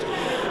sort.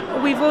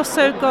 We've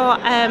also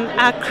got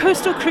our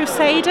Coastal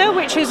Crusader,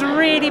 which is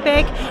really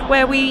big,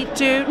 where we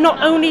do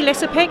not only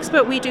litter picks,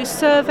 but we do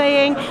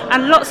surveying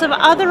and lots of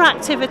other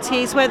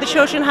activities where the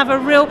children have a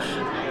real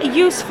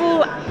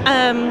useful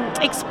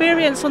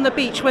experience on the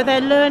beach where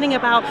they're learning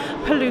about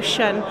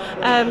pollution.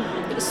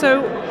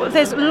 So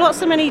there's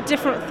lots of many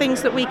different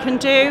things that we can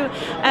do.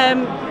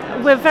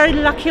 We're very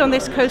lucky on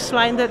this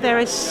coastline that there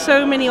is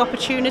so many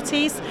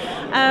opportunities,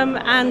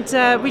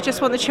 and we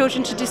just want the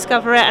children to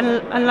discover it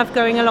and love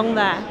going along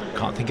there.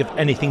 Can't think of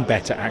anything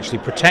better, actually.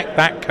 Protect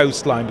that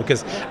coastline,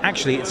 because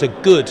actually it's a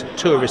good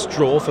tourist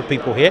draw for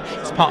people here.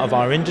 It's part of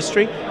our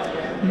industry.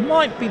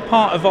 Might be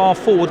part of our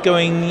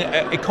forward-going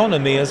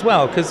economy as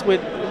well, because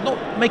we're not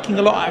making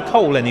a lot out of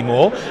coal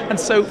anymore, and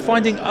so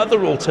finding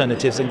other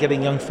alternatives and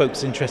getting young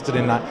folks interested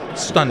in that,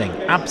 stunning,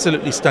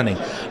 absolutely stunning.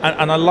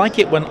 And I like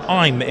it when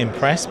I'm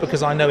impressed,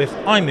 because I know if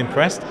I'm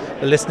impressed,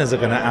 the listeners are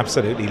going to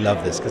absolutely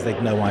love this, because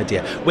they've no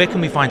idea. Where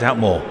can we find out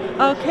more?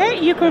 Okay,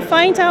 you can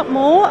find out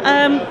more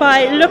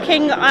by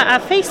looking at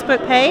our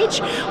Facebook page.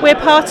 We're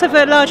part of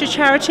a larger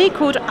charity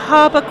called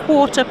Harbour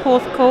Quarter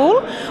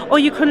Porthcawl, or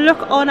you can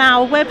look on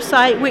our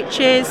website, which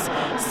is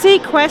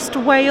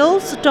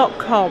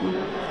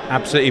sequestwales.com.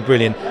 Absolutely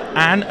brilliant.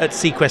 Anne at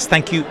Sequest,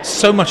 thank you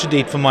so much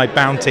indeed for my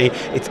bounty.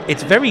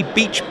 It's very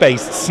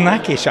beach-based,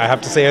 snackish, I have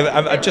to say.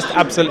 Just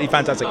absolutely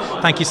fantastic.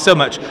 Thank you so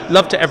much.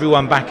 Love to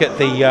everyone back at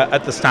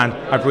the stand.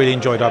 I've really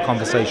enjoyed our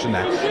conversation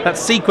there.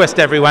 That's Sequest,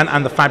 everyone,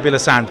 and the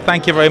fabulous Anne.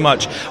 Thank you very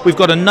much. We've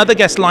got another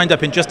guest lined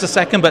up in just a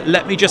second, but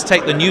let me just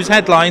take the news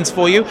headlines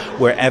for you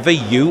wherever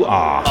you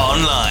are.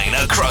 Online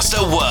across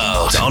the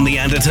world on the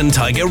Anderton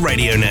Tiger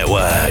Radio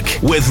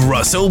Network with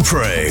Russell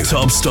Prue.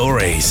 Top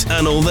stories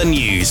and all the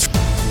news.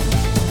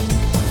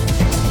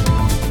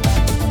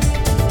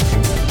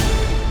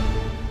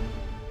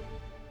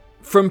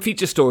 From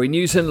Feature Story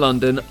News in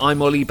London,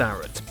 I'm Ollie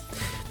Barrett.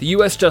 The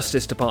US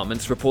Justice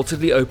Department's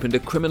reportedly opened a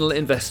criminal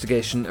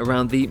investigation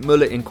around the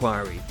Mueller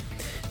inquiry.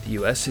 The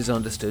US is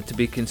understood to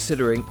be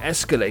considering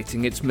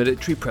escalating its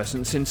military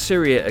presence in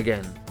Syria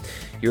again.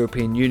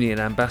 European Union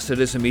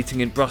ambassadors are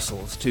meeting in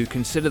Brussels to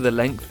consider the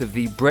length of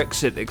the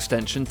Brexit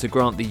extension to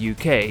grant the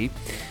UK,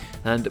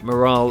 and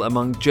morale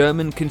among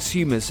German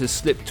consumers has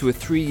slipped to a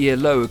 3-year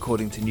low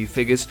according to new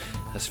figures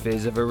as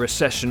fears of a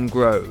recession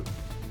grow.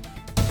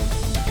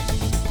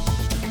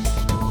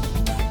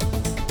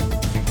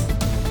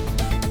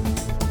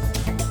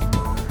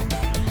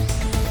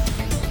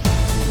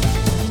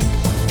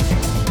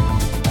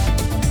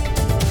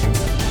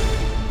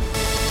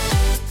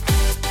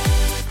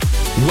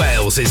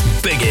 Wales's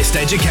biggest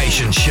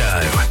education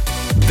show.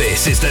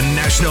 This is the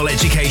National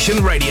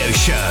Education Radio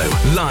Show,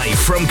 live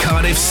from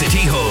Cardiff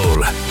City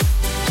Hall.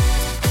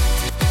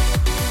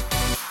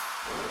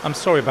 I'm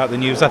sorry about the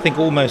news. I think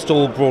almost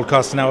all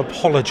broadcasters are now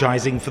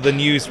apologising for the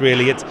news,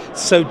 really. It's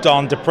so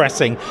darn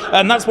depressing.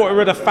 And that's what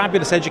we're at a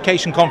fabulous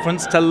education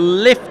conference to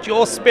lift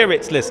your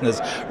spirits, listeners.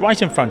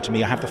 Right in front of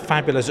me, I have the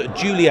fabulous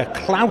Julia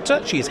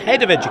Clouter. She is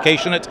Head of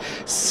Education at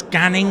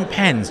Scanning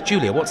Pens.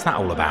 Julia, what's that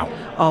all about?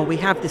 Oh, we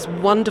have this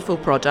wonderful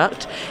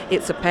product.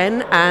 It's a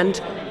pen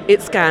and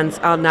it scans.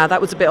 Oh, now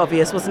that was a bit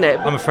obvious, wasn't it?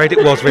 I'm afraid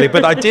it was, really,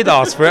 but I did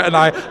ask for it, and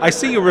I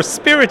see you're a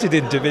spirited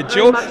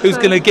individual who's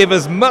going to give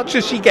as much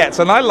as she gets,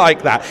 and I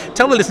like that.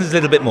 Tell the listeners a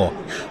little bit more.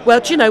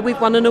 Well, do you know,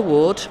 we've won an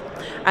award,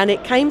 and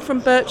it came from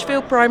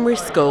Birchfield Primary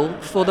School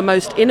for the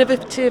most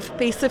innovative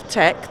piece of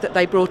tech that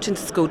they brought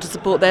into school to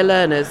support their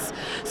learners.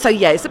 So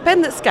yeah, it's a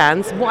pen that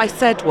scans. What I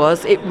said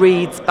was it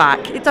reads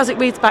back. It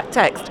reads back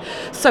text.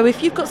 So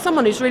if you've got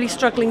someone who's really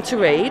struggling to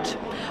read,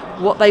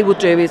 what they will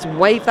do is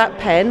wave that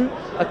pen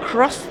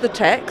across the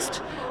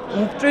text,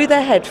 and through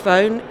their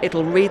headphone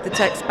it'll read the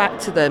text back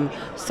to them.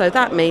 So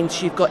that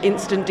means you've got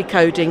instant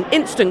decoding,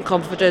 instant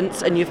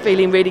confidence, and you're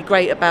feeling really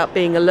great about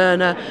being a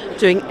learner,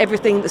 doing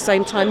everything at the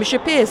same time as your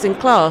peers in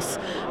class.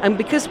 And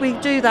because we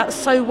do that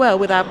so well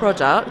with our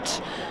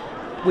product,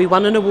 we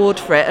won an award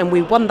for it, and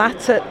we won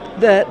that at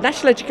the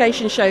National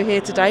Education Show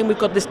here today. And we've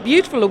got this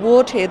beautiful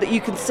award here that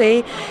you can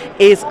see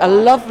is a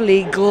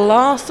lovely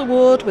glass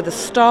award with a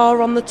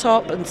star on the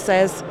top and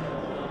says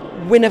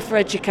Winner for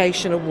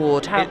Education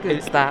Award. How good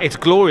is that? It's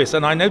glorious,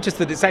 and I noticed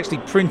that it's actually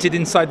printed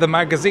inside the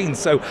magazine,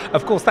 so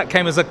of course that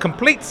came as a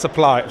complete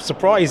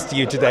surprise to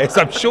you today, as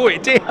I'm sure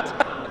it did.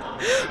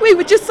 We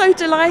were just so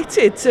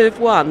delighted to have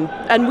won,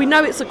 and we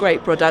know it's a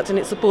great product and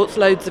it supports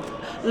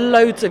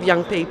loads of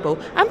young people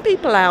and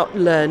people out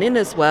learning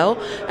as well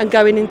and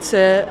going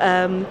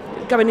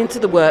into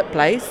the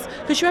workplace,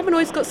 because you haven't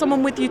always got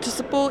someone with you to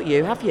support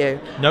you, have you?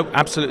 No,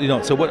 absolutely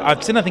not. So what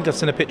I've seen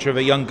a picture of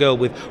a young girl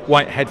with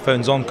white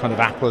headphones on, kind of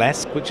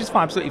Apple-esque, which is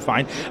absolutely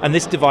fine. And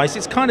this device,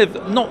 it's kind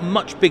of not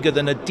much bigger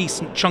than a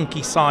decent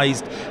chunky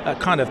sized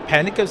kind of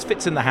pen. It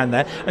fits in the hand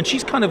there, and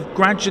she's kind of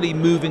gradually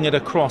moving it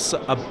across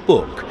a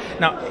book.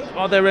 Now,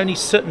 are there any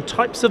certain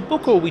types of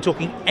book, or are we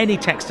talking any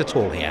text at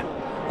all here?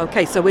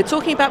 Okay, so we're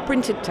talking about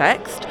printed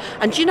text,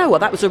 and do you know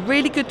what? That was a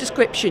really good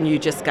description you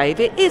just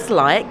gave. It is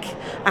like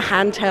a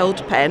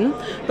handheld pen,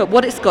 but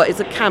what it's got is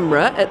a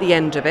camera at the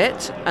end of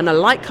it, and a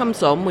light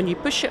comes on when you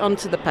push it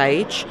onto the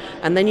page,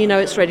 and then you know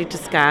it's ready to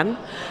scan,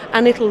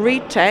 and it'll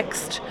read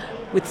text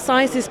with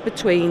sizes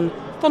between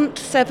font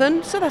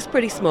 7, so that's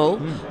pretty small,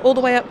 all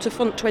the way up to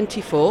font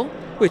 24,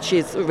 which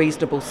is a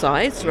reasonable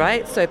size,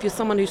 right? So if you're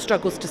someone who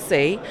struggles to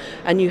see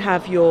and you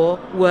have your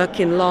work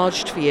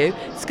enlarged for you,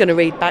 it's going to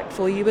read back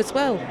for you as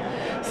well.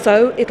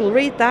 So it'll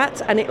read that,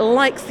 and it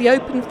likes the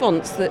open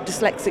fonts that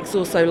dyslexics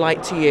also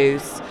like to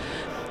use.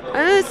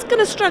 It's going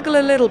to struggle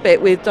a little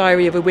bit with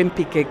Diary of a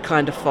Wimpy Kid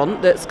kind of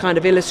font that's kind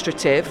of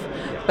illustrative,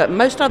 but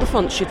most other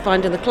fonts you'd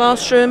find in the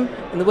classroom,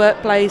 in the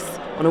workplace,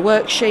 on a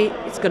worksheet,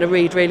 it's going to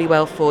read really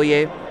well for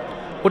you.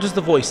 What does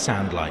the voice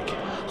sound like?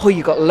 Oh,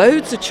 you've got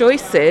loads of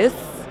choices.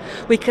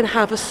 We can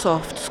have a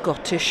soft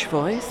Scottish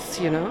voice,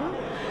 you know?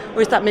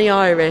 Or is that me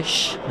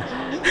Irish?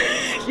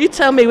 You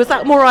tell me, was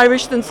that more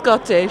Irish than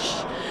Scottish?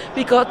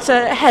 We got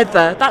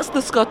Heather, that's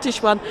the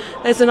Scottish one.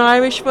 There's an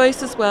Irish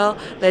voice as well.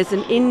 There's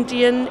an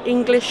Indian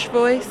English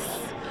voice.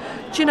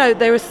 Do you know,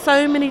 there are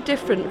so many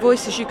different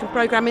voices you can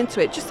program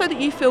into it, just so that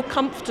you feel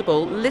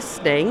comfortable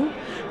listening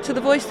to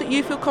the voice that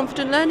you feel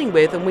confident learning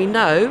with. And we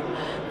know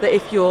that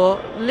if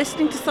you're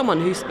listening to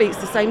someone who speaks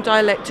the same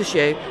dialect as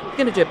you, you're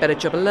going to do a better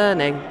job of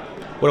learning.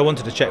 What I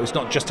wanted to check was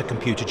not just a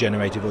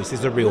computer-generated voice,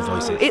 these are real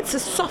voices.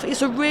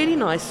 It's a really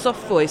nice,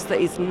 soft voice that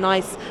is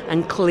nice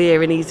and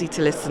clear and easy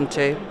to listen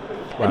to.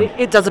 Wow. And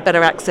it does a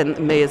better accent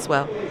than me as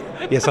well.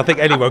 Yes, I think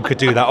anyone could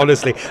do that,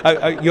 honestly.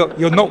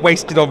 You're not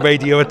wasted on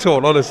radio at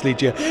all, honestly,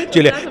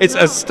 Julia. It's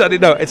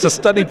a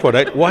stunning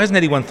product. Why hasn't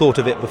anyone thought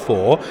of it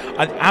before?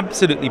 And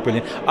absolutely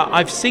brilliant.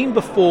 I've seen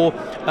before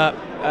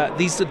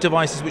these are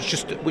devices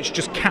which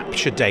just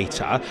capture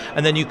data,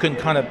 and then you can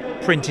kind of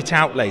print it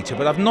out later.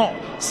 But I've not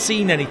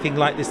seen anything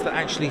like this that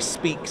actually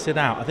speaks it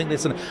out. I think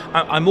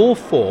I'm all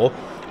for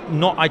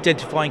not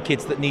identifying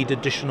kids that need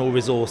additional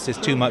resources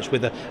too much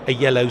with a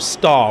yellow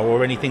star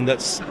or anything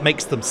that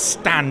makes them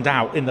stand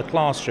out in the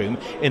classroom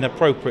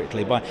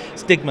inappropriately by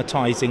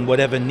stigmatizing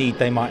whatever need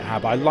they might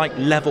have. I like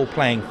level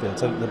playing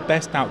fields. So the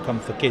best outcome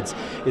for kids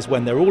is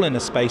when they're all in a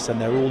space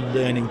and they're all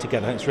learning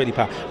together. It's really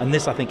powerful, and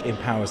this I think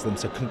empowers them.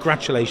 So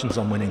congratulations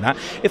on winning that.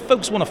 If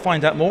folks want to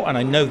find out more, and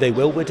I know they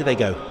will, where do they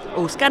go?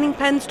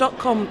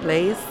 Scanningpens.com,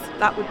 please.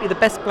 That would be the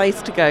best place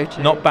to go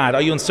to. Not bad.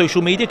 Are you on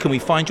social media? Can we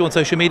find you on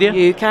social media?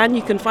 You can.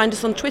 You can find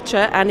us on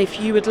Twitter, and if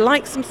you would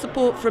like some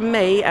support from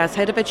me as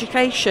Head of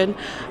Education,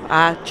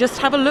 just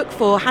have a look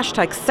for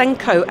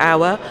 #Senko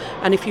Hour,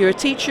 and if you're a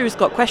teacher who's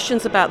got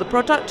questions about the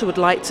product or would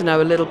like to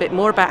know a little bit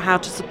more about how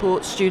to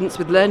support students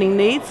with learning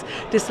needs,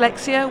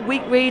 dyslexia,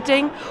 weak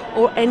reading,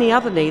 or any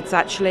other needs,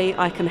 actually,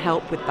 I can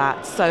help with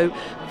that. So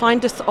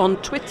find us on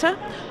Twitter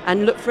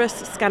and look for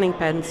us, Scanning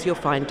Pens, you'll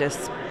find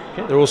us.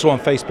 Okay. They're also on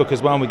Facebook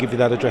as well, and we'll give you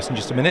that address in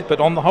just a minute. But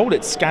on the whole,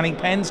 it's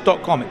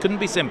scanningpens.com. It couldn't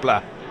be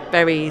simpler.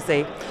 Very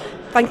easy.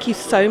 Thank you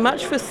so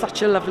much for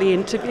such a lovely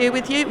interview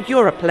with you.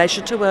 You're a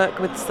pleasure to work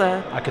with,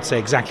 sir. I could say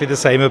exactly the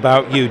same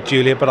about you,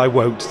 Julia, but I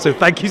won't. So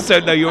thank you so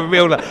much. No, you're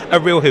a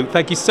real hoot.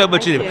 Thank you so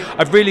much.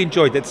 I've really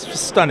enjoyed it. It's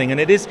stunning,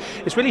 and it's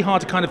really hard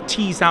to kind of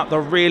tease out the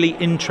really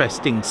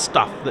interesting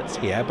stuff that's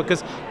here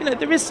because, you know,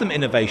 there is some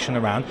innovation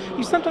around.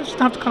 You sometimes just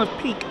have to kind of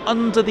peek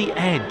under the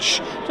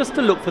edge just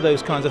to look for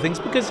those kinds of things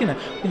because, you know,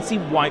 we can see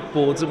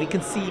whiteboards and we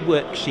can see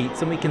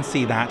worksheets and we can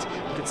see that.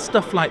 But it's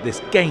stuff like this,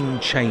 game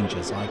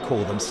changers, I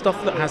call them,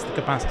 stuff that has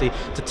the capacity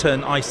to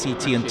turn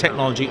ICT and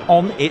technology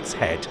on its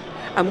head.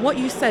 And what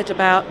you said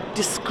about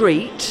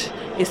discreet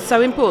is so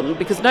important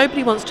because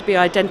nobody wants to be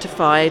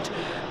identified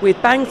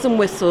with bangs and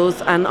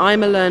whistles and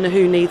I'm a learner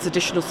who needs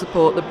additional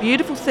support. The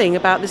beautiful thing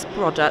about this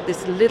product,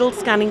 this little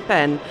scanning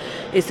pen,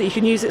 is that you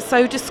can use it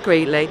so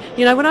discreetly.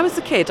 You know, when I was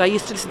a kid, I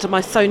used to listen to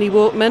my Sony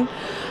Walkman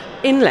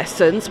in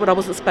lessons when I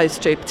wasn't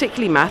supposed to,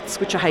 particularly maths,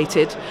 which I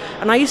hated,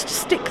 and I used to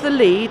stick the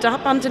lead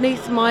up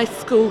underneath my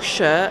school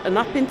shirt and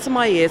up into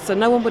my ears so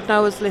no one would know I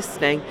was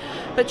listening.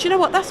 But you know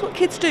what, that's what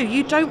kids do.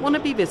 You don't want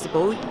to be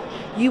visible,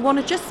 you want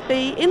to just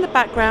be in the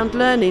background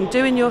learning,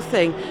 doing your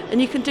thing,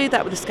 and you can do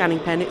that with a scanning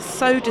pen. It's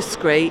so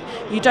discreet,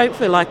 you don't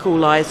feel like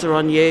all eyes are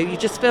on you, you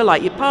just feel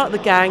like you're part of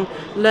the gang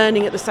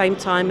learning at the same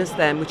time as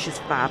them, which is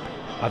fab.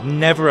 I'd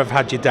never have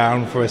had you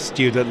down for a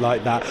student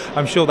like that.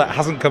 I'm sure that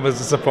hasn't come as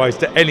a surprise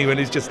to anyone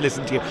who's just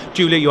listened to you.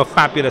 Julia, you're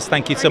fabulous.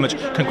 Thank you so much.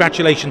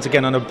 Congratulations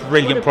again on a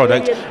brilliant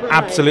product.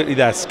 Absolutely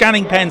there.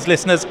 Scanning Pens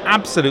listeners,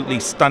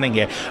 absolutely stunning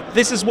here.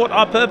 This is what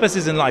our purpose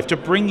is in life, to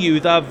bring you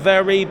the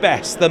very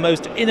best, the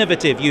most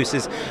innovative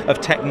uses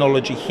of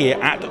technology here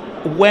at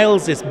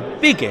Wales's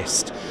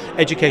biggest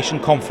education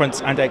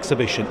conference and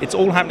exhibition. It's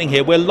all happening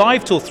here. We're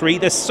live till 3.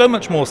 There's so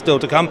much more still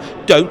to come.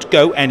 Don't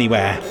go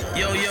anywhere.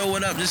 Yo,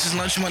 what up? This is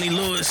Lunch Money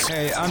Lewis.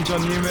 Hey, I'm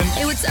John Newman.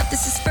 Hey, what's up?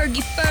 This is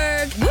Fergie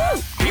Ferg.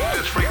 Woo! Keep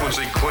this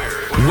frequency clear.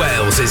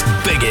 Wales's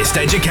biggest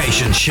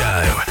education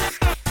show.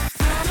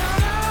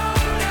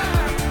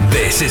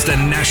 This is the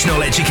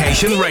National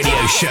Education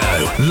Radio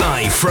Show,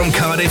 live from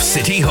Cardiff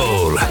City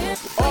Hall.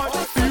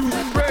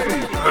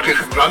 At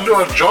Chi'ch yn gwrando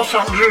ar Joss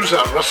Andrews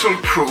a Russell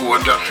Prue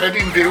yn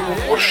darlledu'n fyw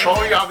o'r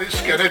sioe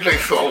addysg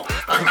genedlaethol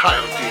yng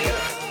Nghaerdydd.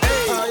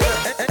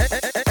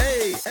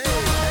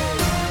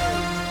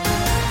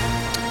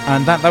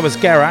 And that was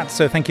Gerard,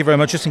 so thank you very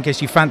much. Just in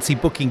case you fancy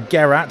booking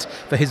Gerard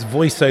for his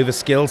voiceover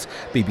skills,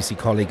 BBC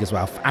colleague as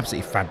well,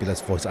 absolutely fabulous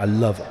voice. I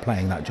love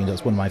playing that jingle.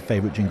 It's one of my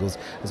favourite jingles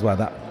as well.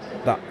 That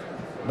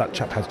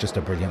chap has just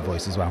a brilliant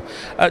voice as well.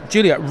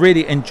 Julia,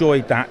 really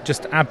enjoyed that,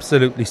 just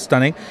absolutely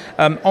stunning.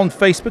 On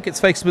Facebook,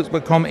 it's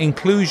facebook.com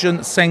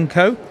Inclusion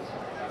Senko,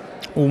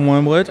 all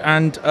one word,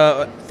 and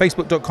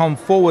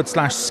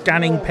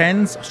facebook.com/scanning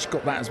pens. She's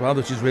got that as well,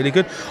 which is really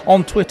good.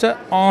 On Twitter,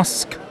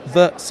 Ask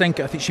the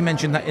Senko, I think she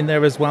mentioned that in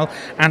there as well,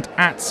 and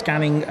at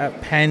Scanning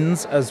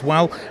Pens as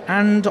well.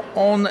 And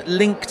on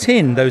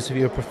LinkedIn, those of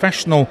you who are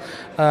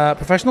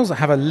professionals that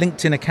have a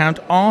LinkedIn account,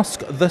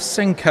 Ask the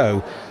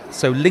Senko.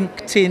 So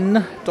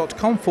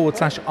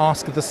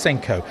linkedin.com/Ask the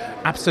Senko.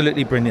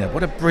 Absolutely brilliant.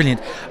 What a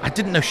brilliant. I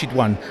didn't know she'd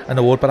won an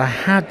award, but I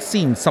had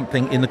seen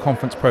something in the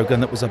conference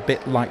programme that was a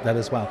bit like that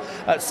as well.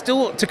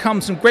 Still to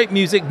come, some great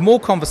music, more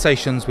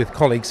conversations with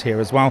colleagues here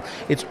as well.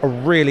 It's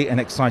really an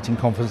exciting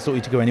conference. Don't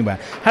need to go anywhere.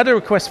 Had a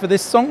request for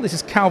this song. This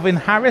is Calvin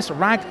Harris,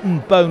 Rag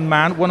and Bone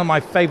Man, one of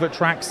my favourite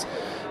tracks.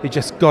 You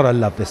just gotta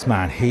love this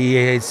man. He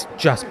is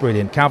just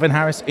brilliant. Calvin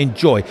Harris,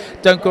 enjoy.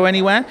 Don't go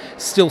anywhere.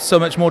 Still so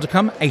much more to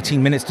come.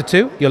 18 minutes to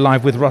 2. You're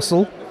live with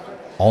Russell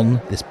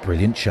on this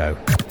brilliant show.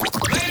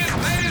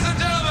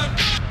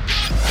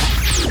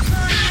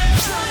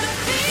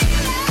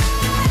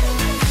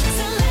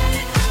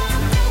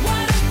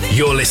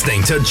 You're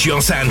listening to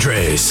Joss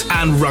Andrews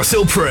and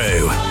Russell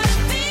Prue.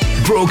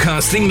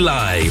 Broadcasting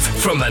live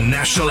from the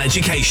National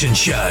Education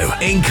Show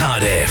in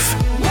Cardiff.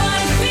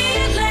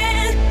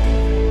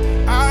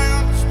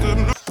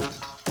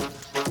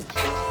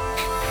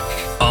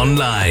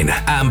 Online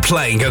and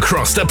playing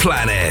across the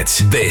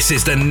planet. This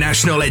is the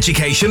National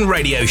Education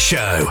Radio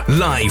Show,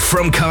 live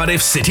from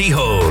Cardiff City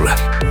Hall.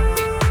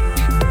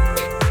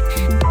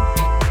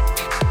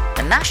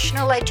 The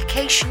National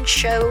Education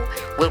Show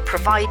will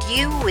provide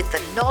you with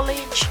the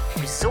knowledge,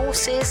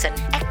 resources and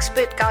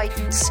expert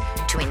guidance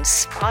to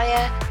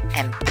inspire,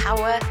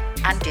 empower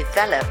and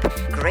develop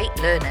great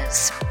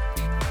learners.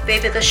 Fe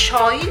fydd y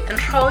sioe yn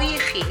rhoi I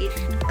chi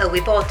y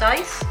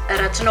wybodaeth, yr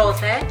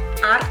adnoddau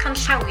a'r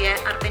canllawiau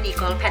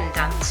arbenigol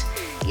pendant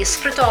I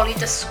ysbrydoli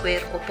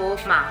dysgwyr o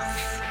bob math.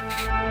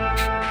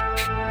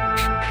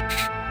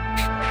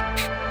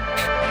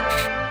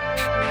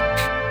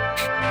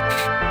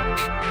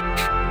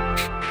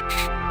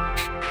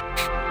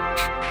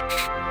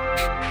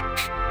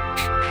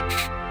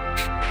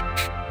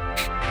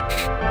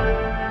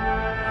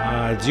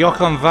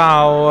 Diolch yn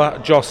fawr,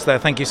 Joss there.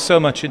 Thank you so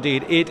much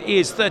indeed. It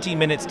is 13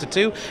 minutes to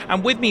 2,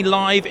 and with me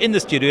live in the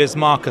studio is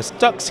Marcus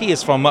Dux. He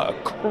is from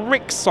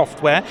Crick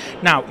Software.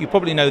 Now, you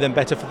probably know them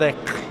better for their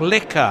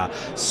Clicker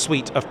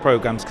suite of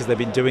programs because they've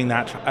been doing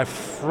that a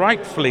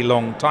frightfully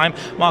long time.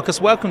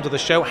 Marcus, welcome to the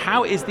show.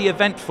 How is the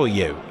event for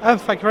you?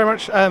 Thank you very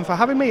much for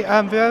having me.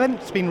 The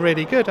event's been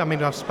really good. I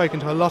mean, I've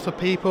spoken to a lot of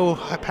people,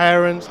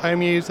 parents,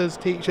 home users,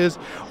 teachers,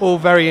 all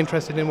very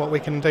interested in what we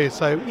can do.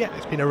 So, yeah,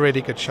 it's been a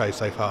really good show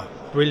so far.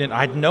 Brilliant.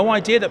 I had no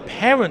idea that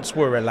parents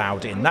were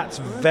allowed in. That's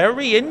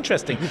very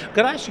interesting.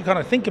 Because actually kind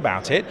of think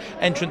about it,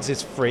 entrance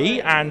is free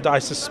and I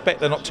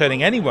suspect they're not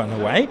turning anyone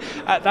away.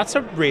 That's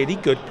a really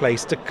good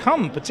place to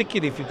come,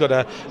 particularly if you've got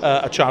a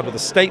child with a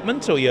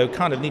statement or you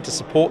kind of need to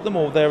support them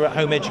or they're at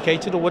home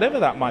educated or whatever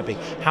that might be.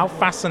 How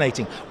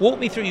fascinating. Walk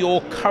me through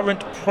your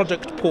current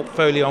product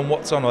portfolio and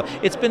what's on.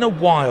 It's been a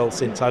while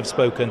since I've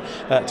spoken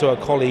to a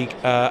colleague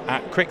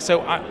at Crick,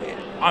 so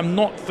I'm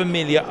not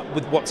familiar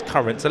with what's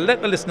current, so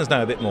let the listeners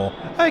know a bit more.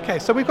 Okay,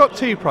 so we've got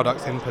two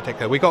products in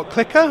particular. We've got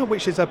Clicker,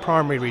 which is a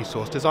primary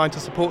resource designed to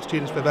support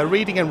students with their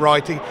reading and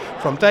writing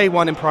from day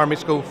one in primary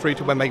school through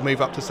to when they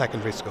move up to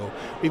secondary school.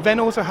 We then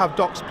also have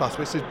Docs Plus,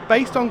 which is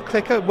based on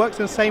Clicker, works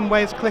in the same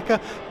way as Clicker,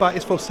 but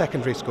it's for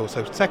secondary school.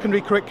 So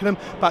secondary curriculum,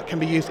 but can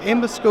be used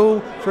in the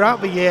school throughout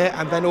the year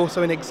and then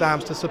also in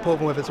exams to support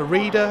them whether it's a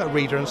reader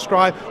and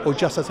scribe, or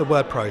just as a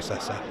word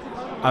processor.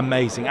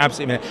 Amazing,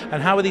 absolutely.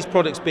 And how are these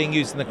products being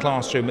used in the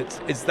classroom?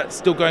 Is that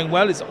still going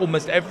well? Is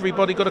almost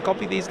everybody got a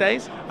copy these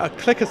days?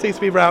 Clicker seems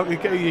to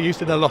be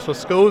used in a lot of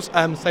schools.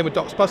 Same with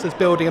Docs Plus, there's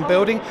building,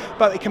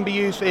 but it can be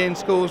used in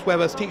schools where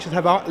teachers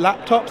have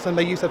laptops and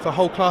they use it for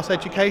whole class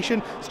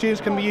education.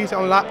 Students can be using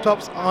it on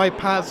laptops,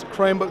 iPads,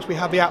 Chromebooks. We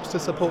have the apps to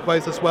support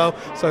those as well.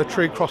 So a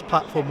true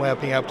cross-platform way of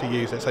being able to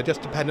use it. So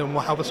just depending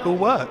on how the school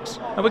works.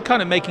 And we're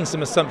kind of making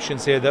some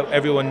assumptions here that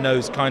everyone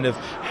knows kind of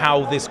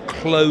how this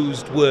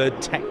closed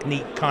word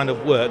technique kind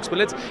of works, but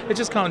let's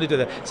just kind of do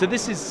that. So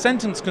this is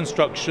sentence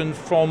construction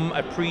from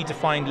a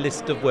predefined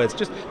list of words.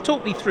 Just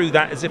talk me through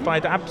that as if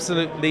I'd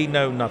absolutely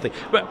know nothing.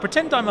 But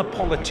pretend I'm a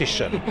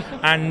politician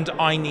and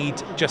I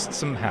need just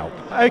some help.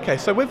 Okay,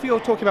 so if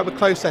you're talking about the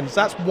closed sentence,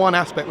 that's one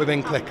aspect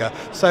within Clicker.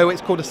 So it's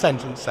called a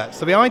sentence set.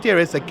 So the idea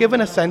is that given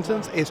a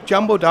sentence, it's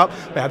jumbled up.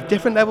 They have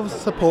different levels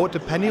of support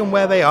depending on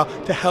where they are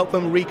to help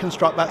them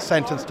reconstruct that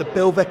sentence, to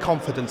build their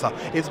confidence up.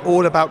 It's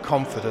all about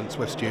confidence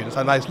with students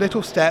and those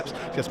little steps,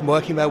 just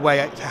working their way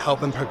way to help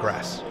them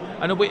progress.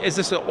 And is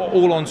this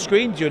all on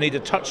screen? Do you need a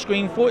touch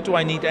screen for it? Do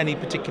I need any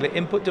particular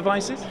input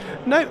devices?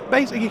 No,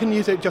 basically you can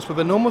use it just with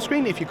a normal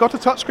screen. If you've got a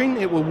touch screen,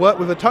 it will work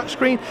with a touch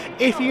screen.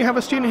 If you have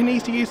a student who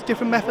needs to use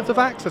different methods of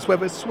access,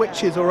 whether it's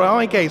switches or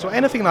eye gaze or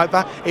anything like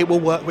that, it will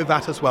work with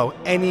that as well.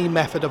 Any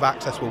method of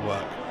access will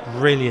work.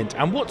 Brilliant.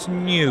 And what's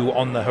new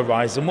on the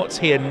horizon? What's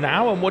here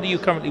now and what are you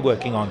currently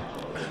working on?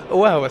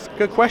 Well, it's a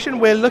good question.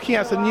 We're looking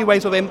at some new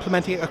ways of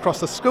implementing it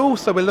across the school.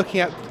 So we're looking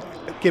at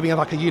giving it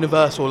like a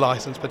universal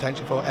license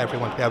potentially for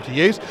everyone to be able to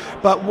use.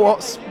 But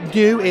what's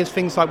new is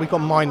things like we've got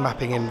mind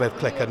mapping in with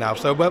Clicker now.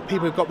 So people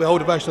who've got the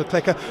older version of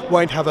Clicker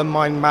won't have a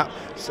mind map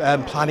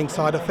planning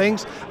side of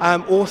things.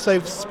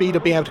 Also, speed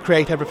of being able to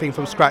create everything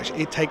from scratch.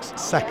 It takes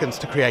seconds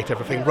to create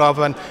everything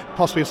rather than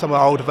possibly some of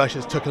our older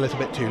versions took a little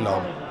bit too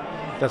long.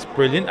 That's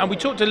brilliant. And we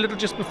talked a little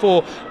just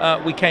before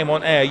we came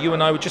on air. You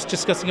and I were just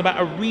discussing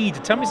about a reader.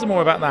 Tell me some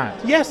more about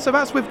that. Yes, so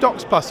that's with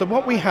Docs Plus. So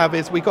what we have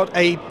is we got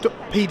a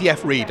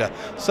PDF reader.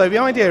 So the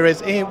idea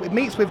is it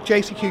meets with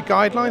JCQ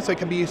guidelines, so it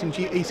can be used in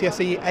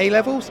ECSE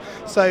A-levels.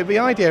 So the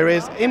idea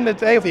is in the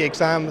day of the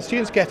exam, the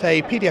students get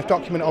a PDF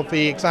document of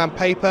the exam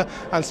paper,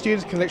 and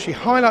students can literally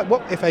highlight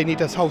if they need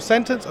a whole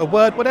sentence, a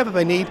word, whatever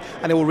they need,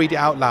 and it will read it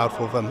out loud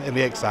for them in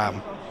the exam.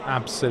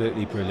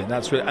 Absolutely brilliant.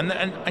 That's really,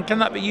 and can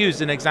that be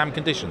used in exam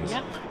conditions?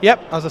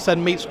 Yep, as I said,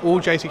 meets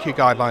all JCQ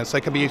guidelines, so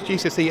it can be used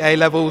GCSE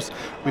A-levels.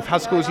 We've had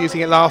schools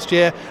using it last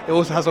year. It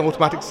also has an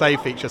automatic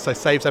save feature, so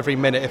saves every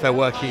minute if they're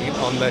working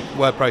on the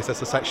word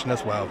processor section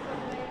as well.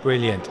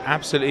 Brilliant,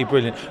 absolutely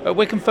brilliant.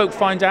 Where can folk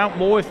find out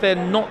more if they're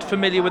not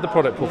familiar with the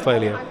product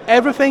portfolio?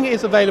 Everything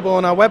is available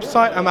on our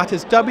website, and that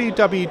is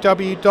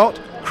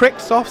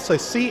www.cricksoft, so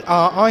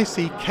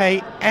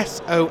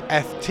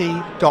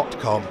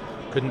CRICKSOFT.com.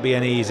 Couldn't be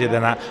any easier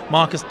than that.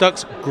 Marcus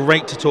Dux,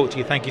 great to talk to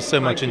you. Thank you so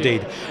much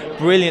indeed.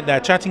 Brilliant there.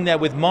 Chatting there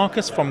with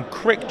Marcus from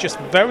Crick. Just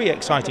very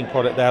exciting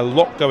product there. A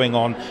lot going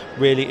on.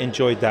 Really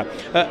enjoyed that.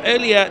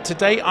 Earlier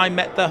today, I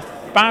met the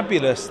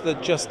fabulous, the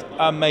just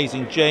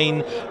amazing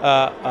Jane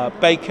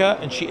Baker,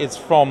 and she is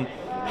from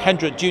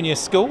Hendrick Junior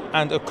School.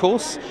 And of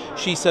course,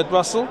 she said,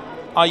 Russell,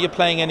 are you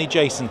playing any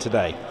Jason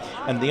today?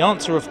 And the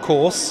answer, of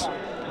course,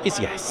 is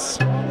yes.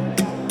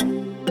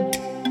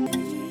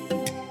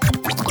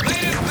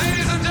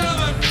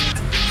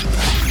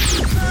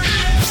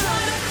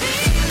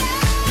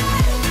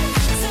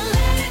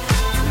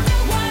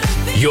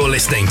 You're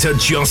listening to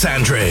Joss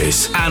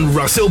Andrews and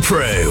Russell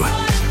Prue,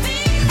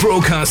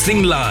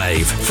 broadcasting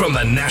live from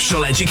the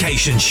National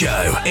Education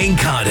Show in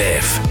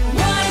Cardiff.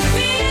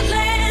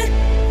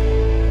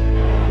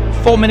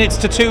 4 minutes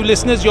to 2,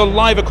 listeners. You're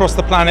live across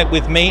the planet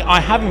with me. I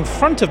have in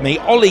front of me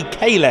Ollie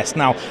Kales.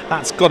 Now,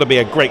 that's got to be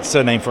a great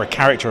surname for a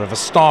character of a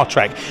Star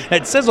Trek.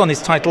 It says on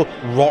his title,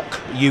 Rock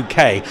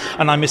UK.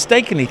 And I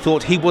mistakenly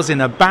thought he was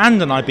in a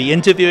band and I'd be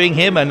interviewing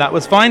him, and that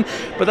was fine.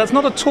 But that's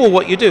not at all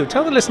what you do.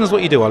 Tell the listeners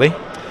what you do, Ollie.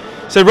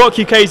 So Rock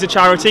UK is a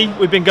charity.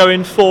 We've been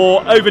going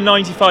for over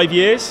 95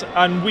 years,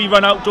 and we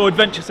run outdoor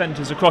adventure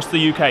centres across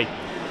the UK.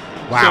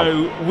 Wow.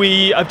 So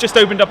we have just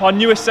opened up our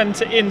newest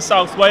centre in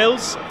South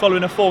Wales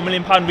following a £4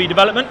 million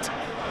redevelopment.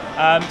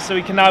 So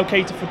we can now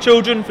cater for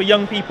children, for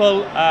young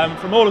people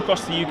from all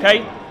across the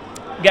UK,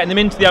 getting them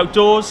into the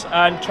outdoors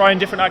and trying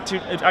different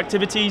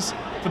activities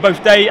for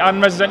both day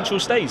and residential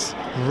stays.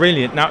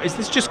 Brilliant. Now, is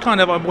this just kind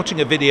of, I'm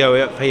watching a video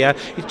up here,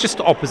 it's just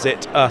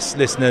opposite us,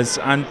 listeners,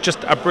 and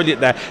just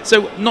brilliant there.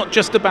 So not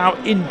just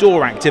about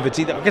indoor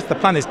activity, I guess the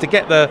plan is to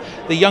get the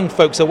young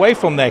folks away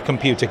from their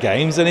computer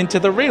games and into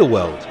the real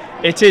world.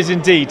 It is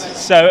indeed.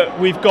 So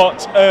we've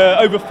got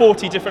over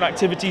 40 different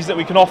activities that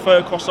we can offer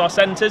across our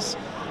centres,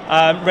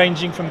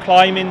 ranging from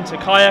climbing to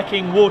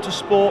kayaking, water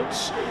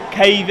sports,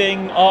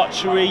 caving,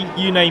 archery,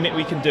 you name it,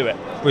 we can do it.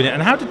 Brilliant.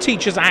 And how do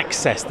teachers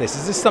access this?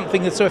 Is this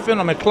something that, so if I'm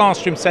in a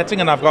classroom setting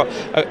and I've got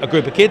a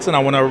group of kids and I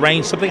want to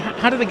arrange something,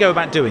 how do they go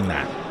about doing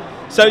that?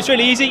 So it's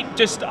really easy.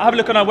 Just have a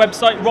look on our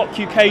website,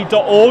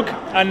 rockuk.org,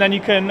 and then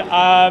you can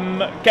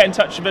get in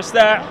touch with us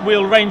there.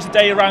 We'll arrange the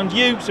day around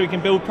you so we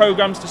can build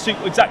programmes to suit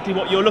exactly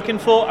what you're looking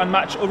for and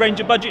match or range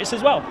of budgets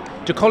as well.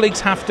 Do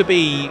colleagues have to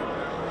be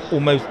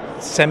almost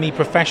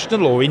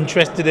semi-professional or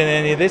interested in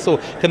any of this, or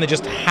can they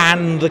just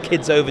hand the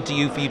kids over to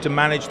you for you to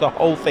manage the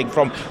whole thing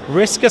from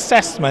risk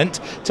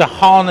assessment to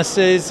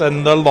harnesses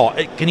and the lot?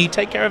 Can you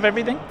take care of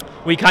everything?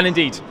 We can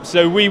indeed.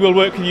 So we will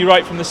work with you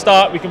right from the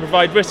start. We can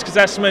provide risk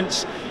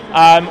assessments.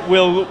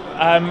 We'll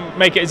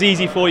make it as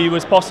easy for you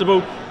as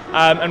possible,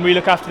 and we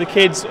look after the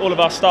kids. All of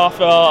our staff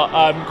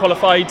are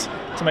qualified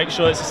to make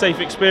sure it's a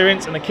safe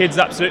experience, and the kids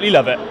absolutely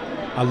love it.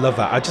 I love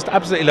that. I just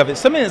absolutely love it.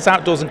 Something that's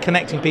outdoors and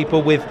connecting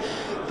people with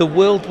the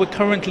world we're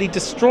currently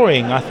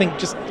destroying. I think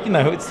just,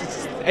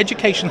 it's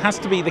education has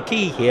to be the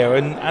key here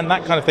and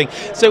that kind of thing.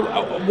 So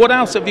what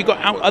else have you got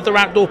other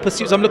outdoor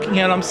pursuits? I'm looking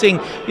here and I'm seeing,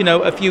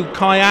 a few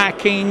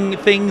kayaking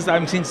things.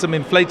 I'm seeing some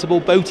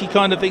inflatable boaty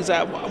kind of things.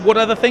 What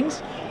other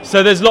things?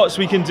 So there's lots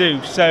we can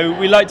do. So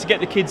we like to get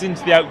the kids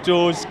into the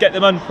outdoors, get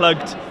them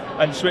unplugged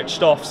and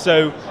switched off.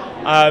 So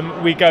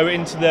We go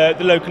into the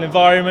local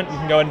environment, we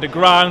can go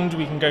underground,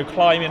 we can go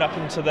climbing up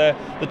into the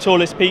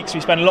tallest peaks.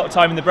 We spend a lot of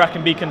time in the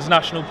Brecon Beacons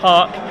National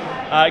Park,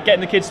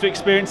 getting the kids to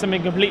experience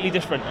something completely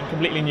different and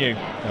completely new.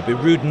 It'd be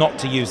rude not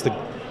to use the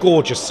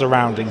gorgeous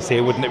surroundings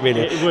here, wouldn't it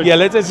really? It would. Yeah,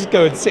 let's just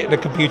go and sit in a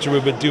computer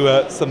room and do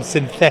some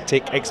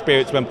synthetic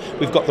experience when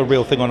we've got the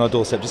real thing on our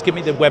doorstep. Just give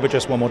me the web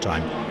address one more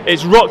time.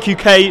 It's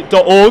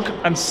rockuk.org,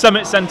 and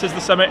Summit Centre's the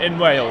summit in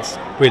Wales.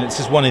 Brilliant. This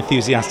is one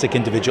enthusiastic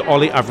individual.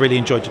 Ollie, I've really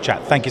enjoyed the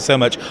chat. Thank you so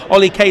much.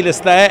 Ollie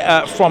Kalis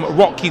there from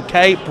Rock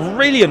UK.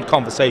 Brilliant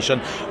conversation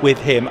with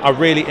him. I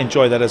really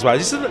enjoyed that as well.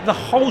 This is the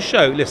whole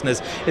show,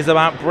 listeners, is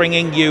about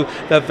bringing you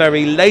the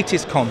very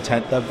latest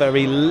content, the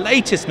very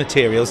latest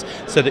materials,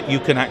 so that you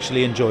can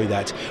actually enjoy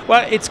that.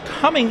 Well, it's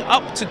coming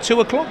up to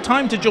 2 o'clock.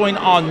 Time to join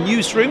our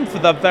newsroom for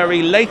the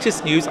very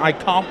latest news. I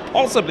can't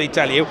possibly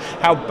tell you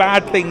how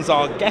bad things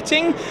are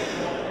getting.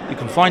 You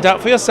can find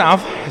out for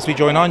yourself as we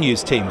join our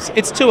news teams.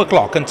 It's 2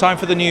 o'clock and time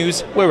for the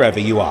news wherever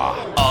you are.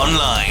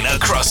 Online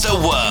across the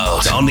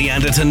world on the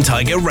Anderton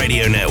Tiger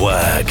Radio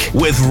Network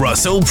with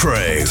Russell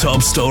Prue.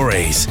 Top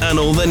stories and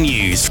all the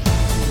news.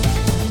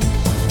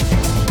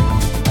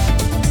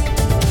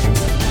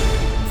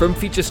 From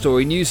Feature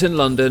Story News in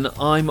London,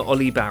 I'm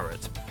Ollie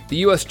Barrett. The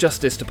US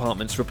Justice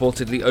Department's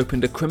reportedly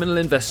opened a criminal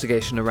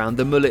investigation around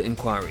the Mueller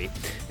inquiry.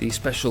 The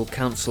special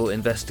counsel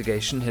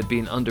investigation had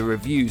been under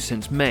review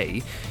since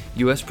May.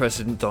 US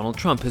President Donald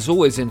Trump has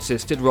always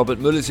insisted Robert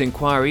Mueller's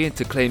inquiry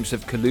into claims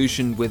of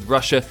collusion with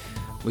Russia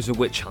was a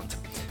witch hunt.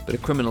 But a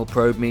criminal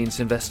probe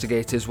means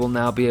investigators will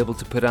now be able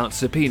to put out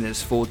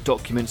subpoenas for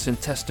documents and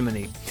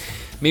testimony.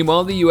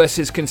 Meanwhile, the US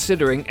is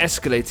considering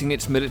escalating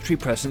its military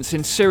presence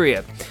in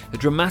Syria, a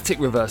dramatic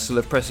reversal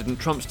of President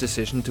Trump's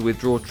decision to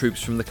withdraw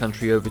troops from the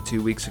country over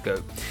 2 weeks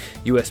ago.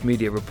 US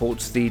media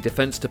reports the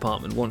Defense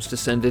Department wants to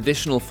send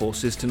additional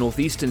forces to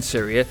northeastern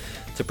Syria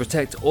to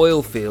protect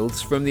oil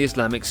fields from the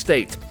Islamic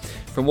State.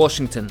 From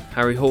Washington,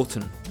 Harry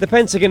Horton. The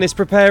Pentagon is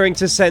preparing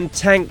to send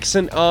tanks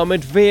and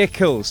armoured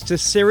vehicles to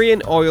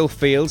Syrian oil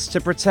fields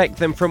to protect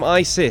them from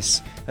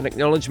ISIS, an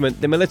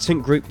acknowledgement the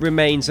militant group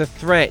remains a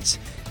threat.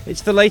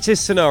 It's the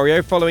latest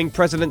scenario following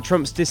President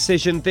Trump's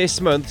decision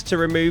this month to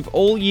remove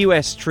all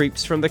US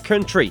troops from the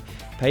country,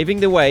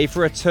 paving the way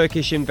for a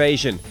Turkish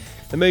invasion.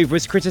 The move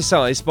was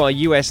criticised by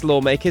US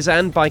lawmakers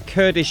and by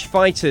Kurdish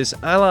fighters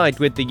allied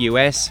with the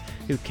US,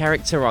 who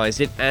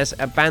characterised it as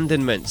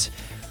abandonment.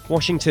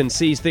 Washington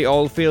sees the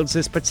oil fields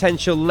as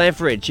potential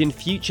leverage in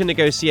future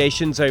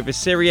negotiations over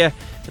Syria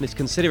and is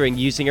considering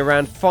using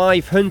around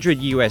 500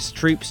 US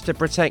troops to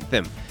protect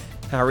them.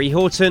 Harry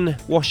Horton,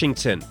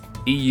 Washington.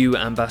 EU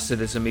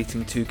ambassadors are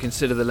meeting to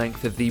consider the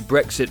length of the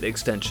Brexit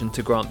extension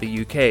to grant the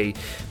UK.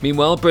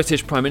 Meanwhile,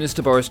 British Prime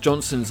Minister Boris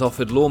Johnson's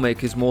offered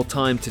lawmakers more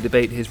time to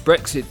debate his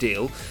Brexit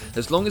deal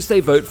as long as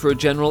they vote for a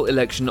general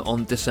election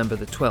on December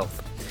the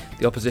 12th.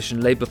 The opposition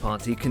Labour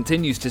Party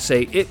continues to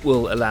say it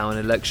will allow an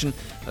election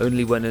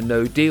only when a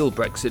no-deal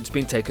Brexit's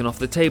been taken off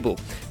the table.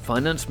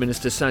 Finance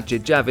Minister Sajid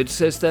Javid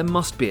says there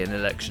must be an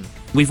election.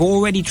 We've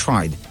already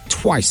tried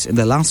twice in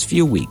the last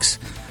few weeks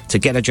to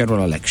get a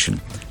general election,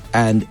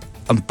 and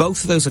on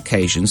both of those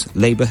occasions,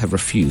 Labour have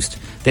refused.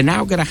 They're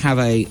now going to have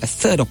a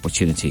third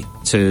opportunity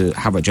to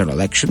have a general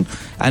election,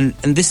 and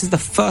this is the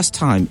first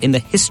time in the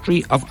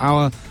history of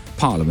our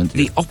Parliament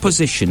the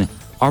opposition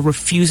are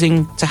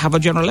refusing to have a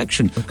general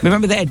election. Okay.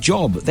 Remember their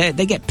job.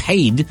 They get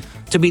paid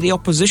to be the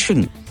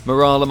opposition.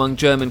 Morale among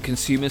German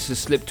consumers has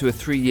slipped to a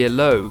 3-year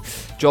low.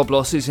 Job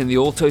losses in the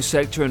auto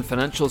sector and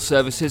financial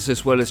services,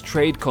 as well as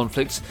trade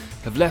conflicts,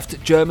 have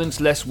left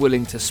Germans less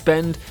willing to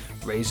spend,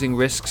 raising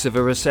risks of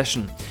a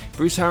recession.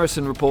 Bruce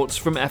Harrison reports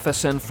from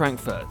FSN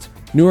Frankfurt.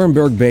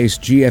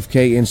 Nuremberg-based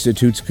GfK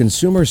Institute's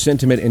consumer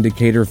sentiment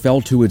indicator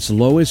fell to its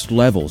lowest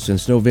level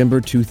since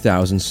November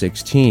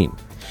 2016.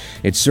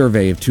 Its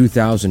survey of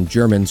 2,000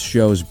 Germans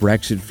shows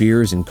Brexit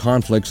fears and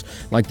conflicts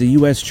like the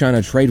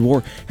US-China trade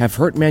war have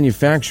hurt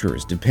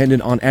manufacturers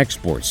dependent on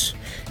exports.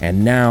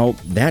 And now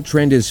that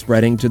trend is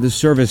spreading to the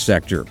service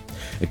sector.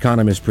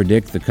 Economists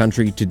predict the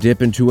country to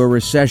dip into a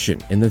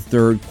recession in the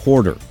third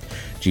quarter.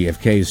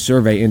 GfK's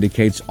survey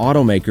indicates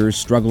automakers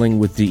struggling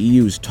with the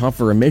EU's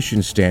tougher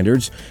emission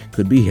standards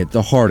could be hit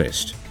the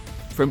hardest.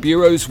 From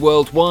bureaus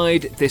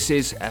worldwide, this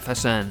is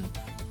FSN.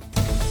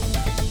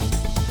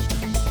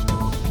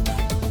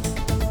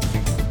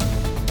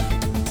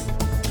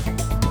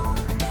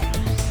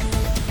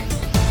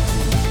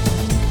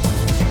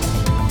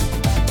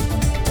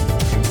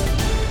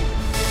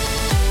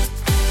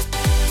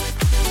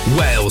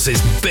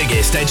 Wales's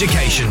biggest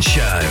education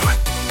show.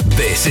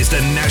 This is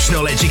the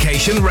National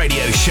Education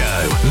Radio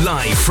Show,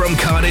 live from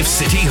Cardiff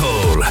City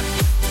Hall.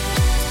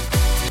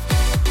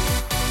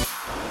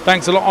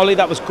 Thanks a lot, Ollie.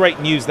 That was great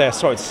news there.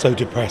 Sorry, it's so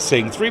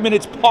depressing. 3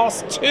 minutes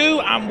past 2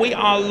 and we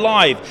are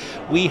live.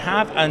 We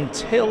have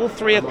until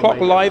 3 o'clock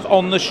live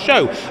on the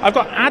show. I've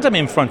got Adam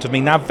in front of me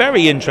now.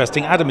 Very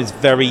interesting. Adam is a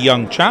very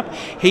young chap.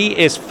 He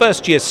is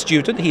first year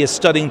student. He is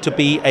studying to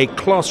be a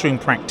classroom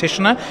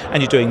practitioner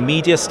and you're doing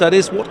media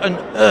studies. What on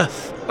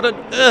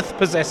earth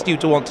possessed you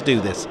to want to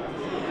do this?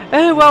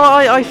 Well,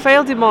 I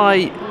failed in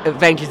my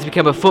ventures to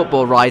become a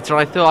football writer.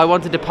 I thought I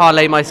wanted to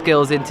parlay my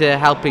skills into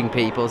helping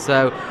people.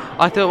 So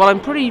I thought, well, I'm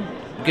pretty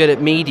good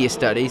at media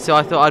studies, so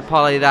I thought I'd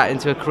parlay that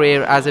into a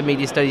career as a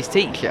media studies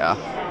teacher.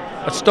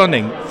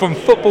 Stunning. From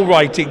football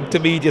writing to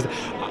media,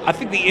 I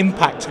think the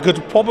impact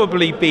could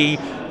probably be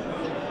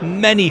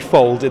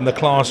many-fold in the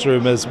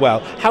classroom as well.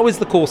 How is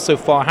the course so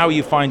far? How are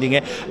you finding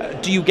it?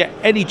 Do you get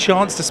any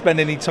chance to spend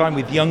any time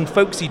with young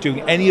folks? Are you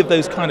doing any of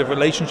those kind of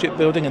relationship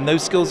building and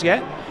those skills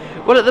yet?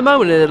 Well, at the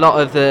moment, a lot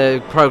of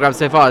the programme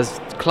so far is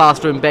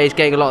classroom-based,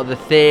 getting a lot of the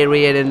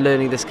theory in and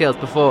learning the skills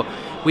before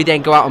we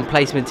then go out on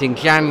placement in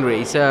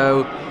January.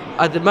 So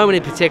at the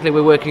moment in particular,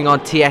 we're working on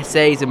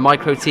TSAs and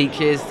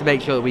micro-teachers to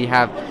make sure that we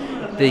have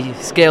the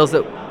skills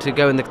to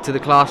go to the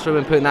classroom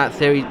and putting that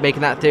theory,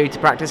 making that theory to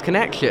practice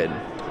connection.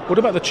 What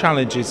about the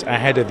challenges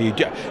ahead of you?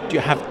 Do you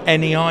have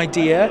any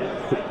idea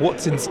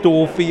what's in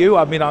store for you?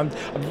 I mean, I'm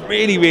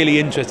really, really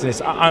interested in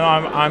this.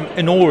 I'm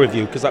in awe of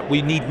you because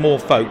we need more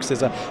folks.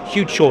 There's a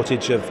huge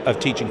shortage of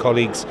teaching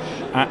colleagues,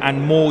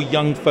 and more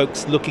young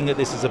folks looking at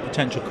this as a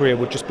potential career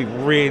would just be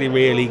really,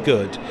 really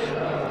good.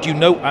 Do you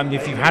know,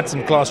 if you've had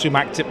some classroom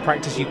active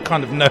practice, you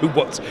kind of know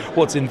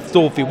what's in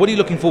store for you. What are you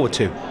looking forward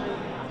to?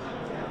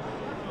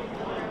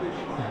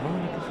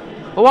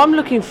 Well, what I'm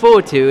looking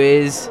forward to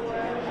is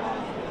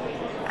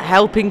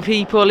helping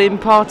people,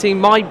 imparting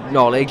my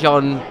knowledge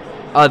on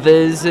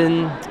others,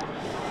 and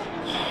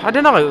I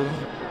don't know,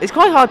 it's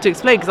quite hard to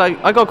explain because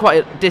I got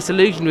quite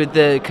disillusioned with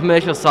the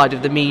commercial side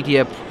of the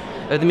media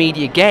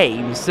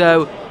game,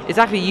 so it's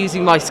actually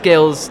using my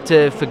skills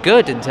for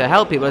good and to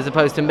help people as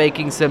opposed to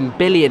making some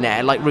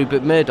billionaire like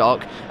Rupert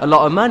Murdoch a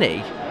lot of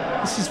money.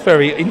 This is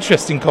very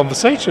interesting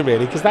conversation,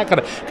 really, because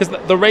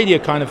the radio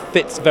kind of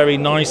fits very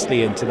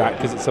nicely into that,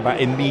 because it's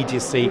about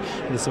immediacy,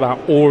 and it's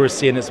about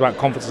oracy, and it's about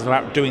confidence, it's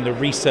about doing the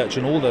research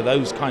and all of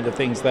those kind of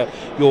things that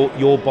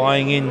you're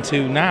buying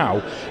into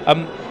now.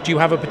 Do you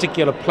have a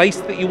particular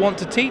place that you want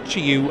to teach? Are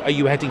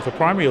you heading for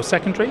primary or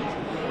secondary?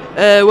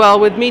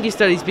 Well, with media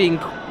studies being,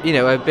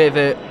 a bit of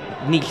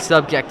a niche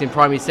subject in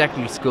primary and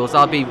secondary schools,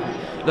 I'll be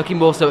looking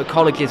more so at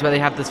colleges where they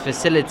have those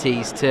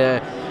facilities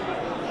to,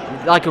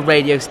 like a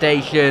radio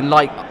station,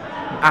 like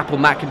Apple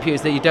Mac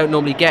computers that you don't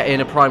normally get in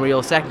a primary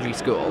or secondary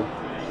school.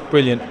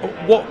 Brilliant.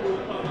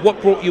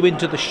 What brought you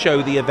into the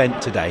show, the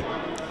event today?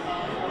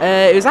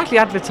 It was actually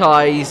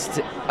advertised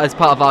as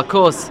part of our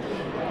course.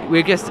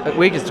 We're just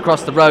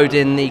across the road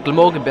in the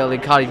Glamorgan building,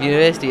 Cardiff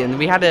University, and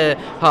we had a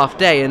half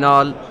day, and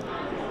our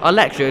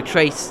lecturer,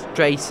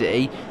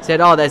 Tracy, said,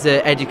 there's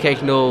an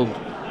educational,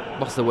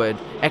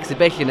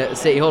 exhibition at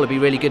City Hall. It'd be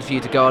really good for you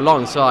to go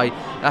along. So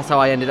that's how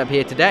I ended up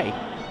here today.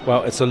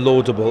 Well, it's a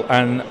laudable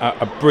and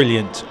a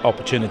brilliant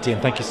opportunity,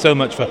 and thank you so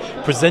much for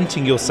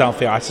presenting yourself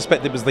here. I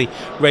suspect it was the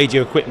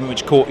radio equipment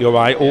which caught your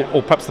eye,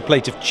 or perhaps the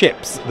plate of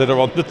chips that are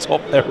on the top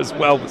there as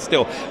well, but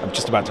still, I'm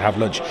just about to have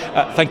lunch.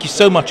 Thank you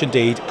so much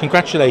indeed.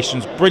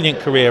 Congratulations, brilliant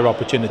career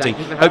opportunity.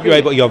 Hope you're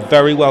able, you're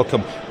very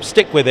welcome.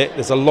 Stick with it,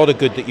 there's a lot of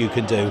good that you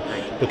can do,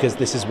 because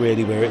this is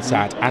really where it's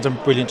at. Adam,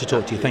 brilliant to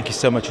talk to you. Thank you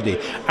so much indeed.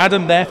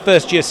 Adam there,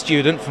 first year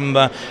student from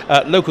the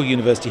local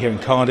university here in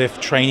Cardiff,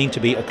 training to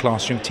be a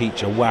classroom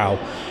teacher. Wow.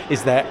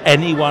 Is there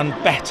anyone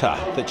better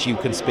that you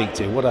can speak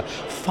to? What a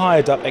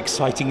fired up,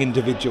 exciting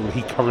individual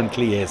he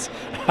currently is.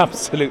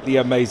 Absolutely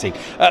amazing.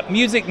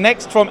 Music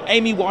next from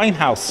Amy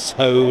Winehouse,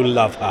 So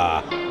Love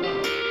Her.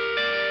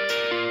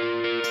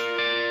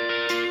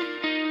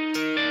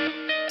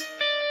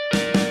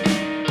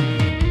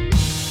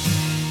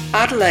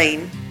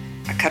 Ar-lein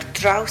ac ar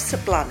draws y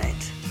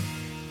blaned,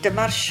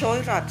 dyma'r sioe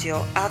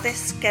radio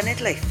addysg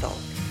genedlaethol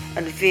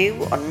yn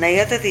fyw o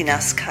neuadd y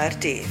ddinas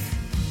Caerdydd.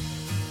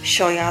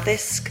 Sioe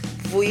addysg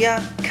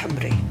fwyaf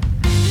Cymru.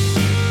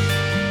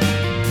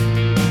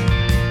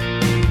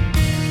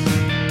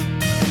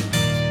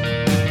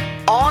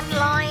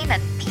 Online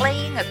and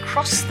playing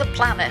across the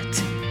planet,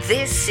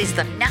 this is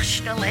the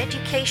National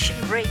Education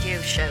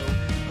Radio Show,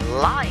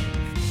 live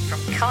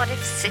from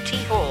Cardiff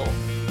City Hall,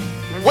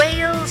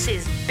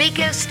 Wales'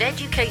 biggest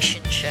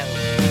education show.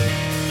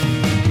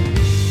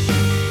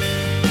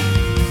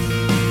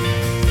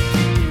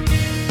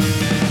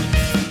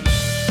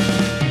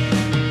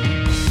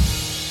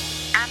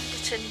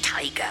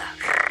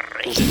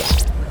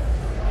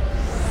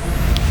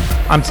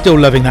 I'm still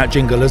loving that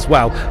jingle as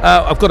well.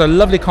 I've got a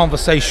lovely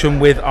conversation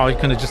with, I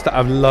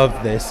love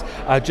this,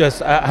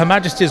 Her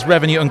Majesty's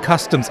Revenue and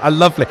Customs.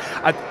 Lovely.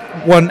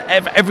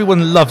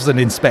 Everyone loves an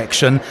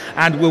inspection,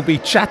 and we'll be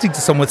chatting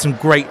to someone with some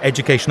great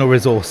educational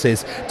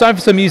resources. Time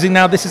for some music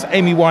now. This is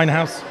Amy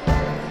Winehouse.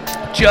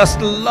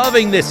 Just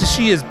loving this.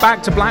 She is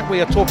back to black.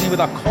 We are talking with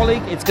our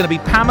colleague. It's going to be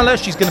Pamela.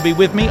 She's going to be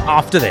with me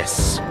after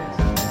this.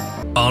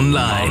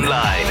 Online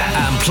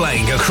and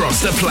playing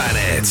across the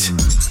planet.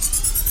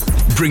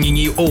 Bringing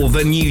you all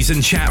the news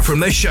and chat from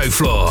the show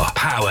floor.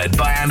 Powered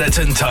by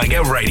Anderton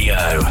Tiger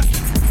Radio.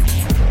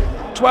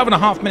 12 and a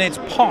half minutes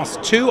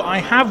past 2. I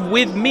have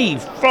with me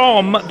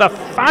from the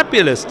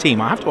fabulous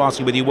team. I have to ask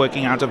you whether you're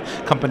working out of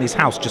Company's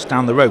House just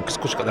down the road, because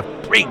of course you've got the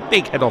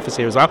big head office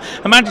here as well.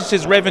 Her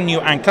Majesty's Revenue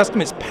and Custom.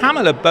 It's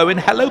Pamela Bowen.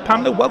 Hello,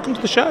 Pamela. Welcome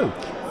to the show.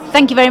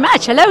 Thank you very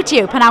much. Hello to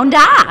you. Panawn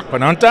da.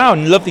 Panawn da.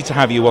 Lovely to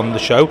have you on the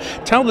show.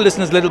 Tell the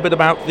listeners a little bit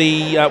about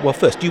the... well,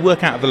 first, do you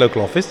work out of the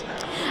local office?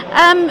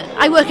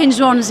 I work in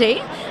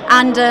Swansea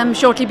and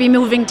shortly be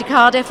moving to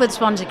Cardiff with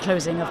Swansea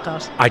closing, of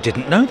course. I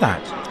didn't know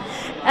that.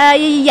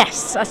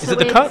 Yes. Is it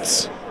the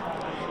cuts?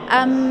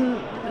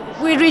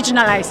 We're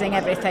regionalising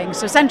everything,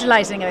 so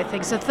centralising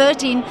everything. So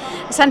 13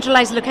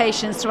 centralised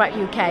locations throughout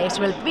UK it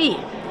will be,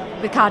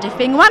 with Cardiff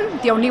being one,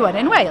 the only one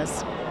in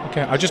Wales.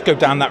 Okay, I just go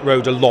down that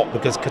road a lot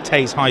because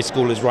Cathays High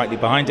School is rightly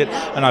behind it,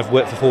 and I've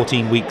worked for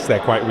 14 weeks there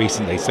quite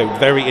recently. So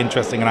very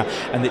interesting, and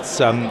it's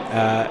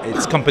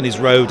Company's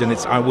Road, and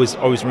I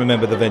always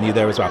remember the venue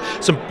there as well.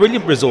 Some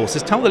brilliant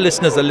resources. Tell the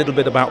listeners a little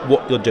bit about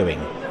what you're doing.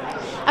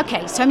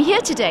 Okay, so I'm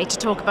here today to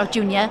talk about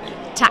Junior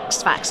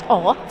Tax Facts,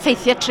 or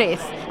Ffeithiau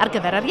Treth ar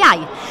gyfer yr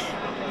iau.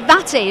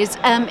 That is,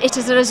 it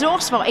is a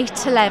resource for 8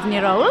 to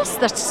 11-year-olds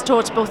that's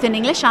taught both in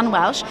English and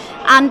Welsh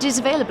and is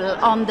available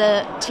on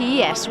the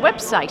TES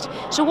website.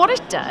 So what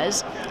it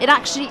does, it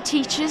actually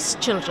teaches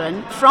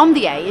children from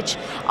the age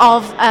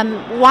of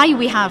why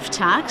we have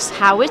tax,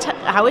 how it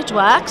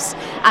works,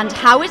 and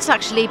how it's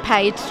actually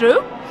paid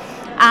through,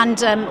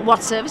 and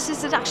what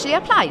services it actually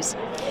applies.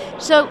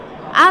 So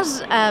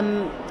as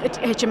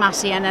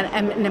HMRC and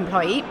an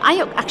employee,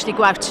 I actually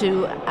go out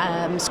to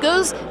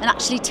schools and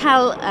actually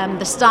tell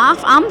the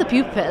staff and the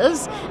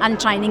pupils and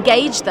try and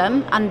engage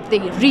them, and they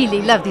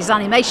really love these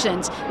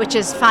animations, which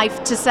is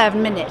 5 to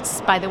 7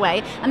 minutes, by the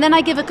way. And then I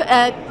give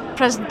a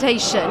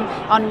presentation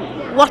on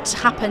what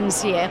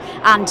happens here,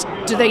 and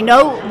do they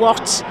know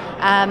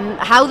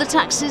how the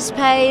tax is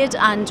paid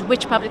and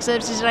which public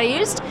services are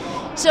used.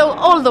 So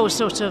all those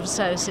sorts of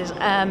services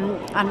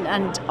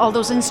and all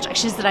those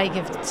instructions that I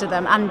give to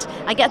them, and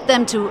I get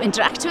them to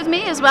interact with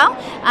me as well,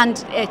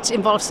 and it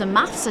involves some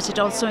maths, but it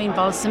also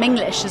involves some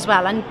English as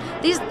well, and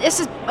this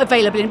is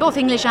available in both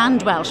English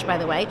and Welsh, by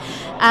the way,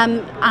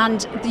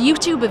 and the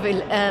YouTube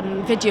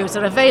videos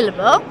are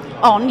available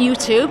on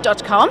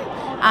youtube.com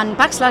and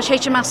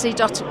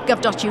 /hmrc.gov.uk.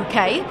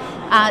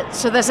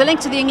 So there's a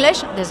link to the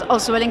English, there's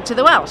also a link to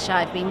the Welsh,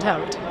 I've been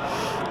told.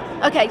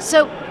 Okay,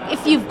 so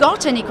if you've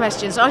got any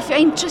questions, or if you're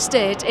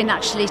interested in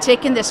actually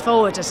taking this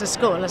forward as a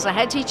school, as a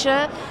head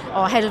teacher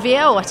or head of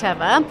year or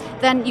whatever,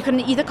 then you can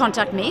either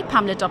contact me,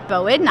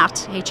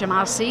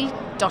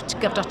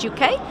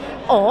 pamela.bowen@hmrc.gov.uk,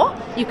 or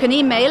you can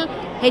email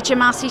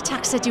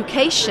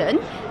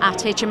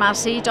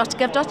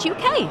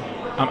hmrctaxeducation@hmrc.gov.uk.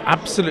 I'm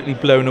absolutely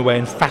blown away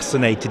and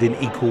fascinated in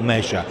equal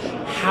measure.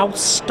 How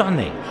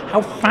stunning,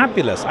 how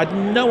fabulous. I had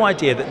no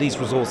idea that these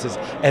resources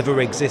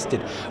ever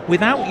existed.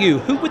 Without you,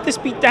 who would this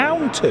be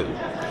down to?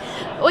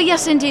 Oh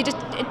yes, indeed.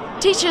 It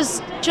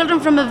teaches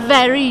children from a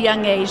very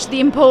young age the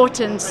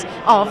importance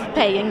of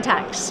paying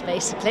tax,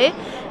 basically,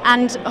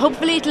 and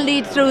hopefully it'll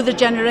lead through the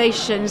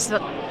generations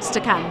that's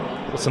to come.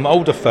 Well, some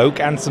older folk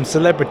and some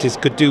celebrities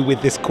could do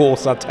with this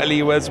course, I'll tell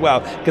you as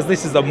well, because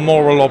this is a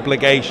moral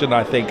obligation,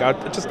 I think.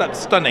 That's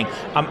stunning.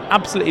 I'm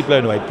absolutely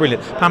blown away.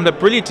 Brilliant. Pamela,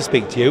 brilliant to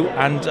speak to you.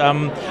 And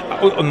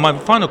my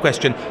final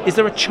question, is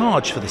there a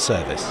charge for the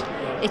service?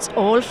 It's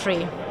all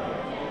free.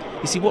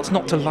 You see, what's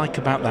not to like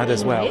about that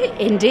as well?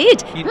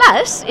 Indeed.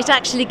 Plus, it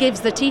actually gives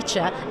the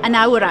teacher an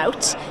hour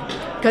out,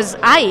 because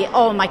I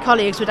or my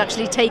colleagues would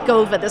actually take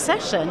over the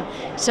session.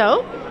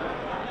 So,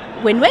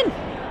 win-win.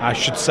 I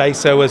should say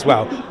so as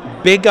well.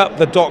 Big up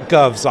the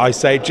 .govs, I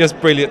say. Just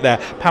brilliant there.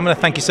 Pamela,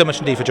 thank you so much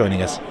indeed for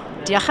joining us.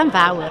 Diolch yn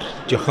fawr.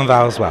 Diolch yn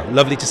fawr as well.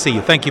 Lovely to see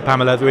you. Thank you,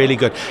 Pamela. Really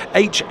good.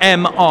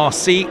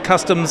 HMRC,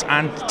 Customs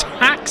and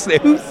Tax.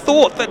 Who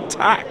thought that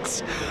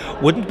tax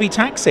wouldn't be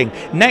taxing?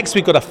 Next,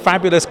 we've got a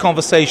fabulous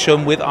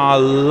conversation with our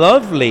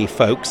lovely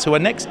folks who are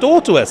next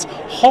door to us,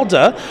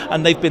 Hodder,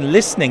 and they've been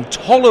listening,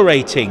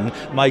 tolerating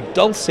my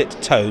dulcet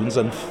tones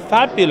and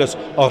fabulous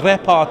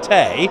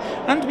repartee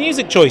and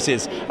music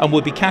choices, and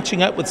we'll be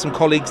catching up with some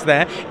colleagues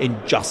there in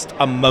just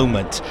a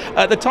moment.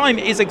 The time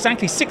is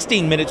exactly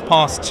 16 minutes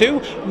past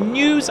 2.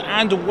 News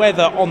and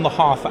weather on the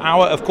half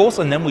hour, of course,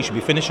 and then we should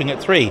be finishing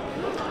at 3.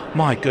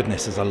 My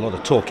goodness, there's a lot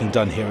of talking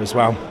done here as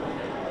well.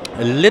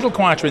 A little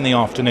quieter in the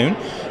afternoon,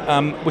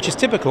 which is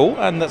typical,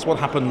 and that's what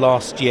happened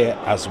last year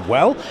as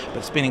well. But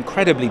it's been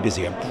incredibly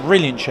busy, a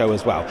brilliant show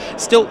as well.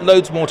 Still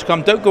loads more to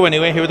come. Don't go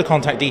anywhere. Here are the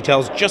contact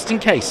details, just in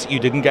case you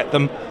didn't get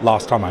them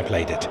last time I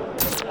played it.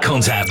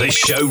 Contact this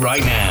show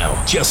right now.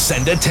 Just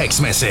send a text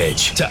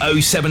message to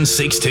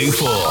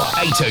 07624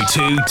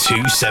 802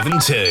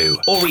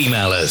 272 or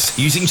email us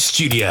using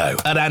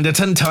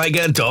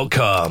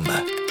studio@andertontiger.com.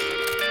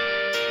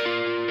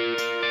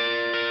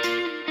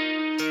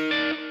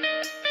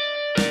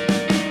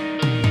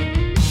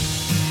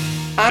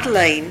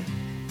 Ar-lein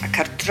ac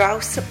ar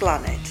draws y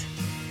blaned,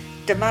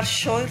 dyma'r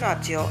sioe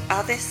radio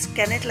addysg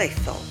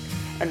genedlaethol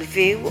yn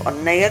fyw o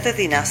neuadd y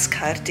ddinas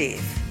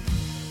Caerdydd.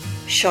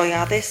 Sioe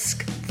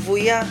addysg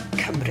fwyaf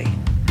Cymru.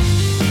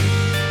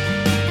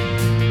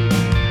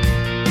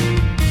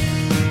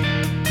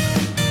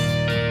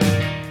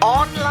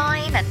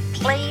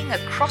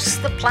 playing across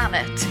the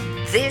planet.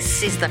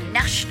 This is the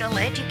National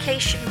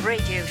Education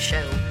Radio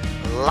Show,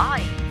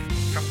 live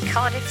from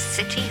Cardiff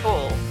City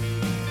Hall,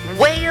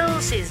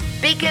 Wales'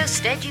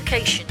 biggest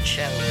education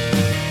show.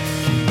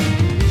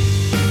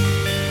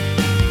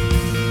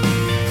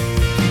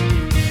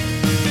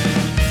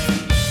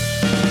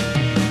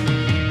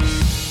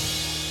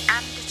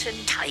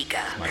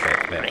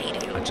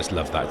 I just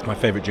love that. It's my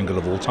favourite jingle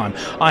of all time.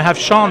 I have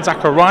Sian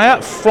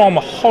Zachariah from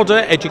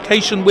Hodder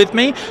Education with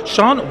me.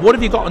 Sian, what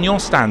have you got on your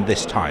stand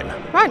this time?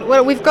 Right,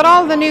 well, we've got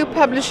all the new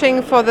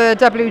publishing for the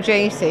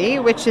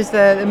WJC, which is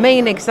the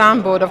main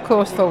exam board, of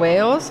course, for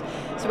Wales.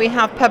 So we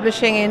have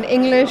publishing in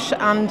English,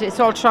 and it's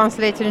all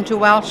translated into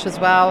Welsh as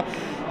well,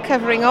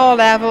 covering all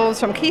levels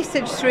from Key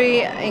Stage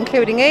 3,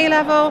 including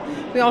A-level.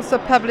 We also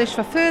publish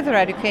for further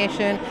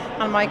education,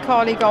 and my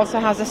colleague also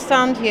has a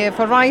stand here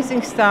for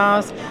Rising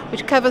Stars,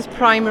 which covers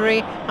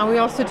primary, and we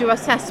also do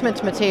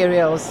assessment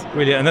materials.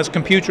 Brilliant, and that's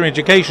computer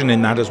education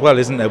in that as well,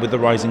 isn't there, with the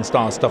Rising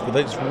Stars stuff?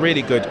 It's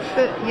really good.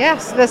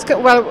 Yes,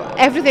 well,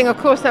 everything, of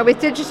course, now with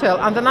digital,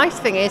 and the nice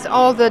thing is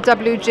all the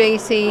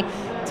WJC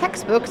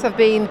textbooks have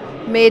been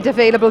made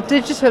available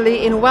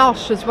digitally in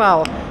Welsh as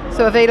well.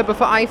 So available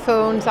for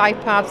iPhones,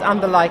 iPads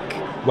and the like.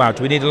 Wow,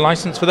 do we need a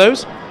licence for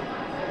those?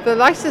 The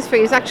licence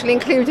fee is actually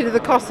included in the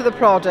cost of the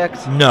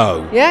product.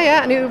 No.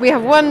 Yeah, and we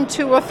have 1,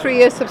 2 or 3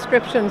 year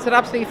subscriptions. They're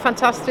absolutely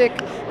fantastic,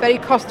 very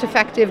cost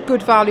effective,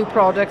 good value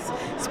products,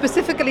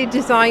 specifically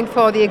designed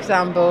for the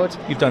exam board.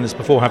 You've done this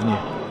before, haven't you?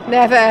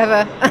 Never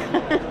ever.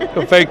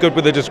 You're very good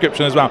with the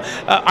description as well.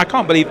 I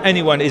can't believe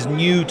anyone is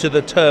new to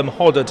the term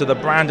Hodder, to the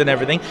brand and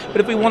everything,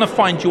 but if we want to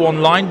find you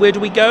online, where do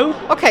we go?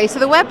 Okay, so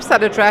the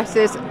website address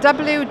is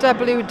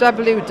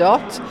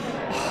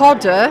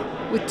www.hodder,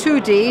 with 2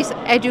 Ds,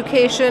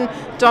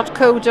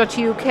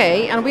 education.co.uk,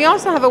 and we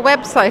also have a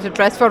website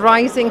address for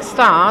Rising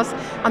Stars,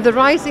 and the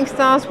Rising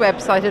Stars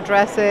website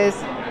address is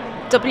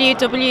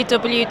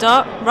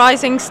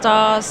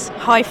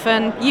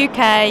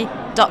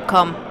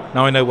www.risingstars-uk.com.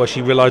 Now I know why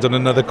she relied on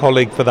another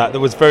colleague for that. That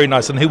was very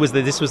nice. And who was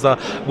this was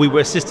we were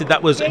assisted.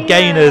 That was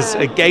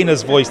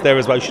Gayna's voice there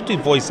as well. You should do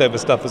voiceover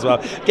stuff as well.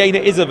 Gayna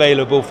is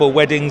available for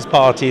weddings,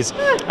 parties,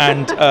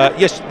 and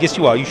yes,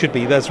 you are. You should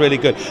be. That's really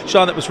good.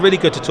 Sian, it was really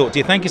good to talk to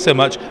you. Thank you so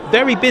much.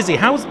 Very busy.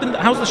 How's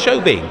the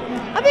show been?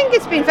 I think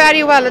it's been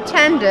very well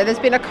attended. There's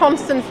been a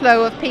constant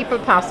flow of people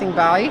passing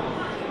by.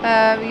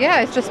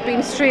 It's just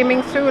been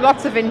streaming through,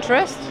 lots of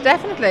interest,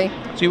 definitely.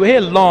 So you were here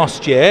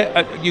last year.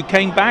 You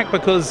came back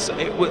because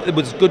it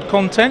was good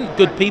content,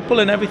 good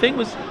people and everything?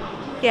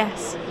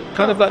 Yes.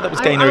 Kind of like that was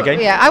Gayna again?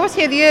 Yeah, I was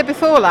here the year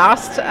before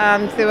last,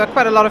 and there were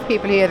quite a lot of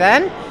people here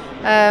then.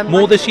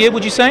 More this year,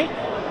 would you say?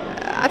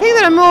 I think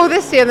there are more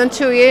this year than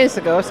 2 years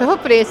ago, so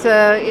hopefully it's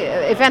an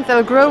event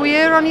that'll grow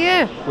year on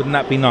year. Wouldn't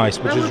that be nice?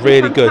 Which is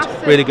really good,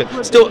 really good.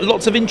 Still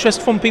lots of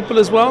interest from people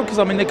as well, because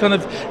I mean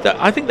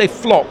I think they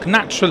flock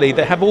naturally.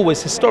 They have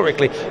always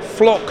historically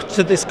flocked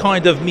to this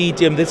kind of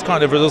medium, this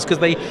kind of resource, because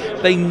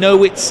they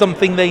know it's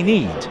something they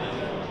need.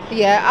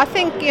 Yeah, I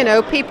think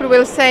people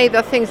will say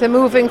that things are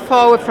moving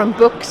forward from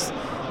books,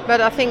 but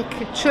I think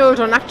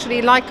children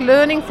actually like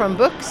learning from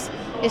books.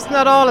 It's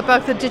not all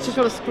about the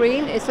digital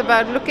screen, it's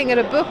about looking at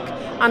a book,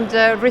 and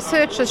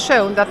research has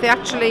shown that they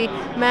actually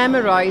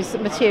memorise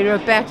material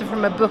better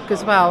from a book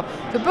as well.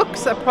 The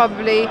books are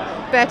probably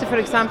better for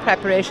exam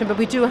preparation, but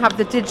we do have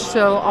the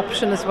digital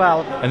option as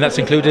well. And that's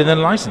included in the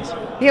licence?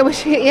 Yeah,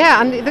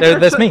 and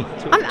that's me.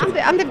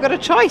 And they've got a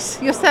choice.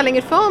 You're selling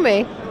it for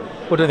me.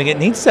 I don't think it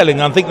needs selling.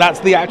 I think that's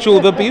the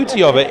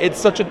beauty of it. It's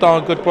such a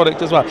darn good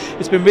product as well.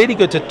 It's been really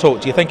good to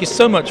talk to you. Thank you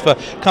so much for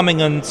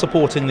coming and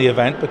supporting the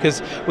event,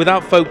 because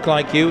without folk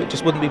like you, it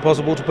just wouldn't be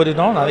possible to put it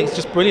on. I think it's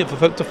just brilliant for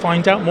folk to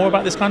find out more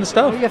about this kind of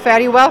stuff. You're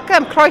very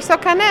welcome. Croeso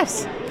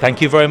cynnes.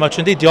 Thank you very much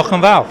indeed. Diolch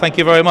yn fawr. Thank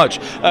you very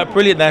much.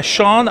 Brilliant there.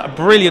 Sian, a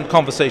brilliant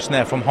conversation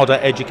there from Hodder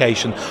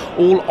Education.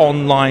 All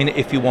online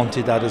if you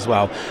wanted that as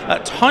well.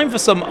 Time for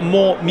some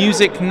more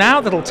music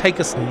now that'll take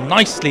us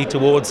nicely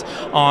towards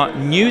our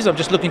news. I'm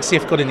just looking to see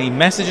if I've got any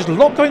messages. A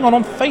lot going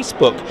on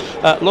Facebook.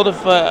 A lot of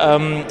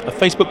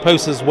Facebook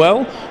posts as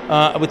well,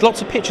 with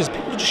lots of pictures.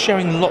 People are just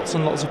sharing lots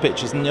and lots of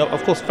pictures, and you're,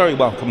 of course, very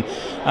welcome.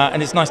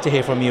 And it's nice to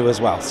hear from you as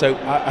well. So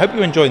I hope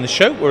you're enjoying the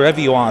show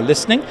wherever you are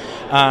listening.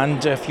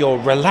 And if you're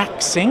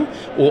relaxing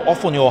or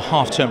off on your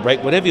half-term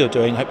break, whatever you're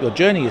doing, I hope your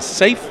journey is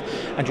safe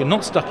and you're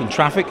not stuck in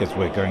traffic, as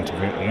we're going to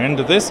be at the end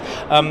of this.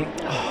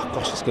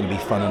 It's going to be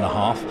fun and a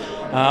half.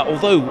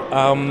 Although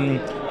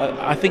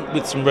I think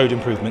with some road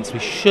improvements we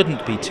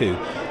shouldn't be too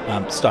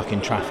stuck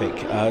in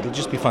traffic. It'll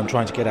just be fun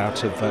trying to get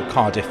out of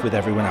Cardiff with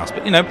everyone else,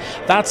 but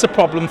that's a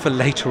problem for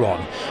later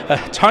on.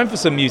 Time for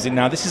some music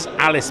now. This is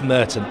Alice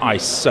Merton. I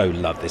so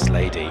love this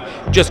lady,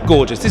 just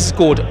gorgeous. This is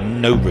called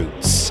No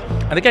Roots,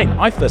 and again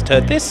I first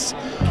heard this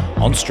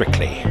on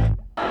Strictly.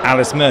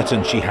 Alice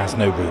Merton, She Has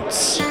No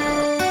Roots.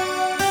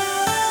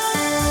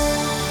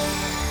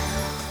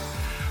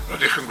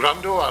 Rydych yn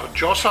gwrando ar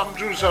Joss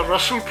Andrews a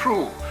Russell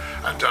Prue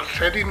yn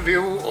darlledu'n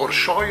fyw o'r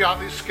sioe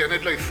addysg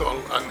genedlaethol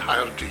yng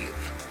Nghaerdydd.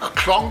 Y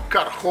clonc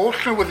a'r holl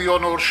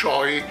newyddion o'r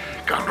sioe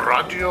gan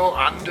Radio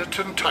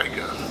Anderton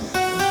Tiger.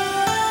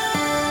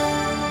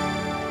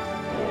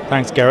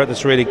 Thanks, Garrett.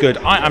 That's really good.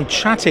 I am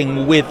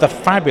chatting with the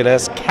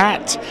fabulous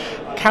Kat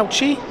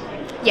Couchy.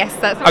 Yes,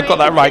 that's right. I've got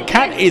that right.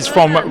 Kat is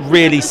from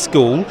Really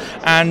School,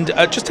 and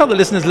just tell the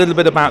listeners a little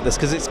bit about this,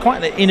 because it's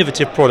quite an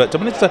innovative product. I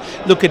wanted to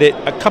look at it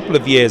a couple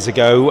of years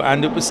ago,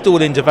 and it was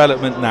still in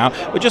development now.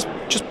 But just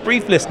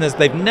brief listeners,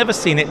 they've never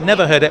seen it,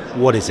 never heard it.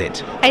 What is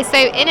it? Okay, so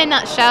in a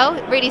nutshell,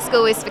 Really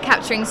School is for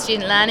capturing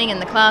student learning in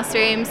the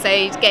classroom,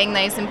 so getting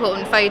those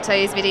important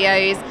photos,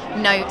 videos,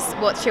 notes,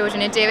 what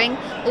children are doing.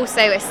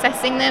 Also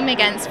assessing them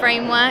against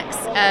frameworks,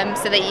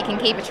 so that you can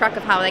keep a track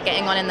of how they're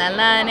getting on in their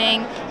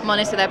learning,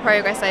 monitor their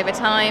progress over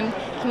time,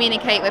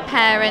 communicate with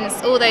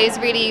parents, all those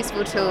really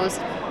useful tools,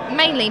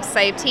 mainly to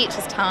save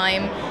teachers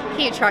time,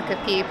 keep track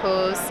of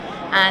pupils,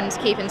 and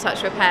keep in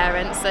touch with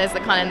parents. Those are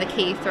kind of the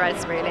key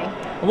threads, really.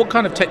 And what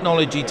kind of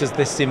technology does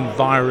this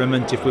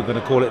environment, if we're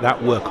going to call it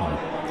that, work on?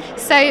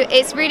 So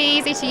it's really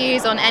easy to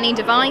use on any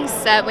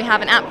device. We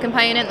have an app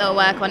component that will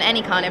work on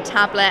any kind of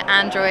tablet,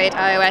 Android,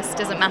 iOS,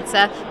 doesn't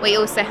matter. We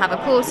also have a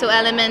portal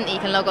element that you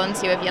can log on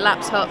to with your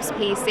laptops,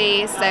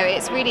 PCs, so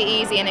it's really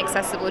easy and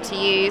accessible to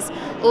use.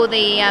 All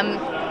the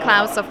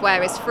cloud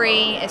software is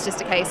free, it's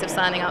just a case of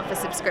signing up for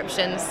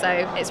subscriptions, so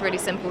it's really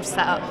simple to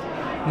set up.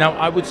 Now,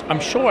 I'm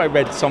sure I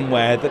read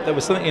somewhere that there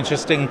was something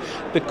interesting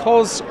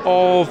because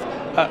of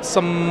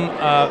some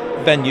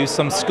venues,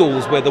 some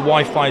schools where the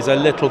Wi-Fi is a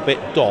little bit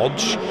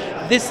dodgy.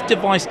 This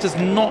device does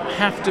not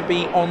have to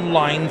be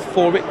online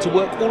for it to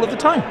work all of the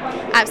time.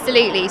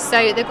 Absolutely.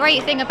 So the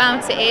great thing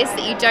about it is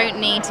that you don't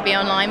need to be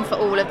online for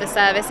all of the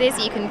services.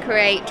 You can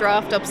create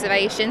draft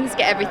observations,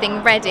 get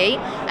everything ready,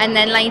 and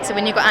then later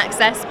when you've got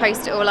access,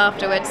 post it all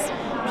afterwards.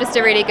 Just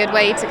a really good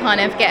way to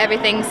kind of get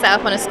everything set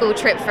up on a school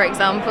trip, for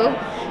example.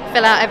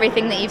 Fill out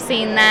everything that you've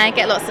seen there,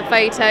 get lots of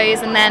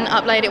photos, and then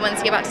upload it once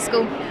you get back to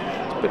school.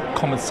 It's a bit of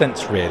common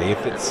sense, really.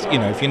 If it's,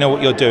 if you know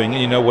what you're doing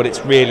and you know what it's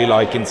really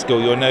like in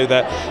school, you'll know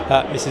that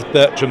Mrs.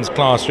 Bertram's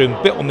classroom,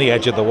 a bit on the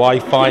edge of the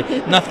Wi-Fi,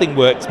 nothing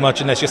works much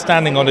unless you're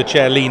standing on a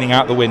chair leaning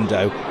out the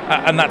window,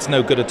 and that's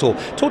no good at all.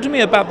 Talk to me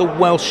about the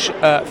Welsh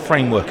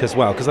framework as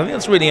well, because I think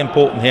that's really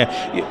important here.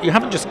 You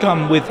haven't just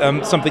come with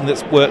something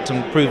that's worked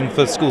and proven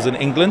for schools in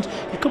England.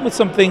 You've come with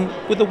something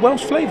with a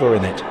Welsh flavour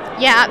in it.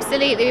 Yeah,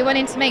 absolutely. We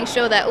wanted to make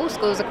sure that all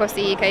schools across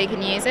the UK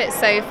can use it.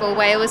 So for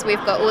Wales,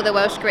 we've got all the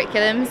Welsh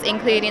curriculums,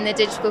 including the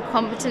Digital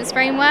Competence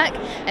Framework,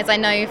 as I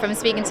know from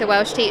speaking to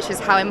Welsh teachers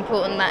how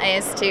important that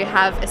is to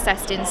have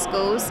assessed in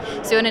schools.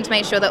 So we wanted to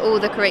make sure that all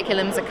the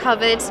curriculums are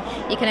covered.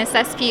 You can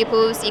assess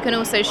pupils. You can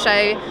also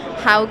show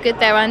how good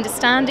their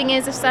understanding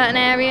is of certain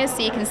areas, so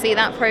you can see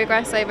that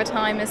progress over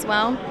time as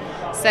well.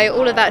 So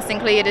all of that's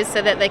included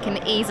so that they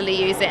can easily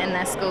use it in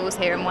their schools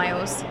here in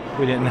Wales.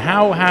 Brilliant. And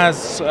how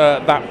has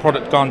that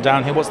product gone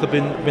down here? What's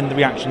been the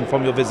reaction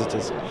from your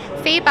visitors?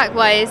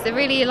 Feedback-wise, they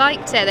really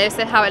liked it. They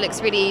said how it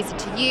looks really easy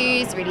to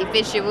use, really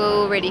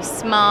visual, really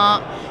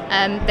smart,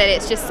 that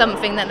it's just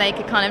something that they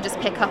could kind of just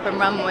pick up and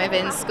run with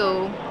in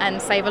school and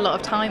save a lot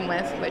of time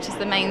with, which is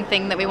the main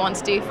thing that we want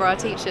to do for our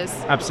teachers.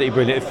 Absolutely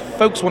brilliant. If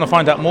folks want to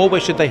find out more, where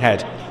should they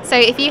head? So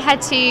if you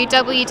head to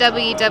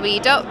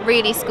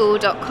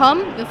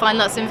www.reallyschool.com, you'll find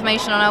lots of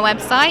information on our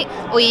website,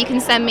 or you can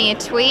send me a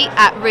tweet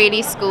at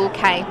reallyschoolk.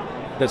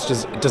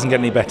 It doesn't get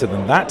any better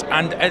than that.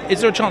 And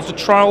is there a chance to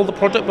trial the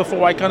product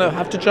before I kind of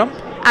have to jump?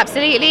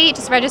 Absolutely.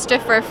 Just register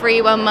for a free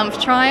 1-month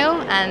trial,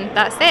 and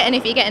that's it. And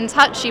if you get in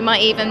touch, you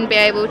might even be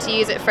able to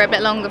use it for a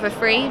bit longer for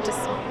free.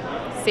 Just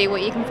see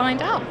what you can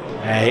find out.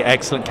 Hey,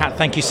 excellent, Kat.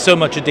 Thank you so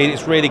much indeed.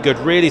 It's really good.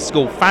 Really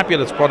School,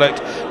 fabulous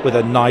product with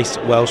a nice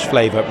Welsh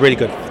flavour. Really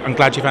good. I'm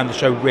glad you found the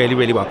show really,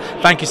 really well.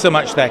 Thank you so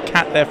much there,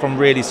 Kat there from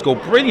Really School.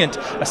 Brilliant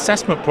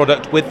assessment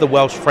product with the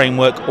Welsh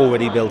framework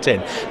already built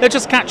in. Let's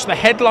just catch the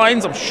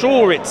headlines. I'm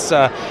sure it's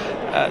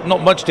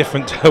not much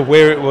different to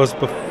where it was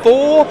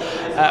before,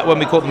 when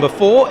we caught them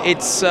before.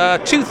 It's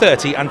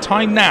 2:30 and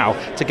time now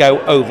to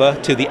go over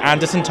to the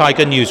Anderton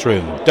Tiger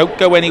newsroom. Don't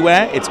go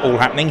anywhere, it's all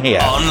happening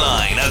here.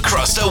 Online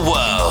across the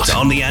world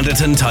on the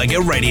Anderton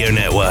Tiger Radio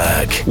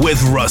Network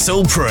with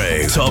Russell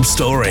Prue. Top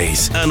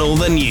stories and all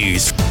the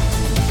news.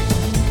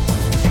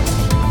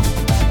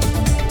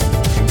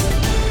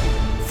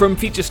 From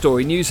Feature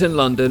Story News in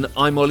London,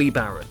 I'm Ollie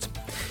Barrett.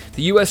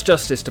 The US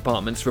Justice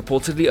Department's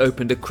reportedly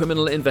opened a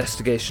criminal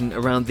investigation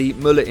around the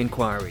Mueller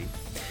inquiry.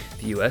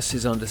 The US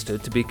is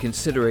understood to be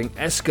considering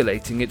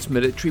escalating its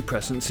military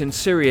presence in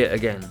Syria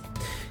again.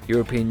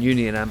 European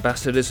Union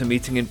ambassadors are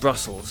meeting in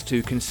Brussels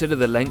to consider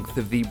the length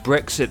of the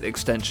Brexit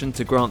extension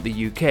to grant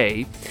the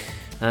UK,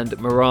 and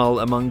morale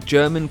among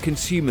German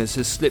consumers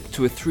has slipped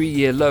to a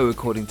 3-year low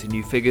according to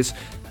new figures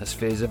as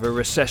fears of a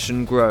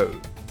recession grow.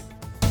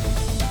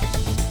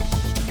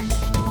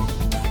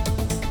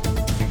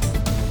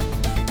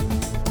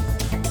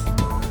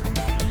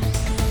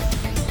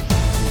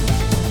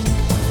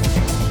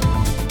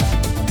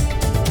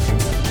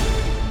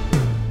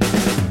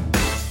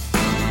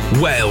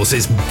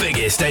 Wales's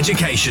biggest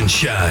education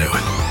show.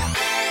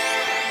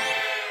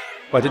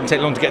 Well, it didn't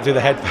take long to get through the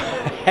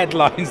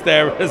headlines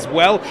there as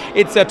well.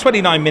 It's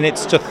 29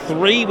 minutes to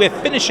 3. We're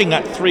finishing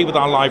at 3 with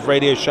our live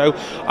radio show.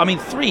 I mean,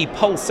 3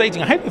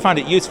 pulsating. I hope you found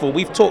it useful.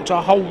 We've talked to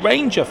a whole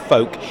range of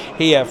folk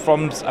here,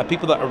 from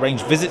people that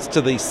arrange visits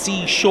to the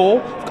seashore.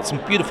 We've got some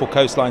beautiful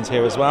coastlines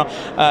here as well,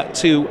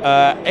 to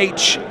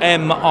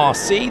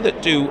HMRC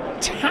that do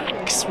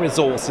tax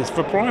resources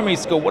for primary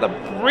school. What a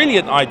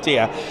brilliant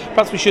idea.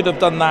 Perhaps we should have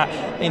done that,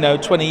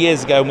 20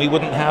 years ago, and we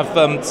wouldn't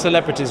have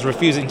celebrities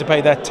refusing to pay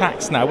their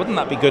tax now. Wouldn't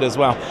that be good as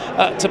well?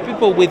 To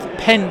people with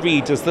pen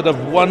readers that have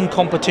won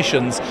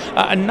competitions.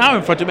 And now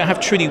in front of me I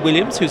have Trudy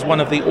Williams, who's one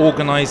of the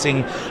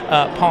organising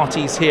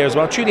parties here as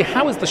well. Trudy,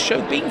 how has the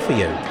show been for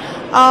you?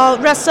 Oh,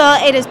 Russell,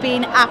 it has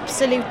been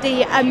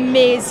absolutely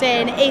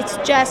amazing. It's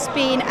just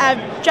been a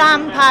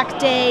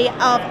jam-packed day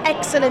of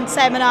excellent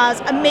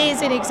seminars,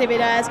 amazing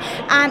exhibitors,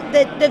 and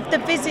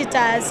the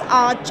visitors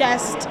are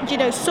just,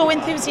 so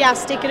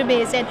enthusiastic and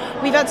amazing.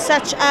 We've had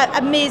such an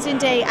amazing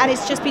day, and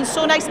it's just been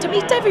so nice to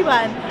meet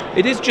everyone.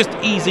 It is just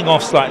easing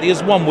off slightly,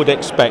 as one would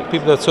expect.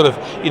 People are sort of,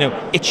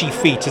 itchy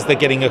feet as they're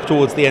getting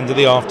towards the end of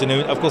the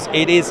afternoon. Of course,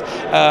 it is...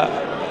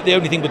 the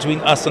only thing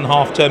between us and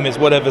half term is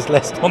whatever's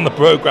left on the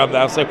programme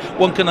now, so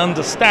one can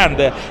understand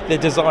their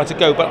desire to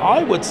go. But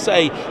I would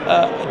say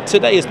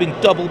today has been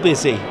double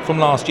busy from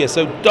last year,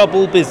 so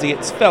double busy.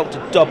 It's felt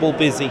double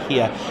busy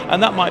here,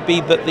 and that might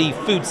be that the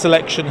food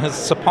selection has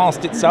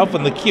surpassed itself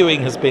and the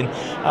queuing has been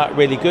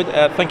really good.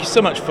 Thank you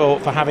so much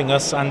for having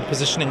us and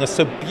positioning us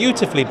so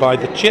beautifully by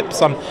the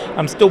chips.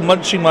 I'm still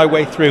munching my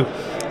way through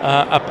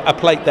a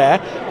plate there.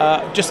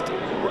 Just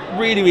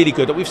really, really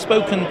good. We've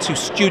spoken to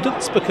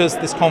students because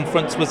this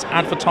conference was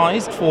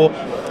advertised for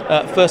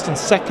first and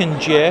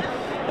second year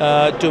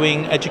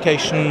doing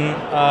education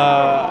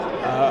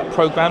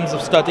programs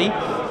of study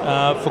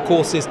for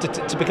courses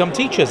to become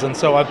teachers. And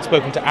so I've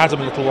spoken to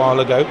Adam a little while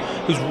ago,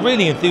 who's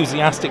really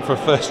enthusiastic for a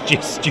first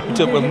year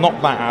student. Well, not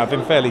that I've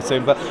been fairly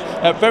soon, but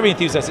very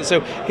enthusiastic.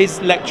 So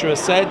his lecturer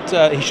said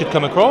he should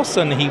come across,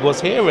 and he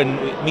was here, and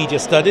media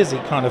studies,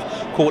 it kind of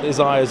caught his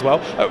eye as well.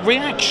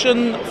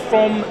 Reaction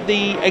from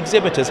the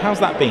exhibitors, how's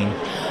that been?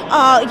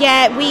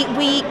 Yeah,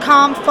 we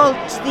can't fault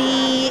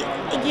the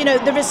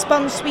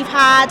response we've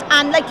had,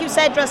 and like you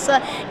said, Russell,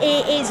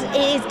 it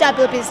is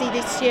double busy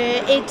this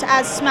year. It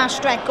has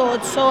smashed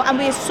records, and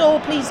we're so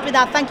pleased with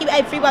that. Thank you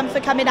everyone for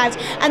coming out,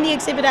 and the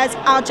exhibitors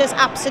are just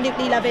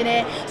absolutely loving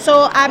it.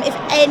 So if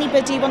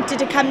anybody wanted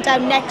to come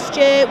down next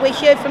year, we're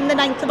here from the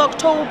 9th of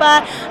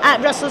October.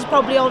 Russell's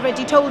probably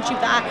already told you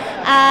that.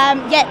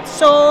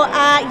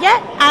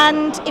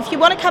 And if you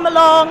want to come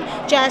along,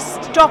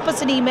 just drop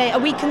us an email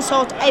and we can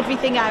sort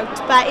everything out.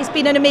 But it's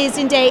been an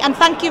amazing day, and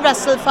thank you,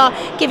 Russell, for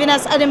giving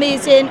us an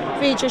amazing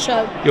radio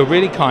show. You're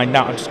really kind.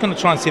 Now I'm just going to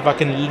try and see if I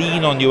can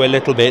lean on you a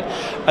little bit.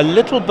 A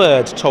little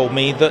bird told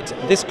me that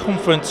this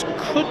conference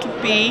could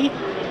be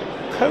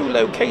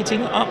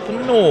co-locating up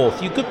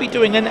north. You could be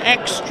doing an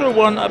extra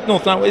one up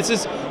north. Now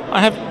I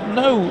have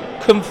no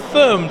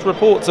confirmed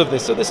reports of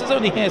this, so this is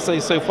only hearsay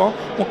so far.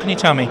 What can you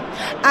tell me?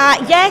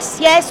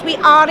 Yes, we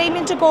are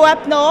aiming to go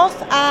up north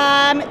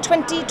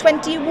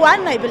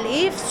 2021, I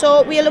believe.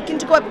 So we are looking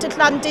to go up to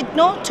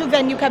Llandudno, to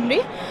Venue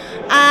Cymru.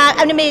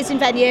 An amazing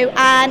venue,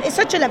 and it's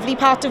such a lovely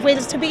part of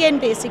Wales to be in,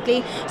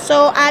 basically.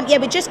 So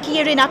we're just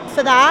gearing up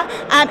for that.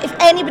 If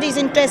anybody's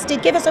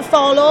interested, give us a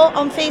follow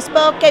on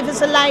Facebook, give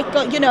us a like,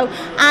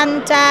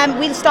 and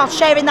we'll start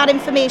sharing that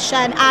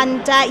information.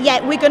 And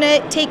we're going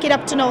to take it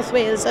up to North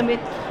Wales, and we're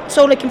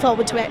so looking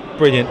forward to it.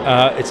 Brilliant.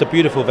 It's a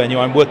beautiful venue.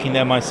 I'm working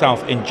there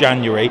myself in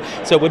January.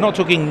 So we're not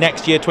talking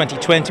next year,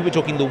 2020, we're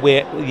talking the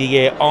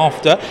year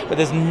after. But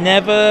there's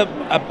never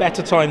a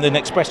better time than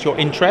express your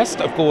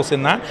interest, of course,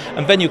 in that.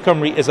 And Venue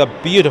Cymru is a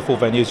beautiful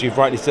venue, as you've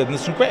rightly said. And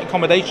there's some great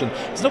accommodation.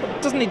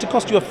 It doesn't need to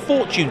cost you a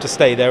fortune to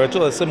stay there at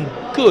all. There's some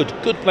good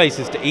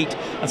places to eat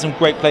and some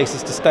great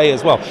places to stay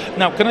as well.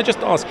 Now, can I just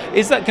ask,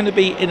 is that going to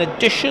be in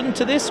addition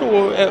to this,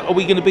 or are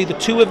we going to be the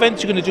two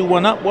events? You're going to do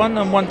one up, one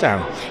and one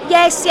down?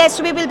 Yes,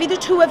 so we will be the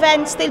two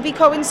events. They'll be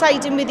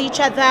coinciding with each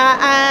other.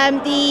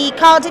 The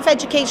Cardiff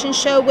Education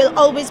Show will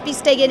always be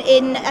staying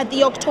in at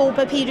the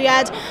October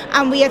period,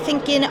 and we are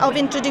thinking of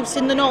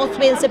introducing the North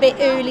Wales a bit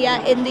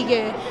earlier in the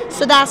year.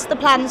 So that's the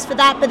plans for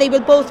that, but they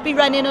will both be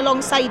running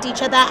alongside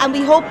each other, and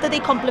we hope that they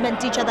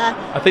complement each other.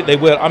 I think they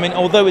will. I mean,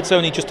 although it's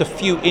only just a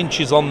few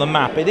inches on the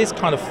map, it is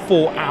kind of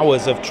 4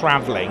 hours of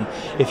travelling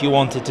if you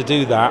wanted to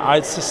do that.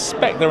 I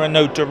suspect there are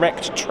no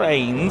direct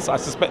trains. I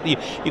suspect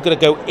you've got to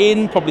go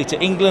in probably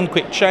to England,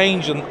 quick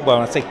change, and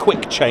I say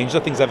quick change,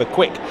 nothing's ever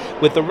quick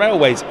with the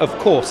railways, of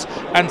course.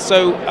 And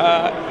so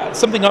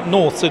something up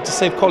north, so to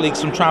save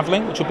colleagues from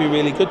travelling, which will be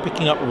really good,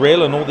 picking up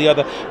Rhyl and all the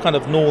other kind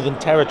of northern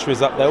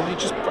territories up there,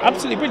 which is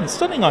absolutely brilliant,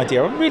 stunning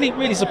idea. I really,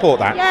 really support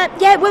that.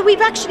 Yeah, well,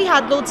 we've actually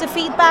had loads of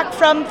feedback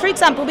from, for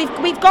example,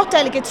 we've got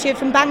delegates here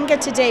from Bangor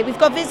today, we've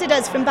got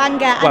visitors from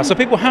Bangor. Well, so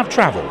people have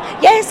travelled?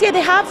 Yes,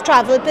 they have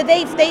travelled, but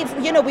they've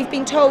we've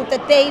been told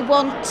that they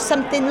want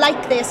something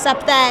like this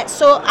up there.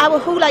 So our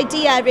whole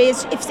idea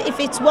is, if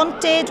it's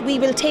wanted, we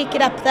will take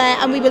it up there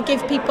and we will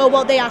give people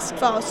what they ask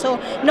for. So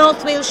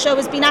North Wales Show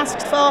has been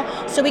asked for,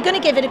 so we're going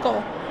to give it a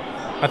go.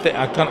 I think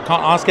I can't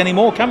ask any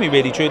more, can we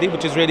really, Trudy,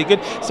 which is really good.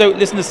 So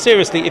listeners,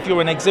 seriously, if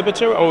you're an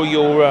exhibitor or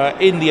you're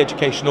in the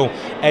educational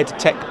ed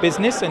tech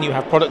business and you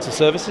have products or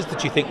services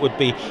that you think would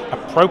be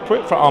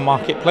appropriate for our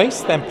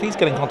marketplace, then please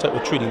get in contact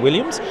with Trudy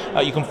Williams.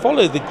 You can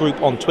follow the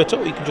group on Twitter,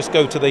 or you can just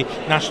go to the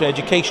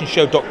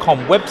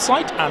nationaleducationshow.com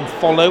website and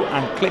follow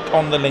and click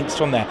on the links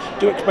from there.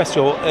 Do express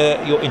your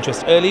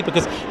interest early,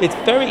 because it's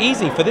very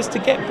easy for this to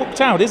get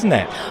booked out, isn't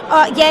it?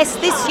 Yes,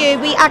 this year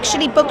we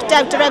actually booked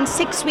out around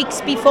 6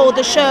 weeks before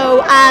the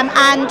show.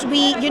 And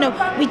we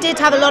did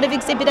have a lot of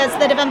exhibitors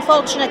that have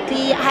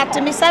unfortunately had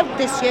to miss out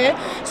this year,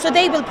 so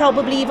they will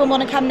probably even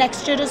want to come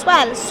next year as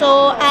well.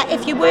 So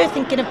if you were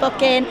thinking of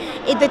booking,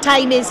 the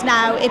time is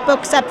now. It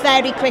books up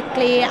very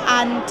quickly,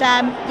 and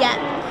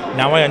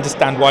Now I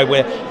understand why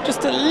we're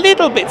just a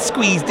little bit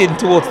squeezed in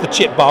towards the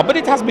chip bar, but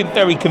it has been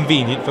very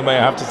convenient for me, I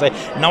have to say.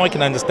 Now I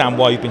can understand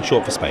why you've been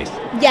short for space.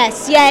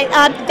 Yes,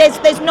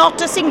 there's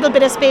not a single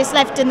bit of space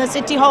left in the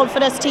City Hall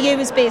for us to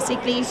use,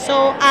 basically.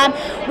 So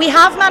we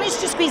have managed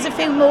to squeeze a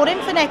few more in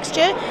for next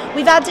year.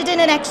 We've added in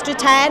an extra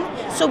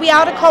 10, so we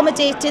are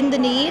accommodating the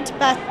need.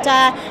 But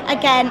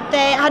again,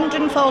 the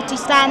 140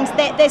 stands,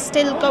 they're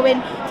still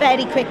going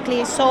very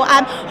quickly. So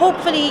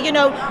hopefully,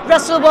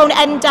 Russell won't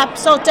end up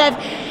sort of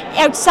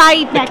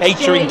outside the next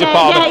catering year.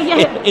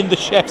 department in the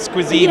chef's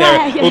cuisine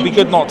area. It would be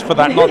good not to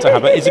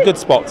have it. It's a good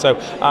spot, so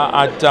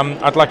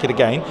I'd like it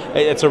again.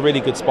 It's a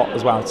really good spot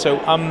as well. So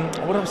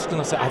what else was I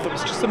going to say? I thought it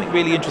was just something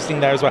really interesting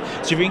there as well.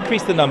 So you've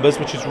increased the numbers,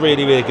 which is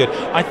really, really good.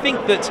 I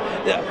think that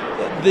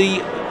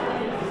the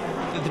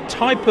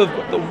type of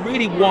the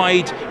really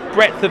wide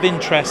breadth of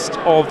interest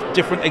of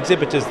different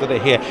exhibitors that are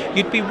here,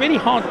 you'd be really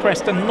hard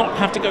pressed to not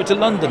have to go to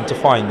London to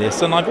find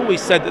this. And I've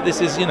always said that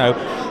this is,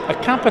 a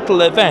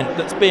capital event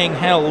that's being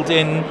held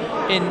in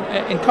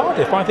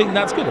Cardiff. I think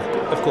that's good.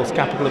 Of course,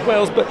 capital of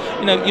Wales, but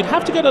you'd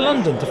have to go to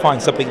London to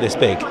find something this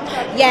big.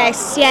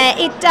 Yes,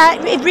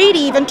 it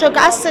really even took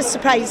us a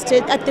surprise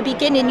at the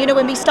beginning.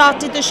 When we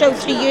started the show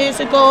 3 years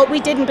ago,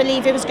 we didn't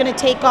believe it was going to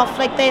take off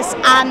like this.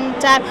 And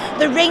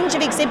the range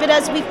of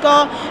exhibitors we've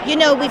got,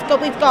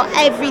 we've got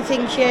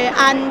everything here.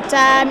 And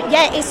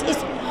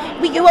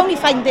you only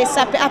find this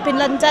up in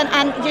London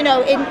and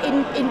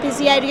in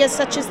busy areas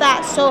such as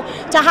that. So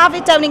to have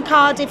it down in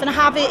Cardiff and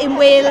have it in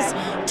Wales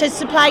to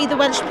supply the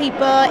Welsh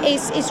people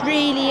is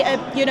really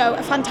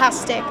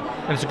fantastic.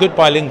 And it's a good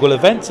bilingual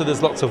event, so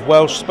there's lots of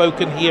Welsh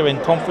spoken here in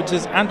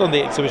conferences and on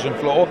the exhibition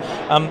floor.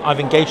 I've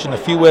engaged in a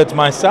few words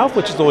myself,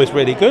 which is always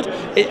really good.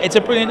 It's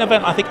a brilliant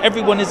event. I think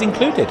everyone is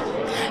included.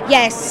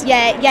 Yes,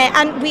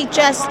 and we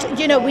just,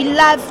 we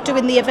love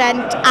doing the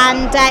event,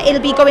 and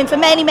it'll be going for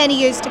many, many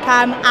years to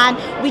come, and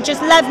we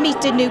just love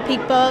meeting new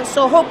people,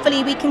 so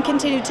hopefully we can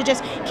continue to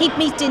just keep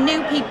meeting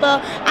new people,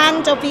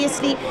 and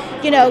obviously,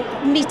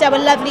 meet our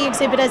lovely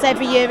exhibitors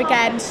every year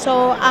again,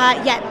 so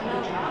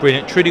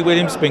Brilliant. Trudy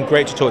Williams, it's been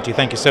great to talk to you.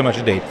 Thank you so much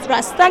indeed.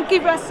 Thank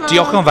you, Russell.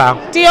 Diolch yn fawr.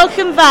 Diolch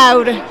yn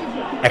fawr.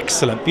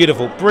 Excellent,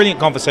 beautiful, brilliant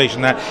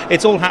conversation there.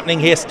 It's all happening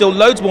here. Still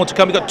loads more to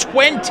come. We've got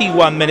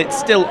 21 minutes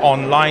still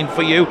online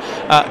for you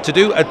to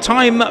do. A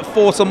time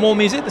for some more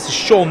music. This is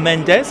Shawn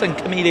Mendes and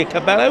Camila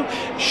Cabello.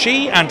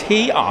 She and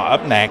he are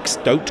up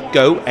next. Don't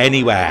go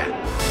anywhere.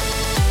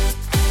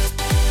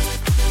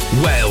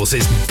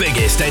 Wales's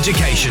biggest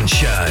education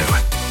show.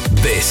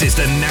 This is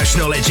the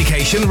National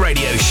Education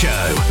Radio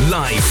Show,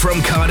 live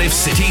from Cardiff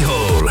City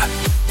Hall.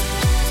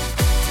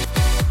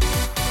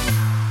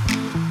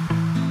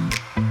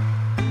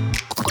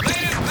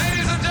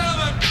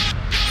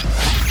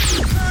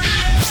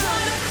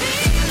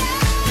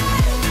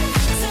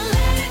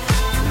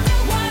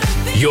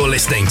 You're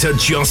listening to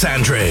Joss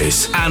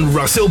Andrews and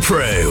Russell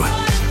Prue,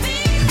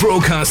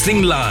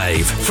 broadcasting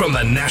live from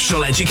the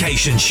National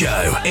Education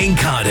Show in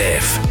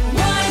Cardiff.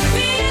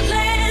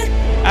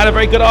 And a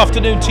very good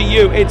afternoon to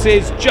you. It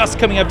is just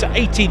coming up to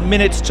 18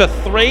 minutes to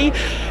 3.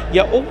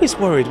 You're always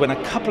worried when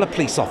a couple of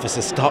police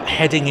officers start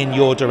heading in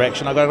your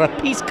direction. I've got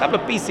a couple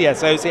of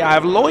PCSOs here. I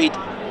have Lloyd.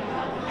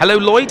 Hello,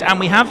 Lloyd.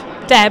 And we have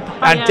Deb.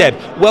 And Deb.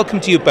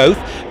 Welcome to you both.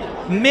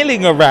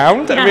 Milling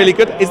around, really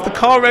good. Is the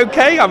car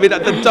okay? I mean,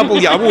 the double,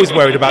 I'm always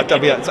worried about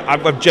double.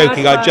 I'm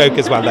joking, I joke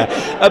as well there.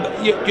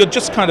 You're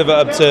just kind of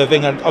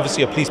observing, and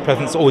obviously a police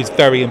presence is always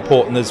very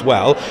important as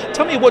well.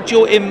 Tell me what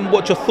your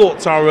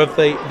thoughts are of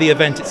the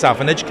event itself,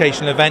 an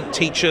educational event,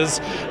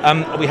 teachers.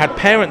 We had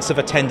parents have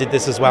attended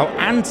this as well,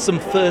 and some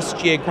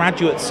first-year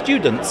graduate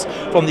students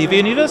from the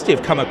university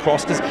have come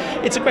across, because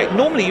it's a great,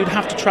 normally you'd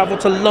have to travel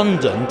to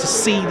London to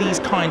see these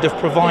kind of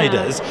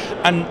providers,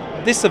 and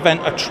this event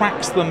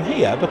attracts them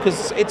here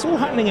because it's all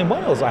happening in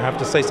Wales, I have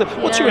to say. So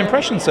what's your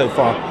impression so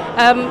far?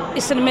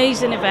 It's an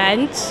amazing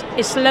event.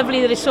 It's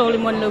lovely that it's all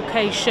in one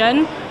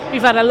location.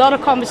 We've had a lot of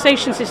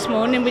conversations this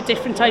morning with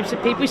different types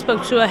of people. We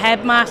spoke to a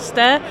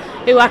headmaster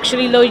who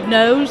actually Lloyd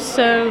knows.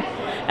 So is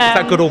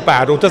that good or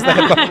bad, or does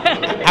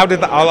that? How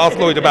did that? I'll ask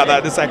Lloyd about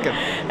that in a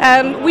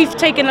second. We've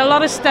taken a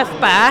lot of stuff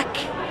back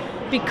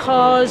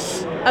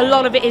because a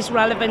lot of it is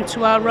relevant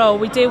to our role.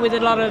 We deal with a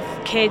lot of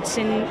kids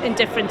in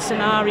different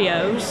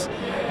scenarios.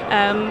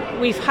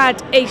 We've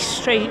had ACE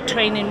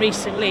training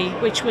recently,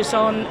 which was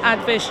on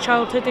adverse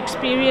childhood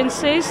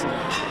experiences,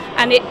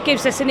 and it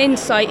gives us an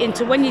insight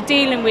into when you're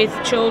dealing with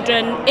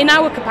children. In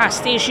our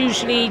capacity, it's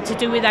usually to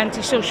do with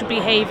antisocial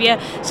behaviour.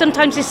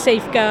 Sometimes it's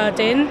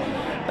safeguarding,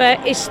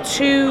 but it's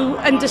to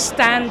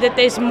understand that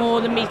there's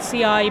more than meets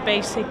the eye,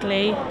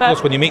 basically. Of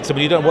course, when you meet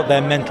somebody, you don't know what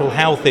their mental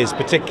health is,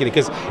 particularly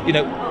because,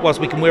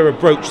 whilst we can wear a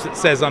brooch that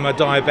says I'm a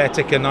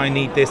diabetic and I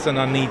need this and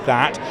I need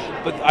that,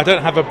 but I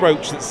don't have a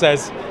brooch that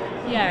says,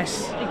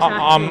 yes, exactly.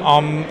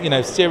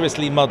 I'm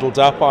seriously muddled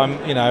up. I'm,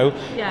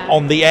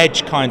 on the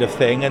edge kind of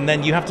thing, and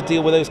then you have to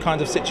deal with those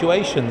kinds of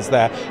situations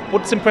there.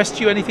 What's impressed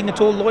you? Anything at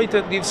all, Lloyd,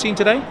 that you've seen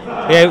today?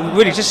 Yeah,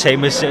 really, just the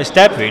same as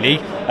Deb, really.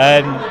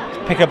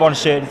 Pick up on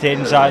certain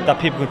things that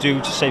people can do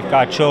to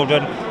safeguard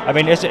children. I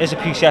mean, as a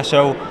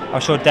PCSO, I'm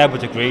sure Deb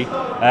would agree.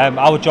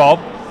 Our job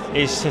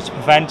is to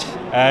prevent,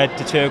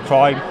 deter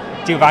crime,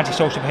 deal with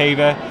antisocial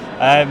behaviour.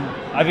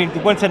 I mean, the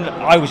one thing that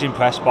I was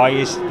impressed by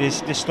is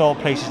there's still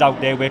places out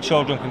there where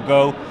children can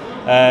go,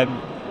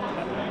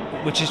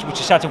 which is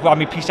set up. I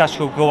mean, PCS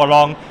will go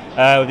along.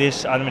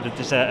 There's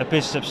a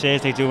business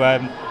upstairs. They do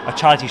a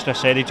charity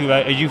stuff there. They do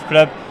a youth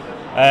club.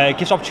 It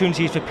gives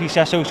opportunities for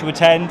PCSOs to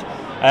attend.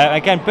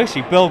 Again,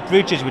 basically build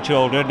bridges with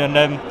children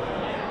and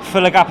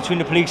fill a gap between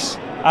the police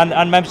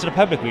and members of the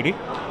public, really.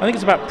 I think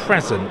it's about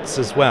presence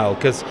as well,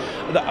 because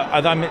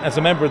as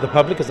a member of the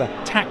public, as a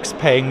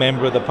tax-paying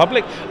member of the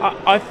public,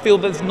 I feel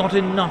there's not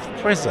enough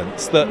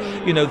presence, that,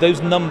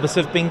 those numbers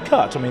have been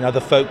cut. I mean,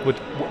 other folk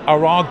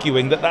are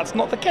arguing that that's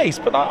not the case,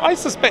 but I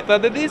suspect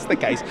that it is the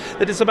case,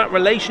 that it's about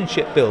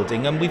relationship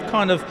building, and we've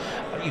kind of,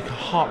 you can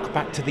hark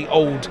back to the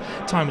old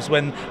times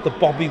when the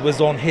Bobby was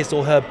on his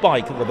or her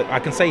bike. Well, I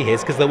can say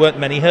his because there weren't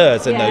many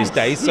hers in those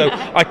days, so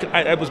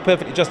I was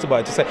perfectly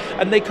justified to say.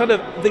 And they kind of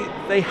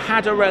they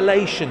had a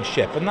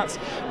relationship, and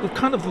we've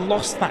kind of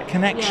lost that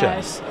connection.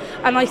 Yes,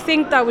 and I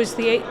think that was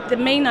the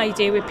main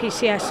idea with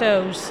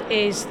PCSOs,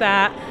 is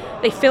that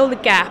they fill the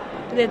gap.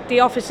 The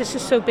officers are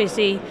so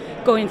busy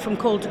going from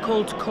call to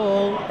call to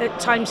call.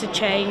 Times have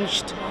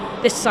changed.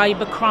 There's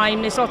cyber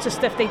crime. There's lots of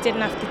stuff they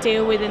didn't have to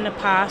deal with in the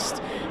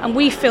past, and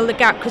we fill the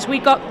gap because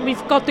we've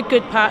got the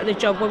good part of the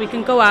job where we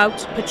can go out,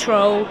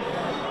 patrol,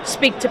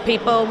 speak to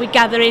people, we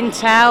gather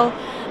intel,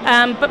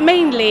 but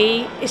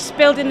mainly it's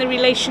building the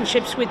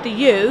relationships with the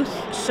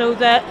youth so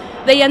that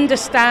they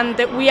understand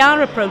that we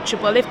are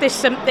approachable. If there's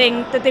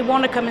something that they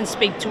want to come and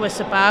speak to us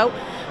about,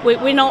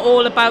 we're not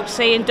all about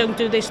saying don't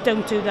do this,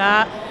 don't do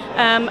that,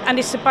 and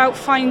it's about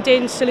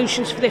finding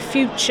solutions for the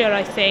future,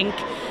 I think.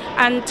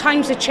 And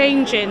times are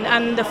changing,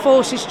 and the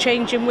force is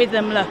changing with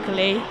them,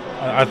 luckily.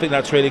 I think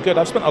that's really good.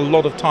 I've spent a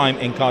lot of time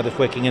in Cardiff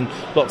working in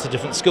lots of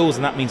different schools,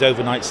 and that means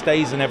overnight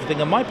stays and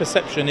everything. And my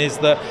perception is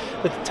that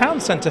the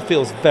town centre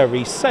feels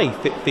very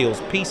safe. It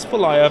feels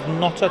peaceful. I have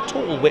not at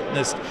all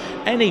witnessed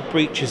any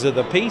breaches of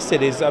the peace.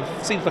 It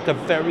seems like a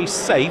very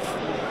safe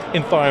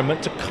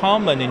environment to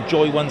come and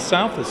enjoy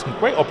oneself. There's some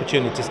great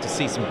opportunities to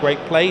see some great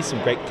plays, some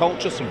great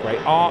culture, some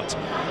great art,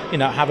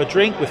 have a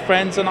drink with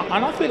friends, and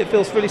I feel it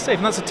feels really safe,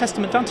 and that's a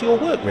testament down to your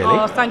work, really.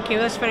 Oh, thank you,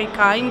 that's very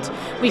kind.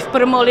 We've put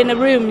them all in a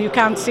room, you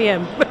can't see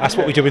them. That's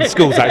what we do in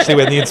schools, actually,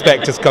 when the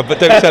inspectors come, but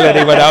don't tell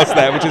anyone else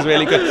there, which is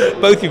really good.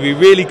 Both of you,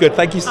 really good.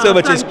 Thank you so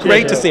much. It's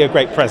great to see a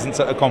great presence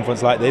at a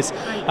conference like this,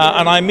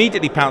 and I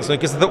immediately pounced on it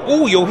because I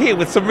thought, you're here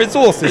with some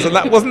resources, and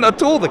that wasn't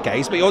at all the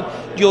case, but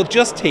you're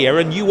just here,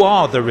 and you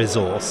are the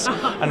resource.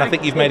 And I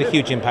think you've made a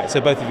huge impact.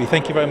 So both of you,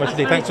 thank you very much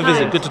indeed. Thanks for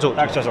visiting. Good to talk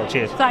to you. Thanks,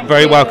 cheers.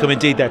 Very welcome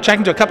indeed there.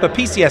 Chatting to a couple of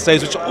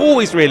PCSOs, which are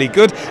always really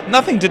good.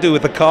 Nothing to do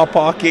with the car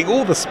parking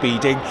or the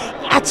speeding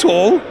at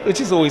all, which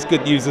is always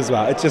good news as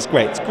well. It's just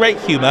great. It's great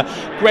humour,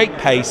 great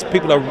pace.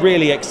 People are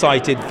really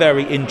excited,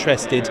 very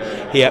interested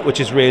here, which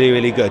is really,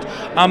 really good.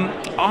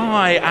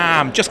 I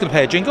am just going to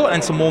play a jingle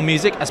and some more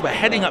music as we're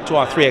heading up to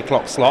our 3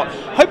 o'clock slot.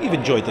 Hope you've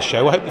enjoyed the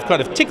show. I hope we've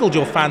kind of tickled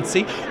your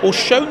fancy or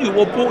shown you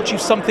or brought you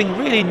something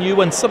really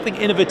new and something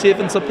innovative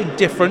and something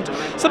different,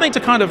 something to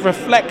kind of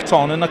reflect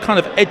on, and a kind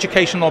of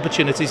educational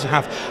opportunities to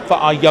have for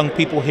our young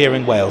people here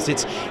in Wales.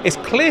 It's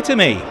clear to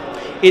me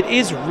it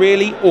is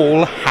really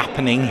all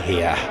happening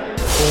here.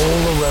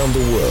 All around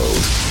the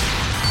world.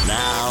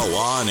 Now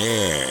on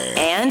air.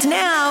 And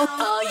now,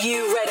 are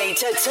you ready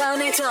to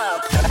turn it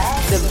up?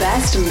 The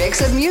best mix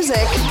of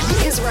music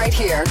is right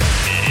here.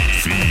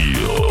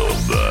 Feel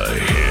the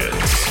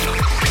hits.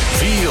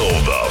 Feel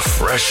the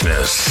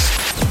freshness.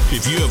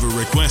 If you have a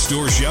request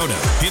or shout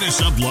out, hit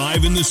us up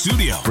live in the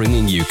studio.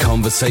 Bringing you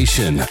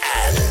conversation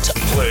and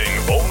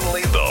playing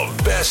only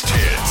the best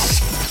hits.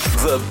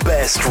 The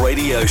best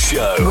radio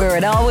show. Where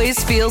it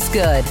always feels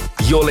good.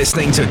 You're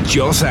listening to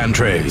Joss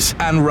Andrews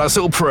and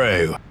Russell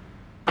Prue.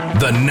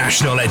 The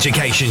National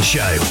Education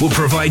Show will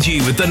provide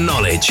you with the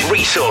knowledge,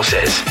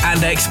 resources,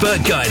 and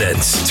expert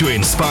guidance to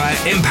inspire,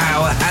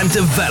 empower, and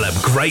develop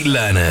great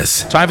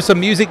learners. Time for some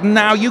music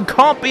now. You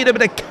can't beat a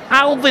bit of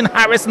Calvin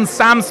Harris and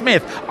Sam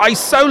Smith. I'm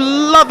so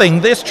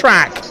loving this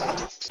track.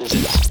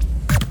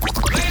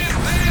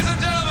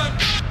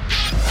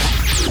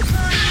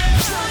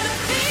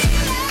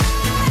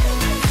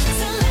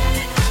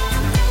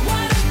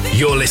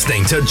 You're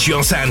listening to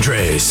Joss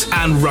Andrews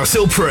and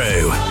Russell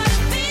Prue.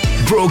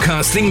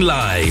 Broadcasting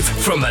live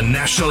from the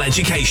National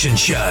Education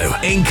Show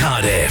in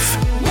Cardiff.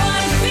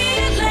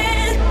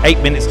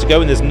 8 minutes to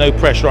go and there's no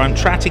pressure. I'm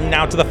chatting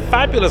now to the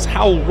fabulous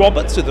Hal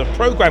Roberts, who's the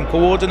programme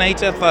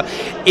coordinator for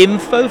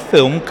Info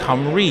Film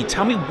Cymru.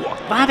 Tell me what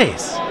that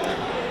is.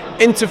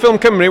 Into Film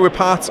Cymru, we're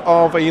part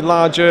of a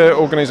larger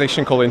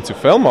organisation called Into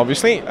Film,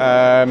 obviously.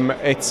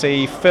 It's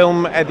a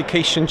film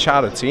education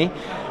charity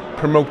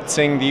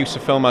promoting the use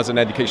of film as an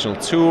educational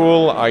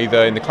tool,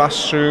 either in the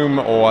classroom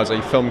or as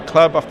a film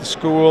club after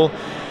school.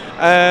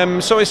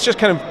 So it's just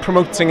kind of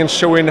promoting and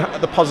showing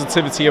the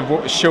positivity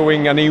of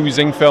showing and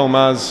using film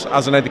as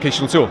an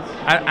educational tool.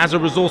 As a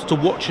resource to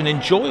watch and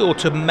enjoy, or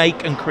to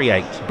make and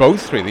create?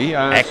 Both, really.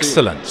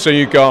 Excellent. So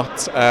you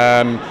got...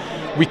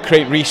 we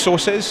create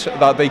resources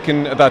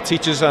that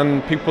teachers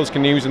and pupils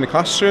can use in the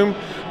classroom,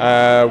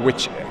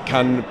 which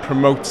can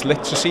promote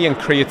literacy and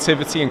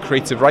creativity and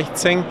creative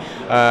writing.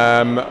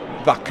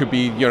 That could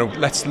be,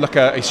 let's look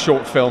at a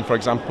short film, for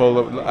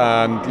example,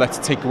 and let's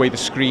take away the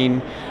screen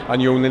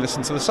and you only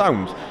listen to the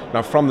sound.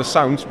 Now, from the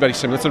sound, very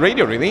similar to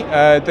radio, really.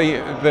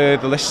 The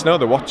listener,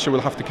 the watcher,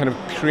 will have to kind of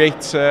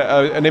create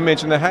an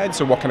image in their head.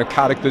 So what kind of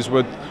characters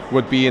would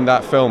be in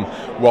that film?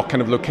 What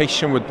kind of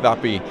location would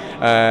that be?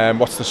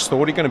 What's the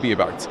story going to be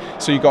about?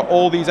 So you've got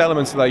all these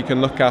elements that you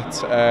can look at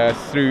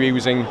through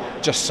using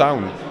just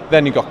sound.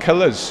 Then you've got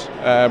colours.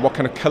 What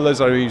kind of colours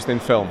are used in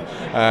film?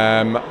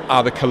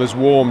 Are the colours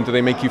warm? Do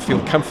they make you feel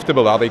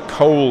comfortable? Are they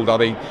cold?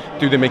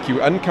 Do they make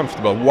you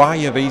uncomfortable? Why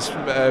are these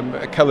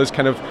colours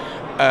kind of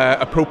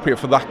appropriate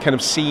for that kind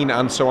of scene,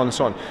 and so on and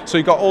so on? So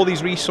you've got all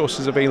these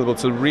resources available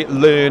to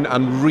learn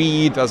and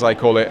read, as I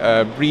call it,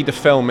 read a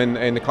film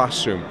in the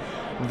classroom.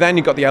 Then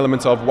you've got the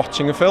element of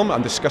watching a film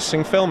and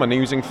discussing film and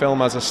using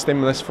film as a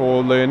stimulus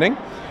for learning.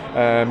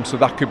 So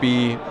that could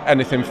be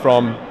anything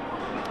from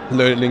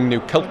learning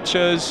new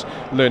cultures,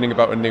 learning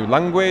about a new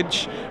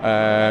language.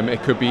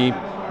 It could be,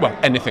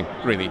 anything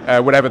really,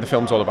 whatever the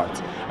film's all about.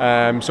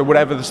 So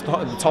whatever the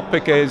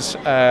topic is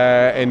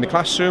in the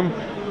classroom,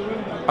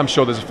 I'm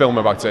sure there's a film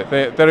about it.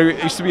 There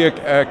used to be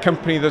a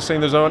company that's saying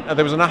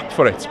there was an app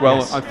for it. Well,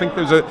 yes. I think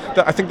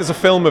there's a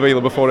film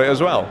available for it as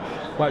well.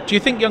 Well, do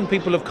you think young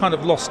people have kind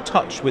of lost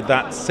touch with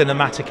that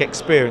cinematic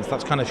experience,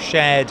 that's kind of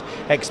shared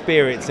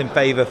experience, in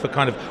favour for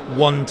kind of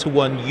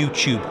one-to-one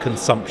YouTube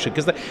consumption?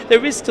 Because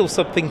there is still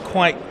something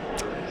quite...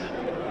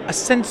 a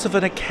sense of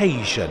an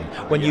occasion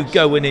when you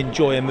go and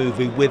enjoy a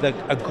movie with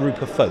a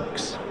group of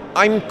folks.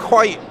 I'm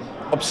quite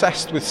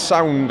obsessed with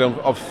sound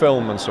of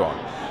film and so on.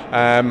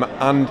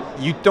 And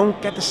you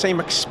don't get the same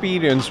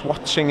experience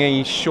watching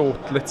a short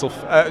little...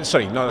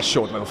 not a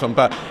short little film,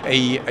 but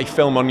a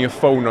film on your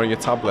phone or your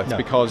tablet. No.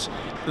 Because,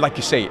 like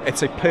you say,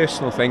 it's a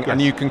personal thing, yes. And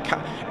you can...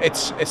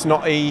 it's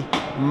not a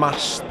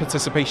mass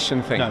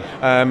participation thing. No.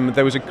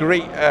 There was a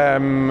great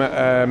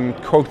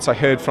quote I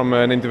heard from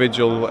an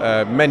individual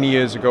many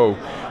years ago.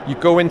 You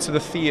go into the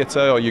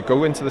theatre or you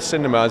go into the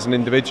cinema as an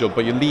individual,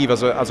 but you leave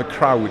as a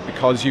crowd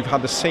because you've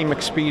had the same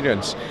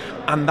experience.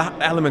 And that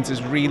element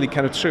is really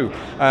kind of true.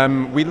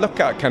 We look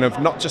at kind of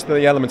not just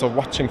the element of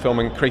watching film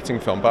and creating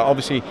film, but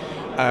obviously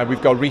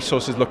we've got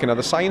resources looking at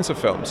the science of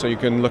film. So you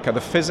can look at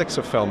the physics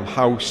of film,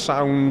 how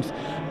sound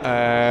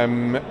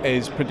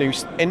is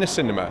produced in a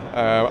cinema.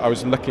 I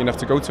was lucky enough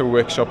to go to a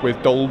workshop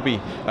with Dolby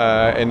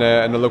in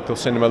a local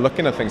cinema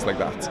looking at things like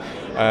that.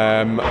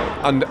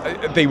 And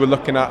they were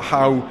looking at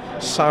how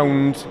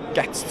sound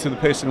gets to the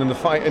person in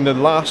the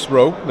last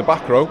row, the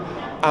back row,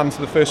 and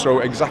to the first row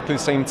exactly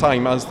the same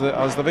time as the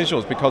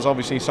visuals, because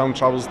obviously sound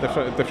travels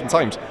different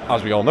times,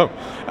 as we all know.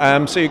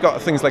 So you've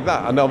got things like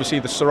that, and obviously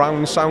the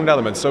surround sound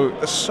element. So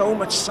there's so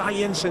much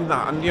science in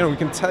that, and we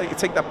can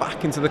take that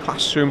back into the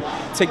classroom,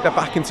 take that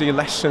back into your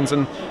lessons,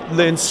 and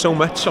learn so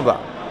much of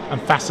that. I'm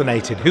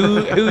fascinated.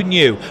 Who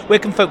knew? Where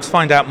can folks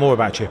find out more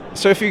about you?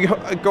 So if you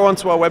go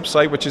onto our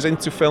website, which is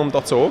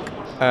intofilm.org,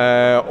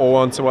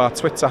 or onto our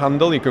Twitter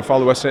handle, you can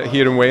follow us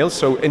here in Wales,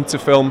 so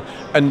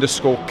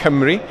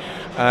intofilm_Cymru.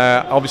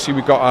 Obviously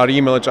we've got our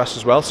email address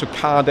as well, so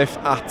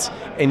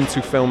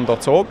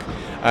cardiff@intofilm.org.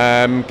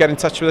 Get in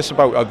touch with us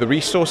about the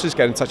resources,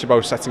 get in touch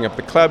about setting up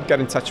the club, get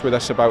in touch with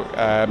us about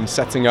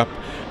setting up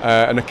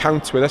an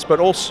account with us,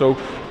 but also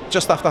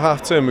just after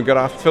half term we've got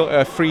our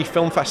free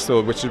film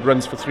festival, which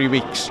runs for 3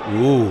 weeks.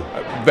 Ooh.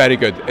 Very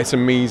good. It's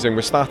amazing.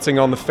 We're starting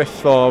on the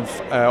 5th or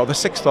the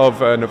 6th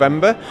of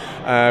November,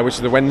 which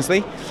is the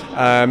Wednesday,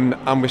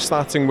 and we're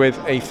starting with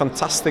a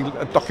fantastic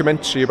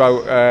documentary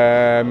about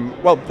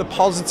the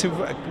positive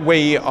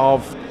way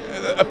of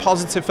a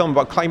positive film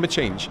about climate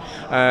change,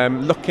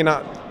 looking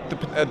at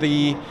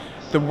the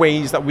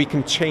ways that we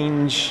can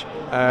change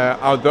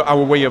our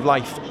way of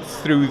life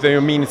through the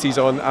amenities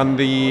and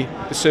the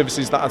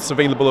services that's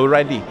available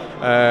already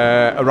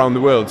around the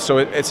world. So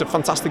it's a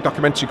fantastic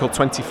documentary called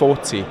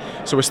 2040.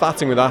 So we're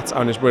starting with that,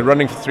 and we're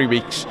running for 3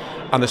 weeks,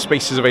 and the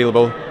space is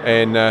available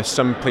in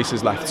some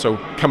places left. So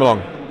come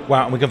along.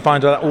 Wow, and we can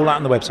find all out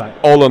on the website.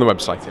 All on the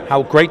website, yeah.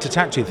 How great to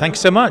chat to you. Thank you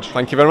so much.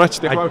 Thank you very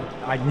much.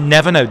 I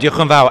never know. Diolch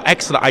yn fawr.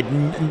 Excellent. I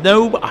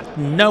had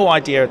no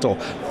idea at all.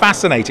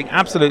 Fascinating.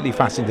 Absolutely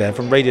fascinating there.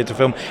 From radio to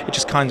film, it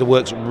just kind of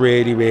works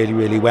really, really,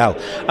 really well.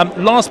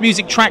 Last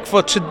music track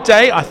for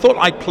today. I thought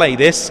I'd play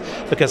this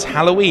because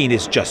Halloween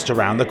is just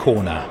around the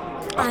corner.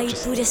 I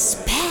put a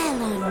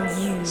spell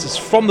on you. This is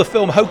from the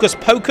film Hocus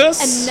Pocus.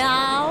 And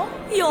now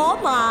you're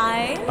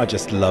mine. I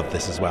just love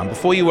this as well. And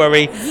before you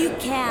worry, You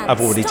can't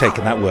I've already stop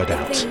taken that word the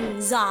out.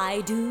 things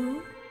I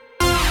do.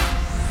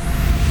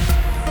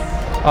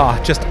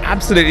 Just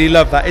absolutely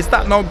love that. Is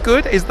that not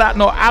good? Is that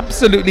not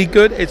absolutely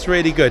good? It's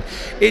really good.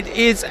 It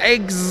is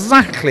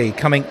exactly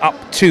coming up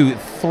to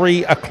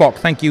 3 o'clock.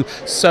 Thank you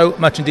so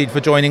much indeed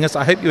for joining us.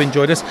 I hope you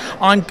enjoyed us.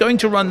 I'm going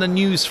to run the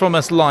news from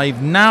us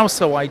live now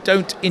so I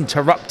don't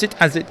interrupt it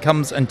as it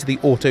comes into the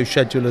auto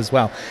schedule as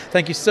well.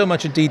 Thank you so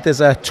much indeed. There's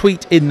a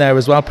tweet in there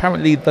as well.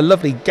 Apparently the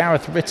lovely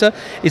Gareth Ritter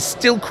is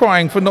still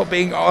crying for not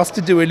being asked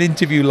to do an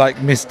interview like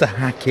Mr.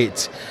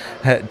 Hackett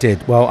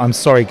did. Well, I'm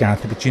sorry,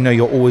 Gareth, but you know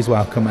you're always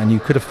welcome, and you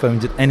could have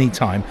phoned at any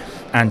time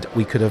and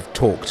we could have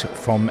talked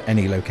from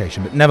any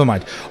location, but never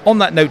mind. On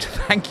that note,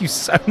 thank you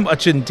so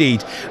much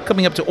indeed.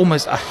 Coming up to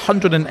almost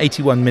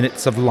 181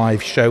 minutes of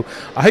live show.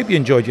 I hope you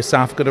enjoyed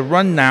yourself. Going to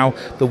run now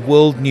the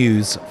world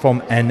news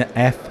from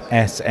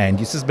NFSN.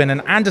 This has been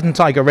an Anderton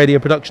Tiger radio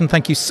production.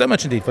 Thank you so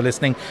much indeed for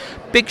listening.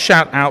 Big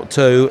shout out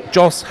to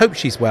Joss. Hope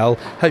she's well.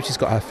 Hope she's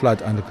got her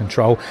flood under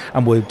control,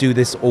 and we'll do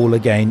this all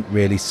again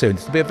really soon.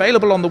 It'll be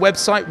available on the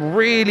website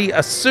really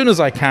as soon as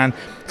I can.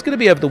 It's going to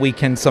be over the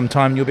weekend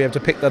sometime. You'll be able to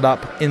pick that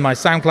up in my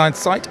SoundCloud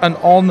site and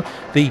on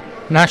the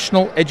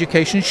National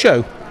Education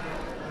Show.com.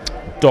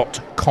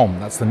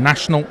 That's the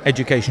National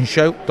Education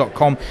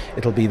Show.com.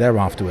 It'll be there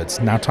afterwards.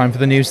 Now time for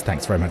the news.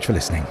 Thanks very much for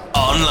listening.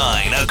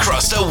 Online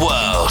across the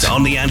world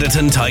on the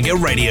Anderton Tiger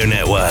Radio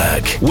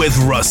Network with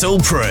Russell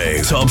Prue.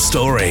 Top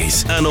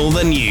stories and all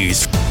the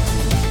news.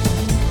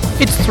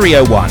 It's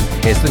 3:01.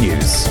 Here's the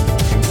news.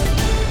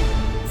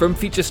 From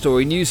Feature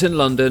Story News in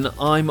London,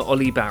 I'm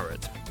Ollie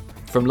Barrett.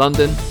 From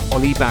London,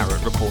 Ollie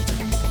Barrett reporting.